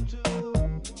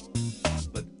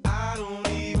 but I don't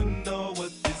even know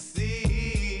what this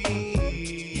is.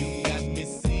 You got me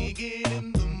singing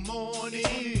in the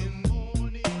morning.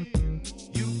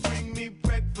 You bring me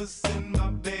breakfast in my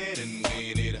bed, and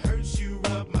when it hurts you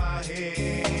rub my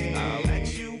head. I'll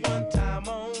ask you one time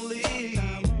only,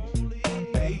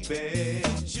 baby,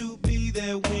 could you be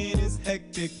there when it's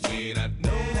hectic, when I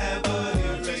don't have a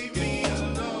direct me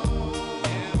alone,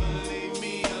 never leave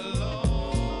me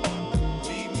alone,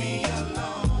 leave me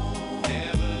alone,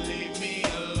 never leave me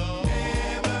alone,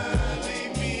 never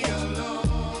leave me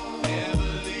alone, never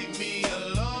leave me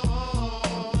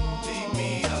alone, leave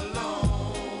me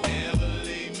alone, never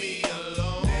leave me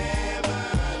alone, never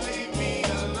leave me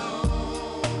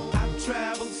alone. I've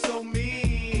traveled so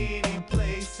many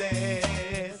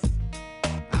places,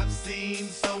 I've seen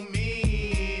so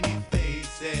many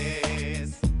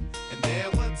faces, and there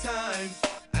were times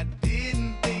I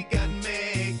didn't think I'd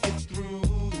make it through.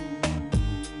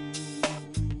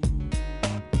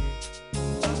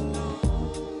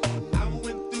 I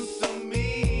went through so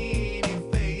many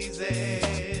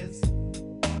phases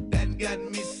that got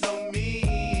me so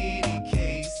many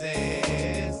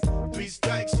cases. 3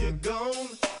 strikes, you're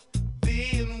gone.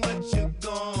 Then what you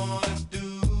gonna do?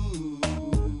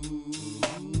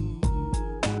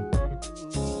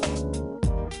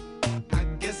 I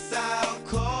guess I'll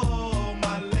call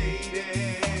my lady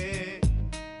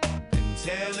and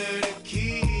tell her to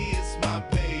kiss my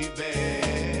baby.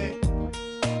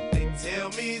 They tell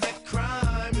me that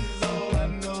crime is all I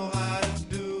know how to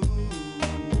do.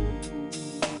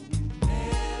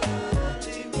 Never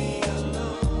leave me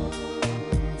alone.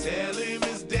 Tell him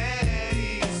his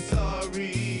daddy is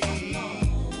sorry.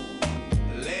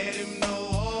 Let him know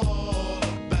all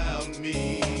about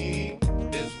me.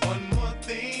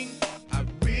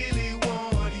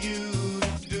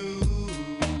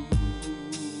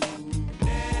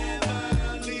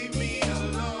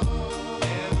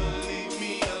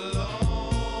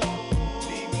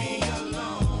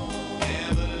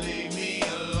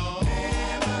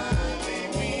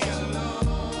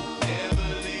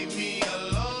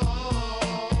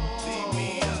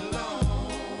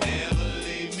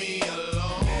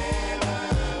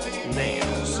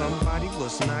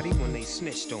 little snotty when they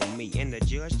snitched on me, and the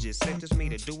judge just sentenced me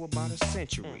to do about a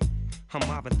century. I'm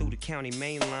mobbing through the county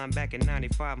main line back in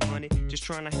 9500, just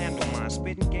trying to handle mine.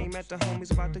 Spitting game at the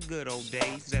homies about the good old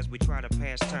days as we try to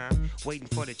pass time, waiting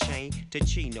for the chain to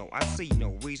Chino. I see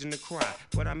no reason to cry,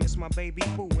 but I miss my baby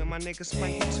boo and my nigga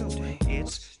spanking too.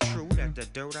 It's true that the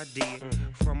dirt I did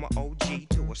from an OG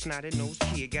to a snotty-nosed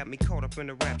kid got me caught up in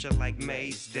the rapture like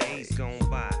Maze. Days gone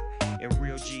by and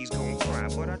real G's gon' cry,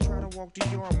 but I try to walk the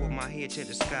yard with my head to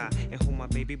the sky and hold my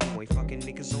baby boy fucking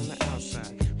niggas on the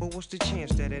outside. But what's the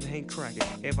chance that it ain't cracking?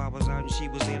 If I was out and she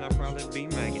was in, I'd probably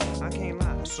be magging. I can't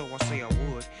lie, so I say I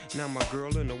would. Now my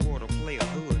girl in the world, a player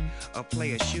hood. A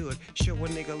player should show a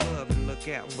nigga love and look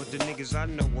out, but the niggas I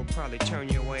know will probably turn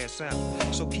your ass out.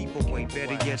 So keep away,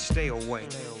 better yet stay away,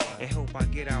 and hope I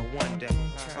get out one day.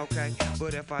 Okay,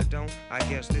 but if I don't, I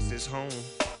guess this is home.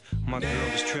 My girl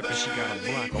is tripping, she got a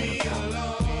block on the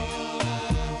phone.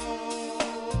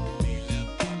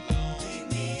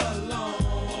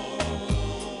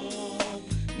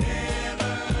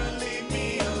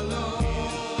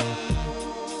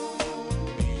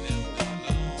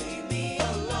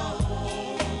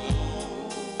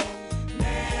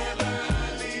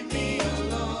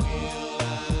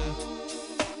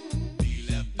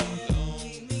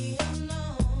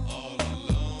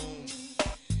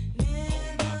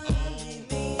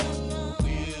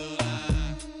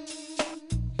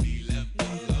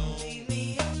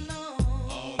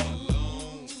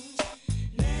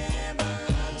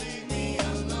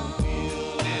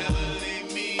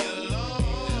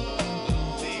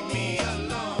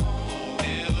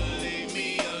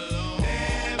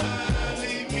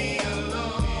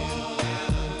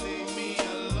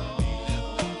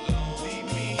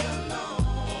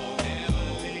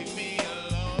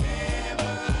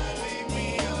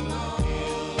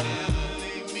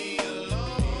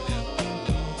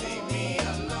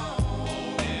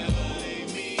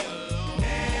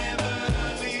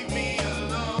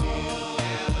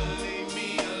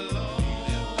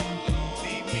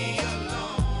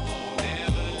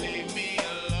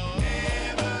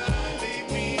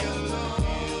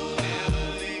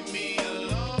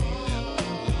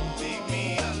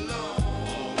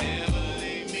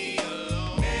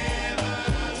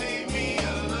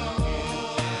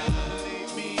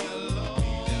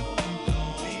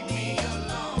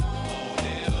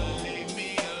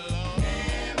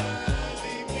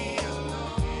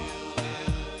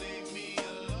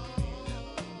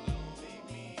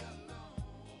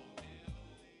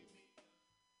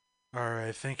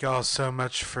 Alright, thank y'all so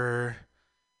much for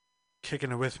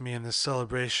kicking it with me in this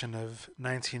celebration of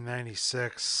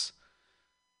 1996.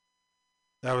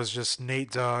 That was just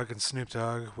Nate Dogg and Snoop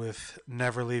Dogg with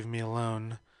Never Leave Me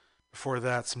Alone. Before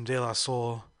that, some De La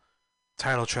Soul,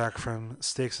 title track from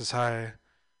Stakes is High.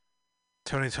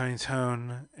 Tony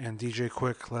Tone and DJ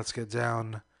Quick, Let's Get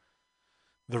Down.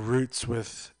 The Roots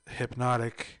with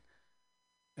Hypnotic.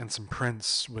 And some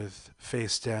Prince with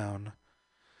Face Down.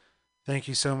 Thank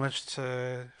you so much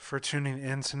for tuning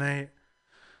in tonight.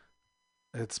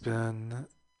 It's been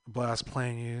a blast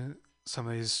playing you some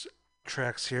of these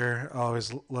tracks here. I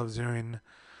always love doing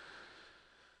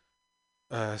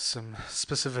some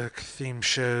specific theme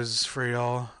shows for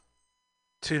y'all.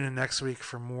 Tune in next week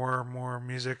for more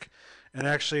music. And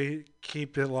actually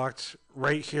keep it locked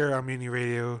right here on Mutiny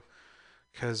Radio,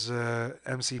 because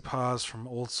MC Paz from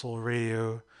Old Soul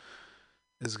Radio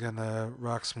is going to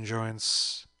rock some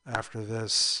joints after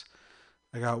this.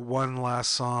 I got one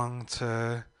last song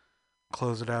to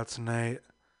close it out tonight.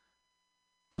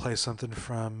 Play something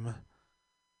from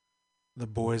the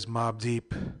boys Mobb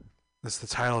Deep. This is the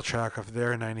title track of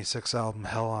their 96 album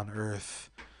Hell on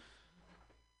Earth.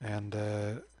 And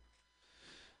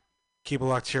keep it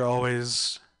locked here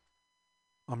always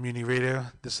on Mutiny Radio.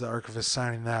 This is the Archivist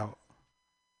signing out.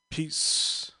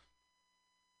 Peace.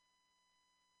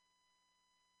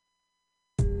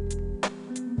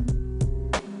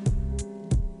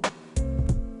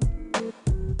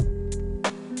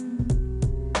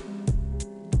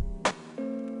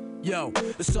 Yo,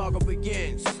 the saga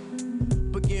begins.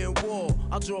 Begin war.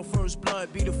 I'll draw first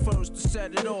blood, be the first to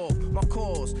set it off. My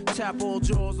cause, tap all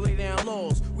jaws, lay down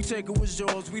laws. We take it with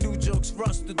yours, we do jokes,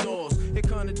 rust the doors. Here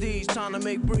come the D's, time to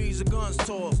make breeze, the guns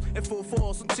toss. In full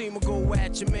force, some team will go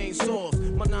at your main source.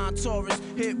 My non-Taurus,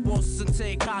 hit bosses and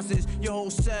take hostages. Your whole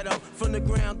setup, from the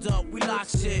ground up, we lock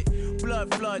shit.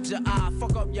 Blood floods your eye,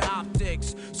 fuck up your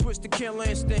optics. Switch to kill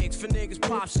instincts, for niggas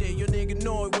pop shit. Your nigga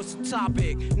know it, what's the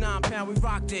topic? 9 pound, we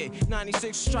rocked it.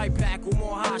 96 strike back with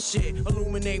more hot shit.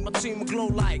 Illuminate, my team will glow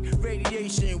like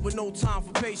radiation with no time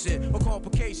for patience or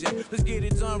complication. Let's get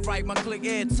it done right, my click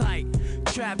airtight.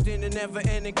 trapped in the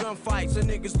never-ending gunfights. And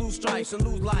niggas lose stripes and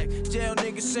lose life. Jail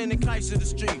niggas sending kites to the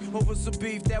street over some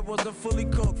beef that wasn't fully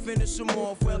cooked. Finish them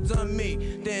off, well done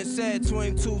me. Then said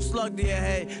 22 slug to your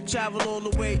head. Travel all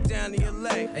the way down to LA.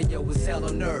 Hey yo, it's hell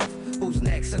on earth. Who's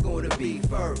next are gonna be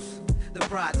first? The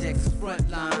project's front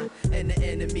line, and the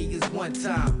enemy is one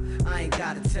time. I ain't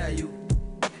gotta tell you,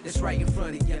 it's right in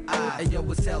front of your eye. And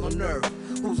yo, it's hell on earth.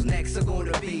 Who's next are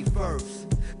gonna be first?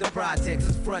 The projects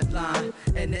is front line,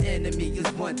 and the enemy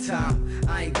is one time.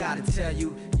 I ain't gotta tell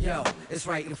you, yo, it's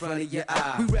right in front of your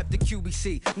eye. We rep the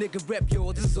QBC, nigga rep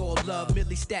yours, this is all love.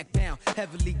 Millie stacked down,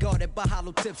 heavily guarded by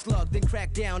hollow tip slug. Then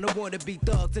crack down, I wanna be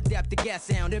thugs, adapt the gas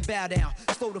sound, then bow down.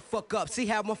 Slow the fuck up, see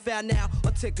how I'm found now?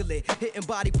 Articulate, hitting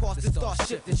body parts and start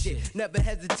shifting shit. Never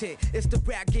hesitate, it's the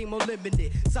rap game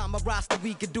unlimited. Sign my roster,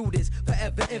 we can do this,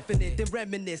 forever infinite. Then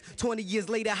reminisce, 20 years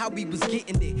later, how we was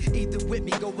getting it. Either with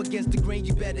me, go against the grain,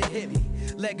 you better hit me.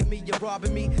 Legging me, you're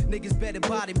robbing me, niggas better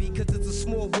body me. Cause it's a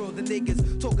small world, the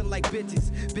niggas talking like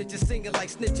bitches. Bitches singing like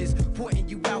snitches, pointing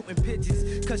you out in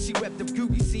pitches. Cause she rep the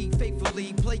QBC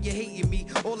faithfully. Player hating me,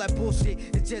 all that bullshit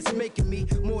is just making me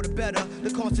more the better. To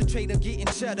concentrate on getting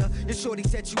cheddar. Your shorty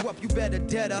set you up, you better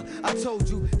dead her. I told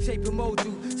you, shape and mold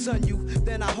you, son you,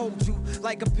 then I hold you.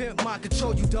 Like a pimp, mind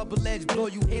control you, double edge, blow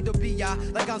you, handle BI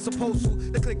like I'm supposed to.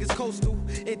 The click is coastal,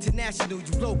 international,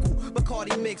 you local.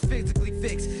 Bacardi mix, physically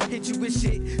fixed. Hit you with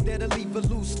shit that'll leave a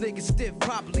loose nigga stiff,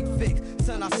 properly fixed.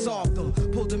 Son, I solved them,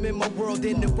 pulled them in my world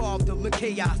and involved them in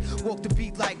chaos. Walk the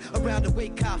beat like around the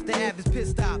wake cops, the average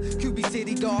pissed off. QB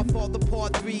City, Godfather,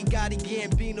 Part 3, Gotti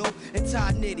Gambino, and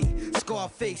Todd Nitty.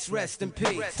 Scarface, rest in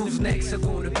peace. Who's next are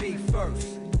gonna be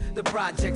first? The project